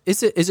is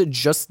it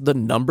just the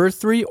number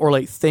 3 or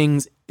like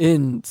things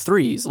in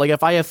 3s? Like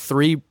if I have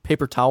 3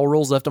 paper towel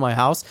rolls left in my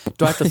house,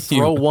 do I have to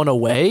throw one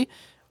away?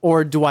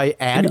 Or do I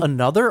add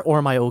another? Or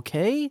am I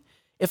okay?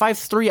 If I have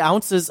 3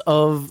 ounces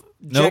of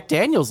Jack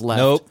Daniels left,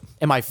 Nope.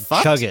 am I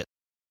fucked? Chug it.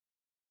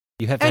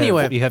 You have to.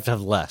 Anyway. you have to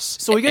have less.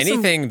 So we get some,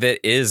 Anything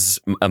that is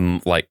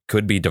like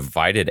could be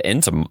divided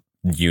into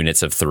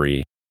units of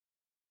 3.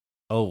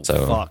 Oh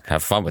So fuck!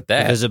 have fun with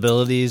that.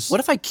 Visibilities. what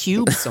if I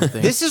cube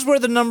something? This is where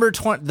the number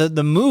 20,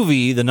 the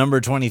movie, the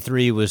number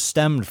 23 was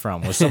stemmed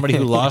from. Was somebody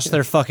who lost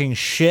their fucking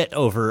shit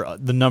over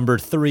the number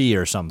 3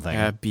 or something.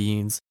 Yeah,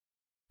 beans.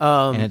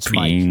 And it's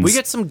Mike. Beans. We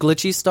get some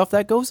glitchy stuff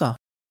that goes on.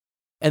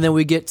 And then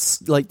we get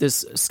like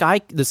this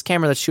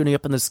camera that's shooting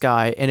up in the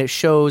sky, and it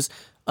shows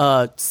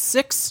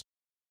 6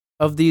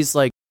 of these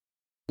like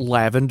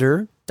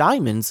lavender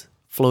diamonds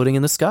floating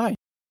in the sky.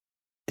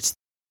 It's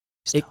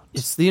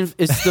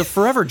the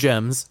forever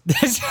gems.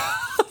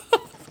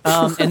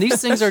 And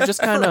these things are just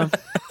kind of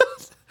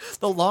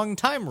the long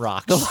time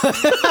rocks.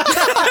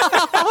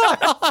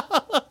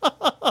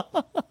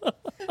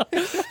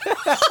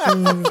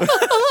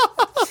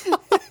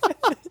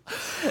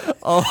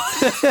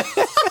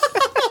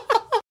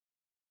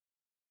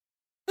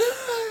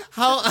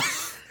 How?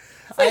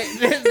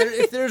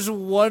 If there's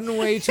one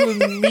way to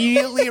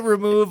immediately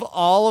remove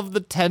all of the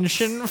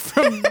tension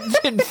from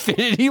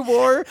Infinity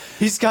War,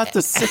 he's got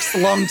the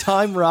 6th long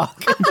time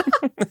rock.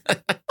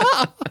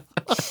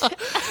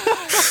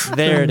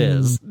 there it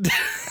is.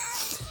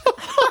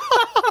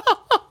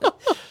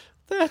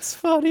 That's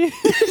funny.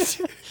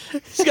 He's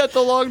got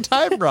the long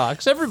time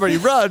rocks. Everybody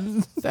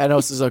run.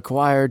 Thanos has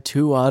acquired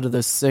 2 out of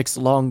the 6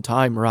 long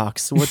time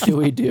rocks. What do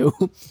we do?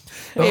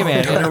 Hey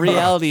man, in a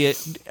reality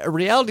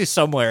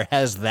somewhere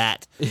has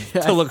that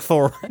to look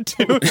forward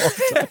to.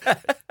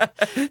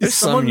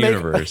 Some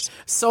universe.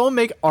 Someone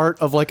make art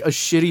of like a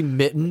shitty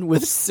mitten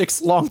with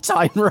 6 long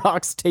time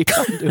rocks taped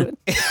onto it.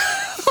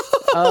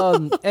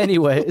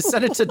 Anyway,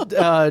 send it to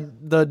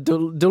the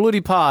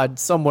Diluti Pod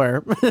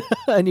somewhere.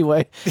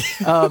 Anyway,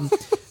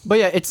 but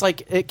yeah, it's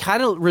like it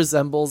kind of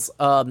resembles,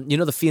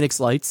 the Phoenix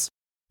Lights.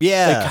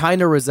 Yeah, It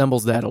kind of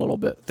resembles that a little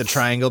bit. The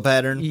triangle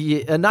pattern.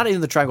 Yeah, not even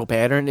the triangle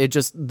pattern. It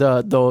just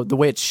the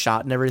way it's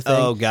shot and everything.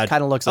 Oh, God.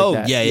 kind of looks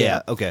like that.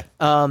 Yeah. Okay.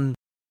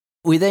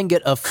 We then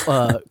get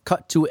a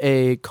cut to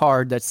a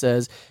card that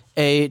says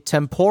a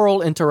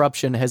temporal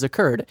interruption has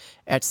occurred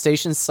at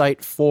station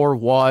site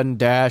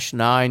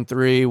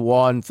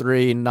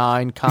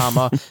 41-93139,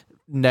 comma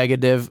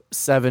negative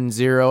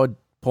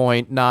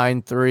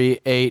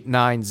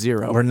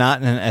 70.93890. we're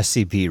not in an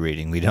SCP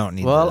reading. We don't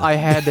need. Well, that. I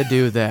had to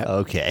do that.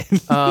 okay.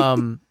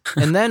 And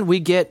then we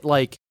get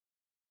like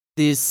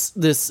this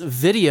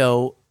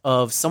video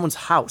of someone's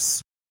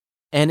house,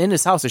 and in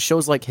his house it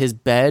shows like his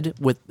bed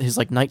with his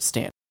like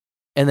nightstand,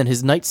 and then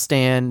his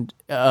nightstand.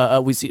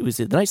 We see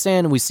the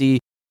nightstand, and we see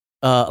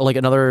like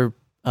another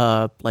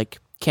like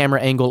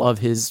camera angle of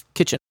his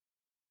kitchen,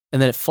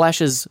 and then it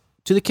flashes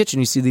to the kitchen.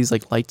 You see these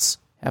like lights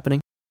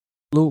happening,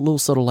 little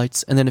subtle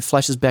lights, and then it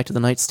flashes back to the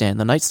nightstand.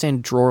 The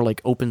nightstand drawer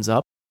like opens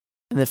up,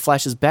 and then it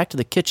flashes back to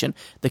the kitchen.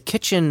 The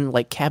kitchen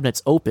like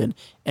cabinets open,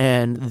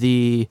 and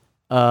the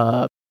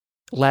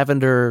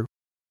lavender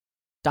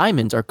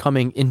diamonds are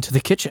coming into the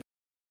kitchen.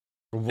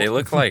 They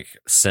look like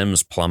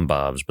Sims plumb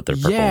bobs, but they're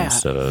purple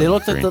instead of they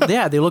look green.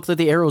 like they look like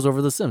the arrows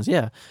over the Sims.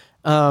 Yeah,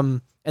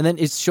 and then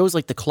it shows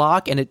like the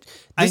clock, and it.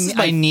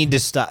 I need to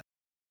stop.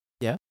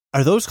 Yeah.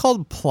 Are those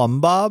called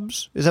plumb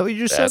bobs? Is that what you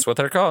just That's said? what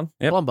they're called.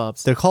 Yep. plum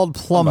bobs, They're called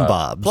plumb Plumb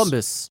bobs.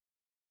 plumbus.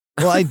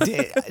 Well, I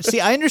did.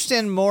 See, I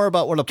understand more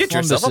about what a Get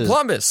plumbus yourself a is.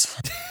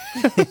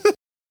 plumbus.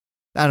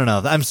 I don't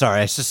know. I'm sorry.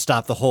 I just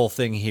stopped the whole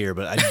thing here,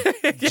 but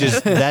I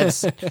just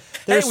that's. Hey,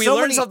 There's we so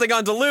learned many- something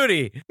on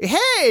Diluti.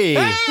 Hey,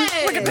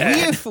 Look at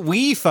that.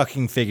 we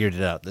fucking figured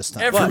it out this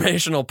time.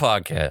 Informational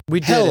podcast. We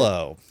did it.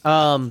 Hello.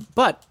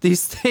 But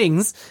these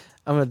things,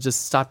 I'm gonna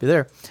just stop you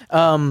there.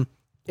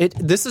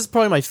 This is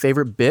probably my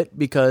favorite bit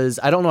because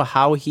I don't know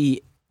how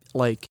he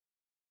like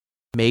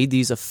made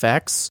these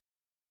effects,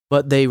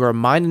 but they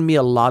reminded me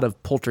a lot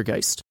of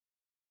Poltergeist.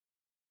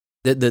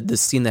 The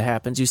scene that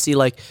happens, you see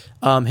like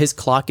his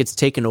clock gets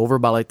taken over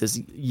by like this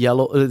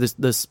yellow,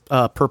 this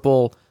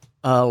purple,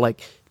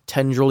 like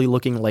tendrily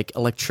looking like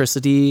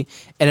electricity,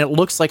 and it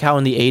looks like how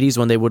in the 80s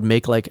when they would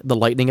make like the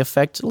lightning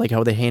effect, like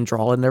how they hand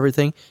draw it and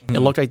everything. It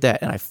looked like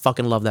that, and I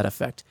fucking love that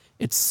effect.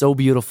 It's so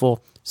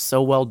beautiful,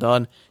 so well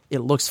done. It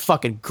looks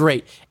fucking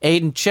great.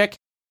 Aiden, chick,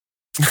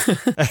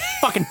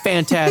 fucking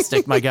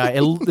fantastic, my guy.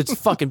 It's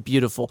fucking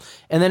beautiful.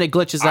 And then it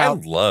glitches I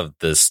out. love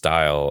the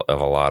style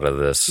of a lot of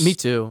this. Me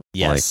too.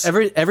 Yes.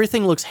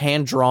 Everything looks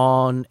hand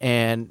drawn,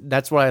 and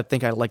that's what I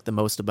think I like the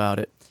most about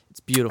it. It's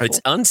beautiful. It's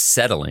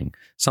unsettling.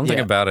 Something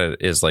Yeah. about it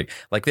is like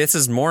this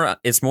is more.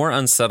 It's more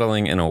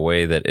unsettling in a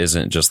way that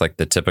isn't just like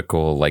the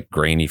typical like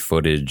grainy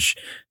footage,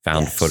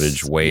 found Yes.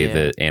 footage way Yeah.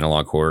 that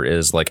analog horror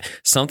is. Like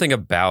something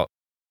about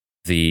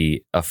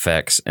the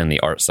effects and the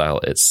art style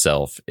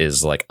itself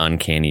is like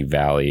uncanny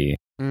valley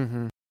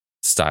Mhm.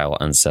 style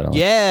unsettling.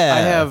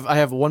 Yeah. I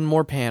have one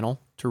more panel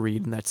to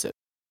read, and that's it.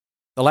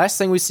 The last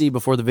thing we see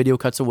before the video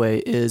cuts away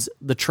is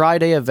the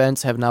Tri-Day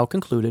events have now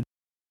concluded.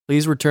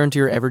 Please return to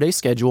your everyday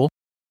schedule.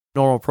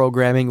 Normal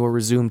programming will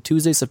resume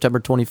Tuesday, September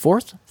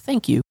 24th.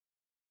 Thank you.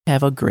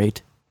 Have a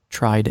great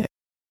Tri-Day.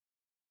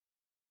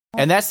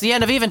 And that's the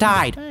end of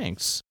Eventide.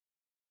 Thanks.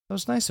 That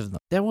was nice of them.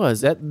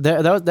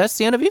 That's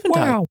the end of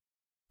Eventide.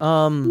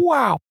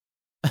 Wow.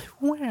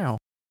 Wow.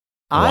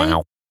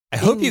 Wow. I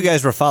hope you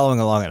guys were following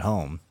along at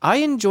home. I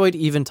enjoyed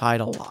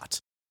Eventide a lot.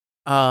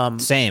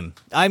 Same.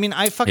 I mean,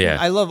 Yeah.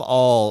 I love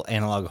all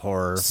analog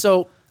horror.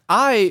 So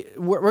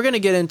we're gonna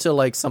get into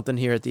like something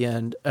here at the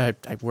end.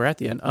 We're at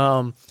the end.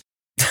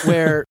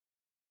 Where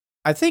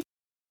I think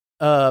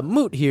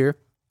Moot here.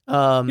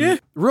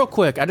 Real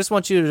quick, I just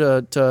want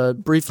you to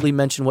briefly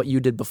mention what you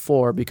did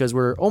before because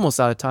we're almost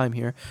out of time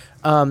here.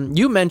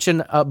 You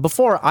mentioned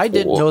before I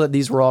didn't know that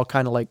these were all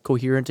kind of like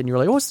coherent, and you're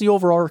like, "What's the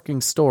overarching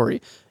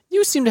story?"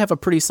 You seem to have a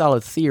pretty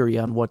solid theory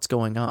on what's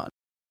going on.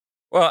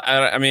 Well,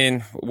 I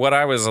mean, what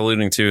I was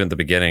alluding to in the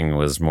beginning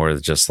was more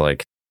just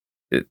like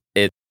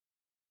it.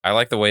 I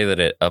like the way that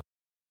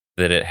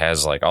it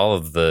has like all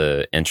of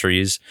the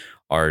entries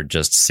are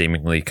just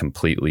seemingly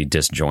completely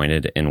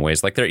disjointed in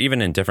ways like they're even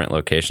in different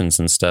locations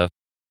and stuff.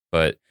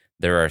 But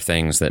there are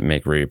things that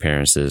make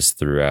reappearances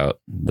throughout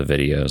the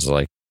videos,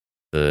 like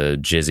the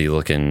jizzy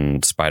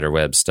looking spider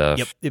web stuff.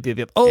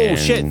 Yep. Oh And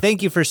shit!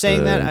 Thank you for saying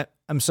the- that.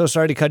 I'm so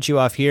sorry to cut you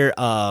off here.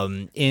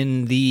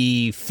 In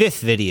the 5th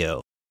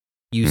video,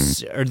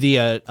 or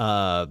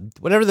the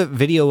whatever the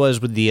video was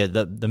with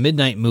the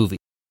midnight movie,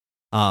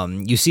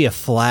 you see a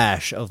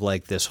flash of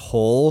like this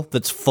hole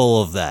that's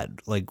full of that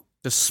like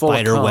Just full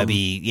of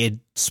cum.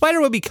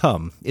 spiderwebby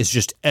cum is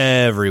just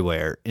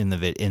everywhere in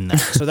that.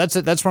 So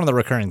that's one of the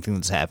recurring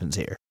things that happens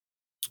here.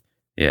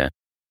 Yeah.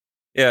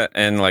 Yeah.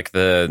 And like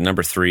the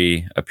number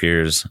 3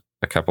 appears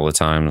a couple of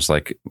times,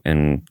 like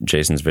in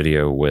Jason's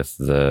video with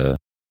the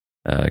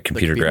computer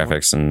computer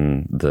graphics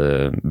and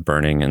the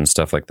burning and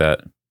stuff like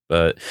that.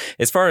 But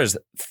as far as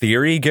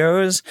theory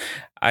goes,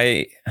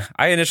 I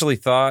initially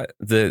thought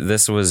that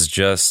this was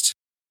just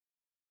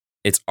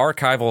it's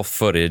archival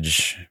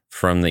footage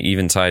from the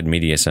Eventide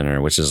Media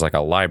Center, which is like a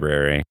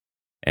library.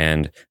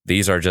 And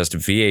these are just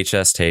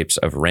VHS tapes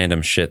of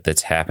random shit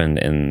that's happened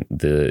in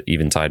the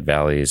Eventide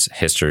Valley's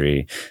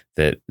history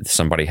that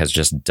somebody has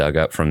just dug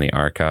up from the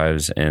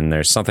archives. And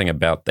there's something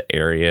about the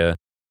area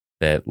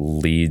that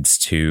leads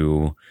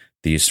to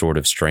these sort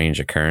of strange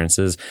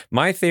occurrences.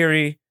 My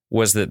theory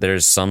was that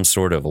there's some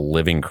sort of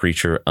living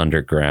creature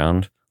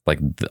underground. Like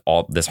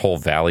this whole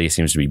valley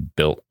seems to be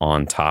built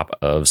on top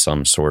of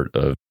some sort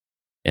of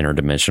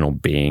interdimensional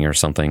being or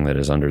something that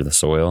is under the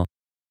soil.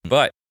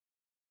 But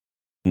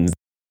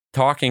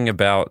talking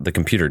about the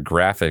computer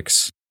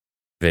graphics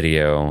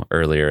video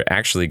earlier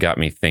actually got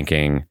me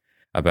thinking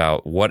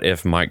about what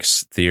if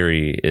Mike's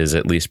theory is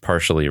at least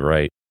partially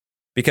right.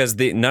 Because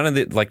none of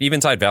the like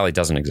Eventide Valley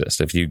doesn't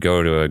exist. If you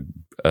go to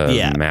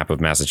a map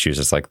of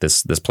Massachusetts, like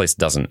this place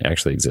doesn't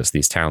actually exist.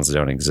 These towns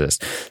don't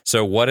exist.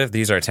 So what if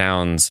these are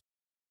towns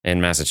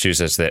in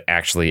Massachusetts that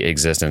actually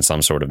exist in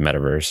some sort of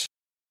metaverse.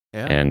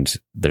 Yeah. And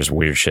there's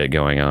weird shit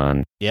going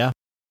on. Yeah.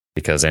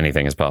 Because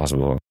anything is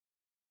possible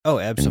Oh,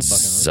 in absolutely.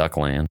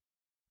 Zuckland.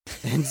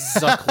 In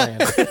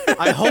Zuckland.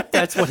 I hope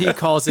that's what he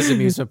calls his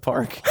amusement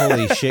park.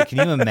 Holy shit! Can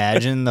you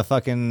imagine the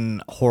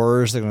fucking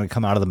horrors that are going to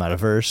come out of the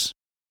metaverse?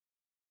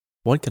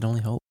 One can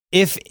only hope.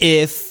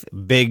 If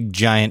big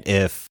giant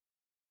if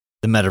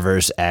the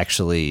metaverse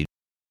actually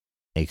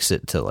makes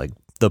it to like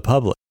the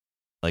public,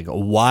 like a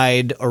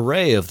wide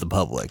array of the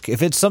public.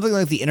 If it's something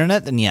like the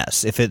internet, then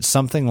yes. If it's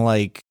something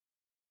like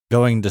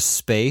going to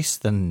space,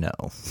 then no,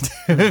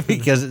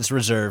 because it's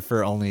reserved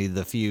for only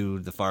the few,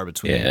 the far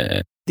between,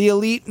 Yeah. the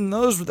elite, and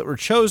those that were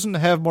chosen to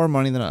have more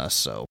money than us.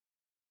 So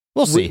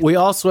we'll see. We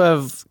also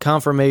have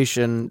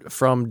confirmation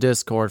from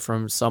Discord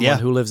from someone Yeah.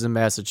 who lives in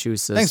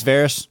Massachusetts. Thanks,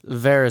 Varys.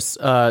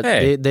 Varys.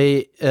 Hey.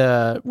 They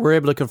were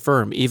able to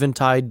confirm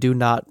Eventide do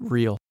not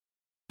real.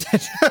 How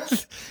In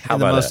the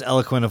about most that?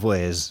 eloquent of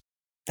ways.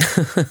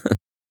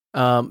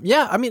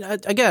 Yeah, I mean,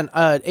 again,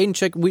 Aiden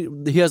Chick,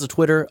 he has a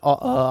Twitter.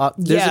 There's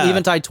Yeah. an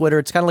Eventide Twitter.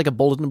 It's kind of like a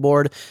bulletin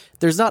board.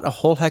 There's not a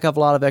whole heck of a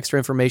lot of extra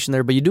information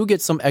there, but you do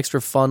get some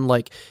extra fun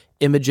like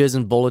images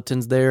and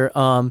bulletins there.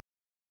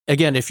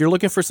 Again, if you're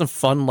looking for some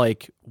fun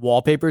like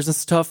wallpapers and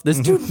stuff, this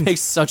dude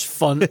makes such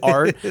fun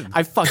art.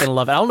 I fucking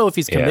love it. I don't know if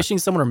he's Yeah. commissioning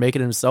someone or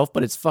making it himself,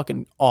 but it's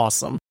fucking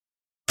awesome.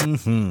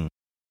 Mm-hmm.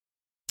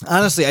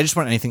 Honestly, I just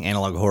want anything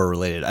analog horror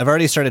related. I've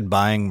already started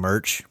buying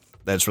merch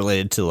that's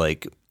related to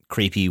like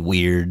creepy,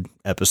 weird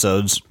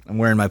episodes. I'm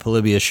wearing my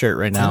Polybius shirt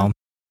right now.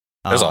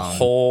 There's a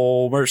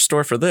whole merch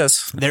store for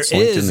this. There It's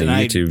linked is, in the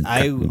and YouTube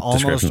I almost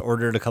description.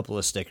 ordered a couple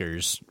of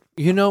stickers.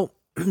 You know,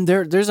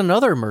 there's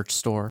another merch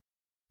store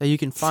that you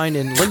can find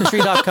in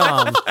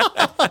linktree.com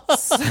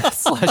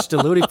slash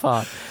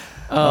deludipod.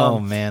 Oh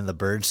man, the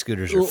bird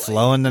scooters are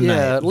flowing tonight.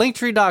 Yeah,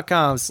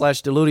 linktree.com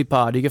slash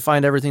deludipod. You can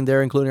find everything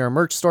there, including our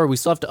merch store. We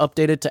still have to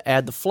update it to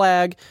add the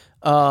flag.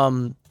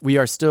 We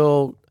are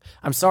still,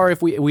 I'm sorry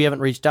if we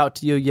haven't reached out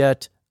to you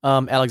yet.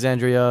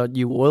 Alexandria,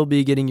 you will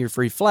be getting your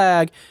free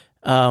flag.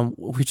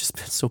 We've just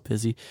been so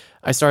busy.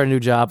 I started a new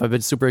job. I've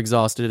been super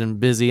exhausted and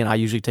busy, and I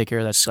usually take care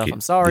of that stuff.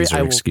 I'm sorry. These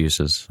are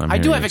excuses. I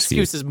do have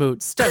excuses,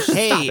 Moot.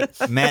 Hey,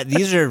 Matt,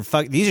 these are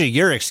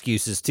your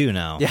excuses too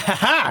now.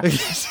 Yeah.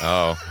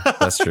 Oh,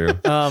 that's true.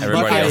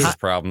 Everybody okay. else's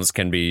problems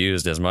can be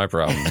used as my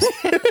problems.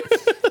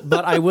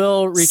 But I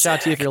will reach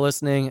out to you if you're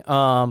listening.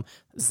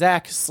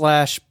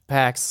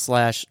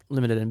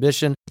 Zach/Pax/Limited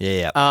Ambition.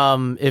 Yeah.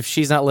 If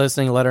she's not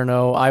listening, let her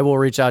know. I will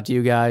reach out to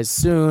you guys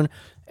soon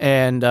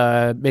and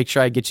make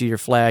sure I get you your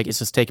flag. It's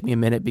just taking me a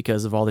minute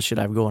because of all the shit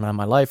I have going on in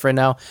my life right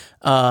now.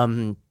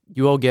 You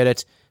will get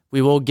it.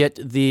 We will get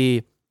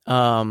the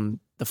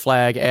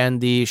flag and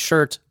the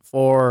shirt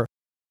for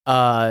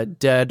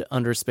dead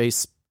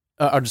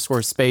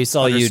underscore space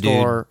all you,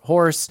 underscore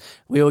horse.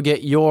 We will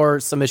get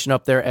your submission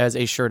up there as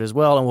a shirt as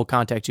well, and we'll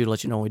contact you to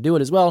let you know when we do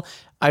it as well.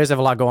 I just have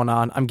a lot going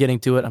on. I'm getting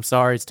to it. I'm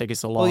sorry it's taking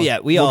so long. Well, yeah,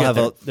 We'll all get have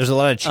there. there's a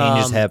lot of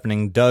changes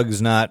happening.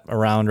 Doug's not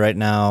around right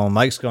now.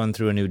 Mike's going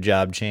through a new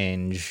job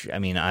change. I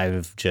mean,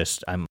 I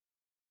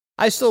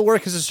still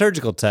work as a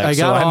surgical tech,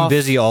 so I'm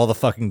busy all the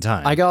fucking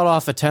time. I got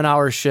off a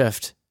 10-hour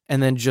shift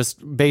and then just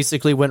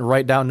basically went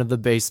right down to the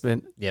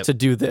basement Yep. to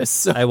do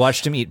this. I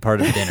watched him eat part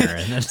of dinner,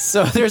 and then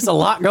So there's a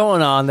lot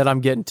going on that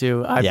I'm getting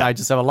to. Yeah. I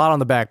just have a lot on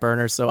the back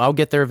burner, so I'll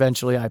get there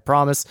eventually, I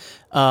promise.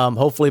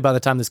 Hopefully by the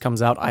time this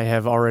comes out, I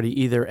have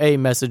already either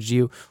messaged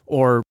you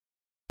or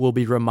will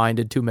be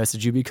reminded to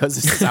message you because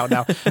this is out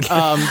now.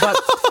 But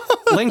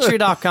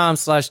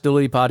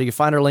linktree.com/deludipod. You can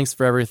find our links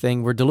for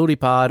everything. We're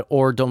deludipod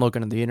or don't look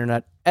into the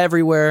internet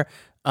everywhere.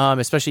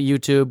 Especially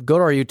YouTube. Go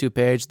to our YouTube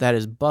page. That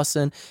is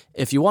bussin'.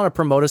 If you want to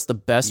promote us the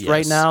best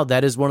right now,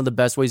 that is one of the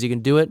best ways you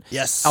can do it.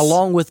 Yes.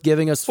 Along with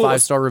giving us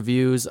 5-star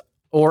reviews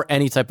or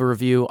any type of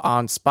review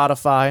on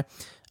Spotify.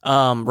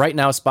 Right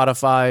now,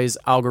 Spotify's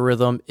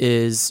algorithm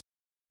is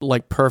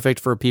like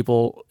perfect for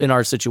people in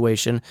our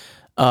situation.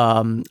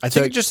 I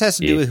think it just has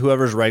to do with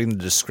whoever's writing the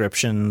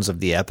descriptions of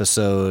the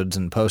episodes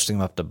and posting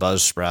them up to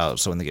Buzzsprout.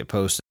 So when they get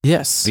posted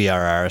Yes. via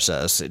our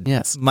RSS, it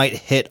Yes. might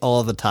hit all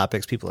of the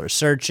topics people are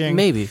searching.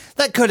 Maybe.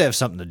 That could have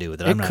something to do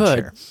with it. I'm It not could.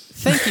 sure.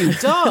 Thank you,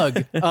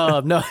 Doug.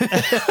 No.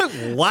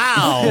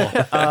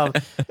 Wow.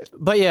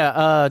 But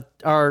yeah,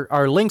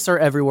 our links are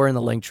everywhere in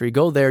the link tree.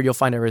 Go there, you'll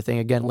find everything.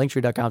 Again,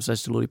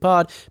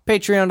 linktree.com/deludipod,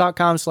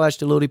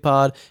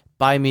 patreon.com/deludipod,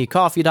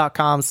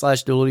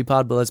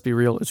 buymecoffee.com/deludipod. But let's be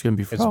real, it's going to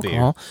be for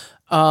alcohol.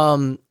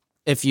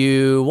 If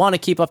you want to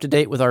keep up to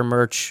date with our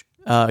merch,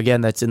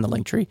 again, that's in the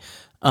link tree.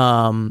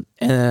 And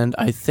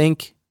I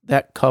think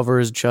that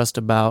covers just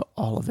about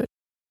all of it.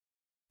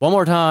 One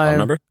more time.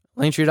 Number?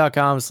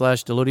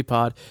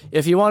 linktree.com/deludipod.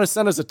 If you want to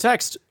send us a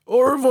text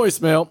or a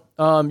voicemail,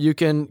 you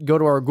can go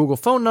to our Google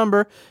phone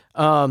number.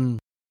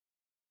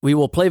 We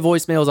will play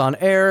voicemails on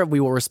air. We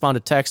will respond to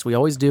text. We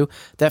always do.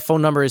 That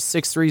phone number is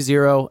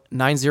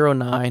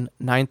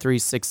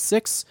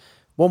 630-909-9366.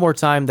 One more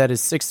time, that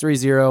is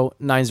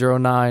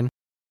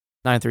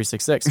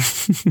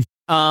 630-909-9366.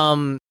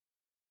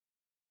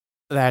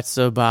 That's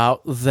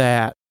about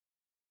that.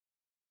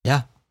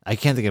 Yeah. I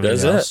can't think of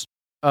That's anything it. else.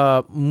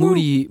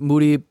 Moody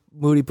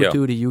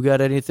Patootie, you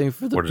got anything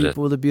for the What is it?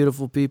 people, the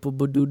beautiful people,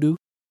 Badoo?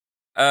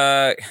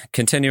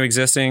 Continue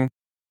existing.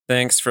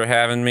 Thanks for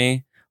having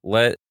me.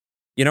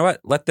 You know what?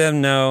 Let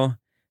them know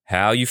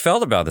how you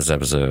felt about this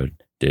episode.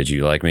 Did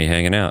you like me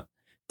hanging out?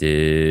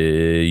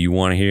 Did you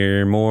want to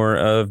hear more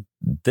of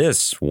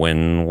this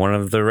when one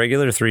of the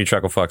regular 3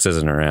 Chuckle Fucks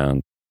isn't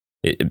around?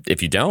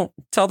 If you don't,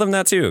 tell them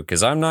that too,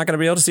 because I'm not going to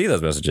be able to see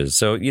those messages.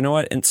 So you know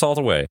what? Insult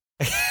away.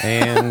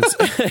 And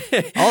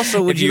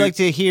Also, would if you like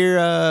to hear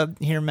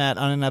Matt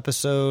on an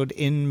episode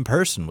in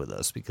person with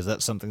us? Because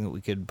that's something that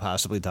we could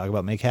possibly talk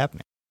about, make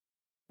happening.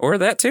 Or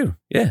that too,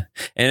 yeah.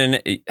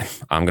 And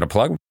I'm going to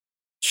plug.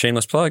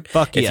 Shameless plug.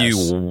 Fuck if yes. you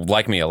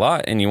like me a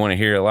lot and you want to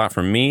hear a lot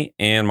from me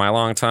and my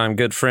longtime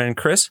good friend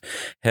Chris,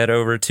 head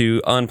over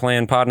to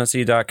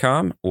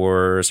unplannedpodnacy.com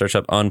or search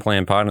up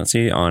Unplanned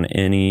Podnacy on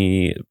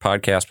any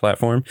podcast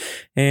platform,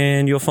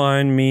 and you'll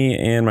find me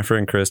and my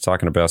friend Chris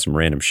talking about some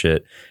random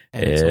shit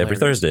And it's every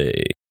hilarious.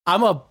 Thursday.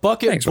 I'm a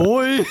bucket Thanks, man.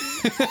 boy.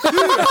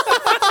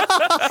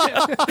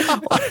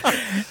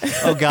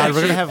 Oh God,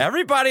 we're gonna have.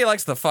 Everybody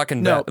likes the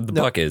fucking No, the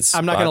no, buckets.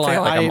 I'm not gonna I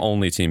feel lie, like I'm I-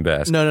 only Team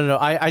Basket. No.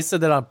 I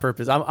said that on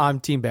purpose. I'm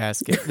Team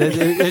Basket.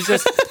 It's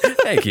just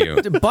Thank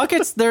you.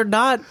 buckets. They're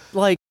not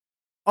like.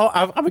 Oh,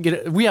 I'm gonna get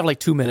it. We have like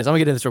 2 minutes. I'm gonna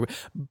get into this real quick.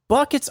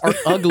 Buckets are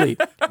ugly.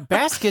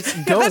 Baskets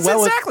go That's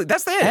well exactly.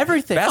 That's it.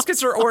 everything.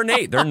 Baskets are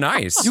ornate. They're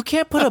nice. with. You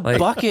can't put a Like-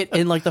 bucket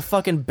in like the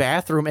fucking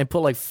bathroom and put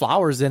like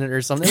flowers in it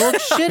or something. It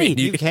looks shitty.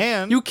 You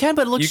can. You can,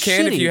 but it looks You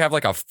can shitty. if you have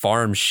like a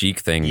farm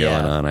chic thing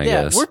Yeah. going on, I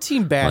yeah, guess. we're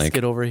Team Basket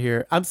Like- over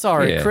here. I'm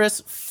sorry, Yeah.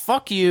 Chris.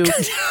 Fuck you.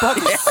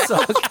 Buckets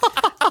suck.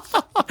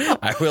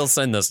 I will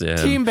send this to him.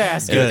 Team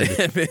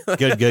Basket.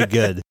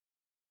 Good.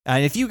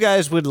 And if you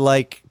guys would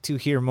like to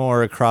hear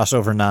more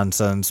crossover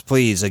nonsense,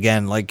 please,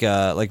 again, like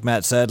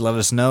Matt said, let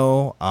us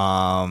know.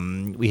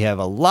 We have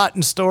a lot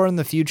in store in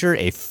the future,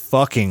 a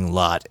fucking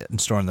lot in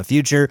store in the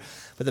future.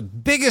 But the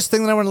biggest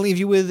thing that I want to leave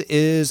you with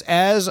is,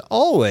 as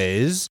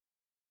always,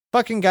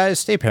 fucking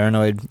guys, stay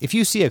paranoid. If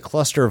you see a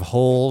cluster of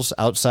holes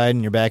outside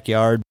in your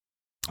backyard,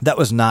 that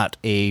was not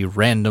a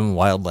random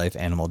wildlife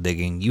animal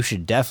digging. You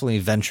should definitely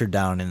venture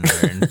down in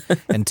there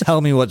and tell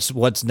me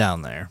what's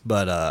down there.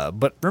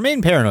 But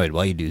remain paranoid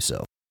while you do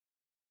so.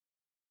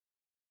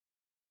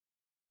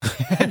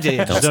 Don't Don't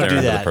stare do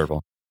into that. the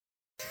purple.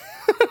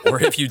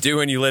 Or if you do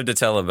and you live to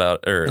tell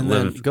about, or And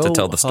then live go to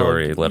tell the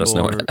story, hug let us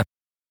know. your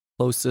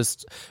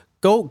Closest.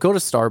 Go to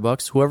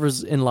Starbucks.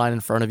 Whoever's in line in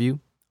front of you,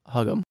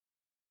 hug them.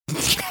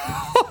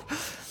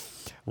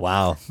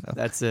 Wow.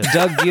 That's it.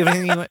 Doug, do you have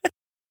anything?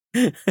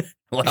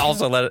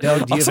 Also let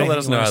Doug, do you also have let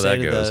us anything you know wanna how say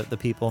that to goes. The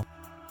people.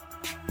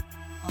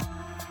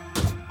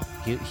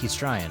 He's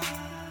trying.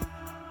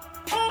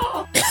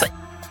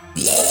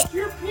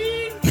 You're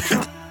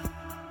peeing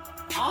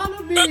on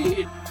a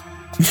bean.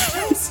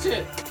 Toast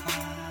it.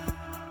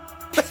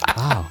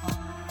 Wow.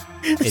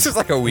 This is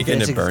like a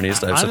weekend at Bernie's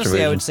type Honestly,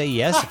 situation. I would say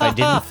yes if I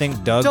didn't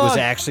think Doug was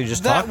actually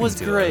just that talking was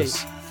to great.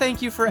 us.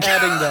 Thank you for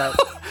adding that.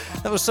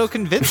 That was so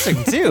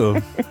convincing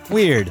too.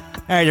 Weird. All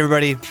right,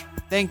 everybody.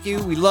 Thank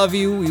you. We love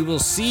you. We will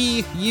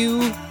see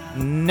you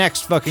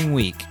next fucking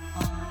week.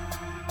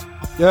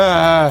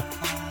 Yeah.